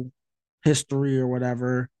school history or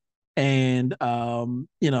whatever. And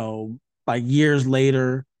like years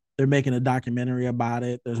later, they're making a documentary about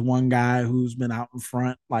it. There's one guy who's been out in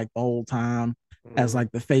front like the whole time as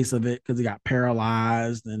like the face of it because he got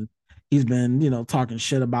paralyzed and he's been, talking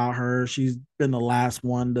shit about her. She's been the last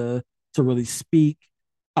one to really speak.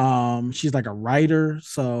 She's like a writer,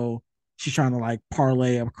 so she's trying to like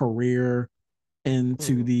parlay a career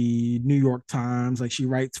into the New York Times. Like she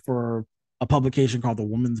writes for a publication called the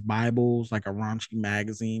Woman's Bibles, like a raunchy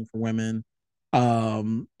magazine for women.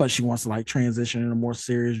 But she wants to like transition into more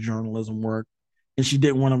serious journalism work. And she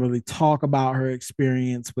didn't want to really talk about her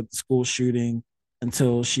experience with the school shooting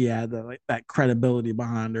until she had that credibility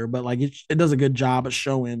behind her. But like it does a good job of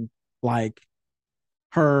showing like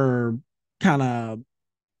her kind of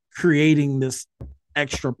creating this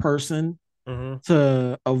extra person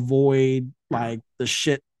to avoid like the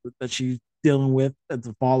shit that she's dealing with as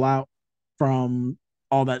a fallout from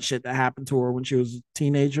all that shit that happened to her when she was a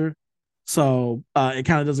teenager. So it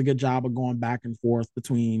kind of does a good job of going back and forth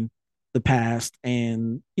between the past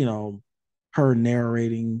and, her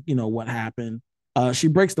narrating, what happened. She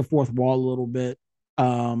breaks the fourth wall a little bit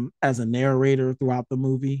as a narrator throughout the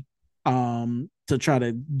movie to try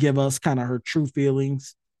to give us kind of her true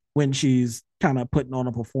feelings when she's kind of putting on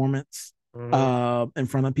a performance in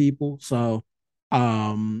front of people. So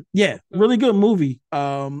yeah, really good movie.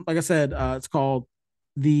 Like I said, it's called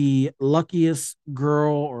The Luckiest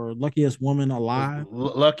Girl or Luckiest Woman Alive.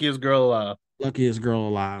 Luckiest Girl Alive. Luckiest Girl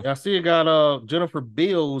Alive. I see it got Jennifer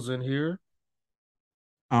Beals in here.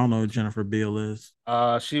 I don't know who Jennifer Beal is.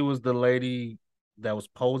 She was the lady that was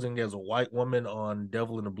posing as a white woman on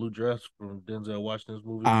Devil in a Blue Dress from Denzel Washington's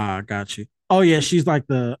movie. Got you. Oh yeah, she's like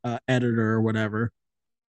the editor or whatever.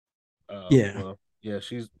 Yeah. Well, yeah,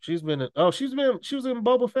 she was in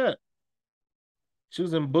Boba Fett. She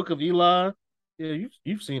was in Book of Eli. Yeah,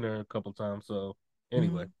 you've seen her a couple times. So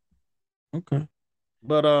anyway. Okay.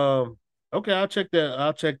 But okay, I'll check that.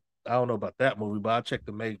 I don't know about that movie, but I'll check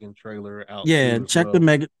the Megan trailer out. Yeah, check the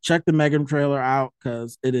Megan trailer out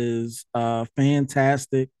because it is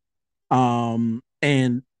fantastic.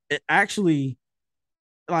 And it actually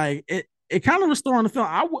like it kind of restoring the film.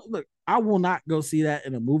 I will not go see that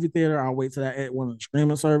in a movie theater. I'll wait till that at one of the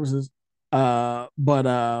streaming services. But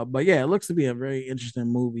yeah, it looks to be a very interesting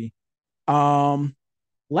movie.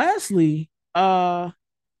 Lastly,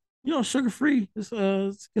 Sugar Free.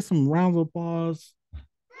 Let's get some rounds of applause.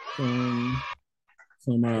 Some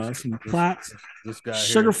claps. This guy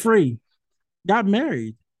Sugar Free got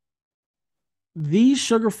married. The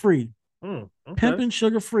Sugar Free. Okay. Pimpin'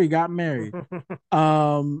 Sugar Free got married.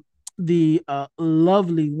 The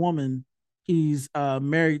lovely woman he's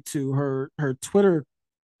married to, her Twitter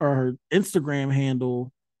or her Instagram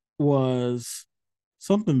handle was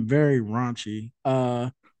something very raunchy.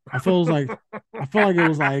 I feel like it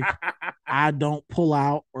was like I don't pull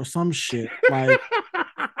out or some shit. Like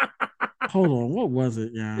hold on, what was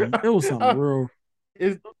it? Yeah, it was something real.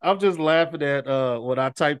 I'm just laughing at when I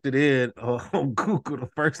typed it in on Google. The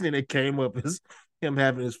first thing that came up is him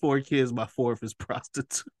having his 4 kids by 4 of his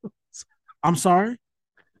prostitutes. I'm sorry.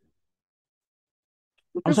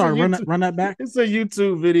 Run that back. It's a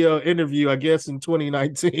YouTube video interview, I guess, in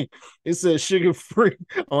 2019. It says Sugar Free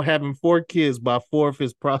on having 4 kids by 4 of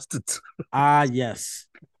his prostitutes. Yes.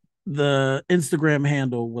 The Instagram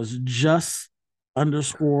handle was just_the_tip.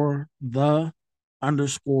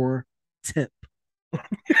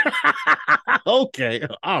 Okay.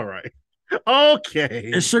 All right.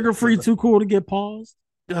 Okay. Is Sugar Free too cool to get paused?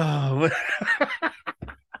 Oh,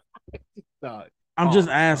 I'm just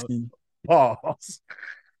asking. Pause.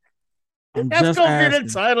 That's gonna be the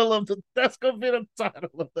title of the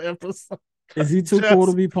episode. Is he too cool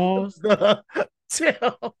to be paused? I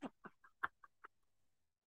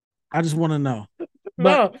just want to know.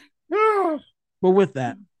 But with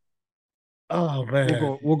that, oh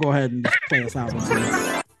man, we'll go ahead and play us out.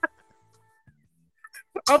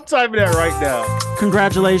 I'm typing that right now.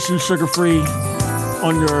 Congratulations, Sugar Free,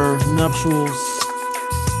 on your nuptials.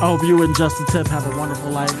 I hope you and Justin Tip have a wonderful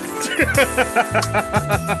life.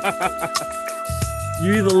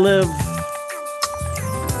 You either live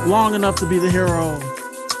long enough to be the hero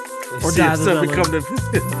or die the villain.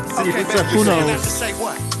 Who knows? Say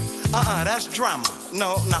what? That's drama.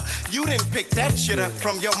 No, you didn't pick that shit up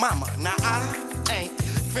from your mama. Now I ain't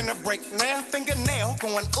finna break now fingernail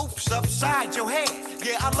going oops upside your head.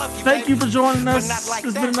 Yeah, I love you. Thank you for joining us. This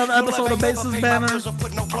has been another episode of Basis Banner.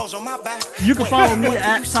 You can follow me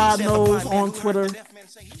at Todd Knows on Twitter.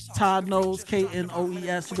 Todd Knows,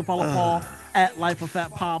 KNOES. You can follow Paul at Life of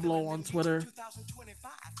Fat Pablo on Twitter.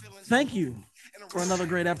 Thank you for another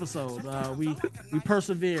great episode. We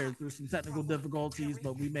persevered through some technical difficulties,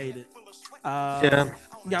 but we made it. Yeah.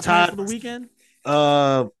 You got plans for the weekend?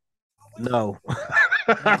 No.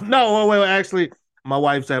 No, wait, actually, my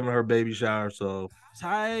wife's having her baby shower, so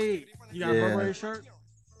Tight. You got a Burberry shirt?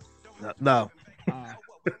 No.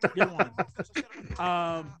 Get one.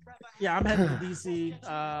 Yeah, I'm heading to DC.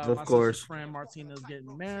 Of my course. sister's friend Martina's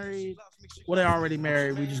getting married. Well, they're already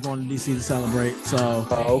married. We just going to DC to celebrate. So,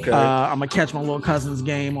 okay. I'm gonna catch my little cousin's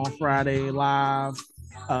game on Friday live.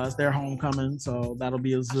 It's their homecoming, so that'll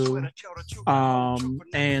be a zoo.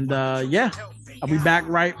 Yeah, I'll be back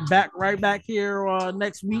right back here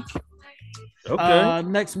next week. Okay.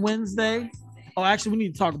 Next Wednesday. Oh, actually, we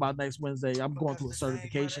need to talk about next Wednesday. I'm going through a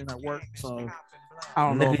certification at work, so I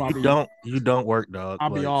don't know if I'll be. You don't work, dog. I'll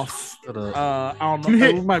be off. Shut up. I don't know.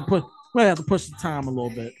 We might have to push the time a little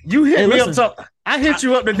bit. You hit me listen, up. So I hit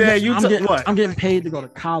you up today. What? I'm getting paid to go to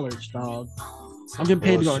college, dog. I'm getting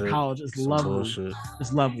paid to go to college. It's lovely. Bullshit.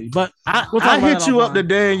 It's lovely. But I hit you up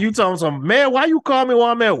today and you told me something. Man, why you call me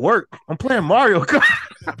while I'm at work? I'm playing Mario Kart.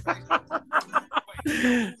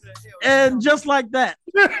 And just like that,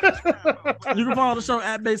 you can follow the show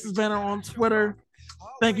at Basis Banner on Twitter.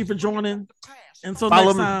 Thank you for joining. Until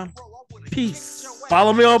next time, peace.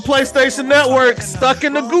 Follow me on PlayStation Network. Stuck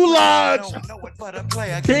in the gulag.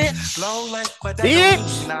 Bitch.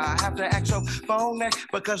 Bitch. Nah, I have to act so phone neck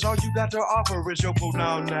because all you got to offer is your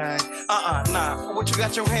pull-down neck. Nah. What you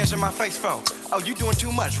got your hands in my face for? Oh, you doing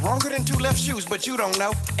too much. Wronger than two left shoes, but you don't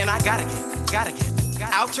know. And I gotta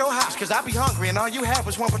get out your house, cause I be hungry and all you have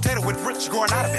is one potato with roots growing out of it.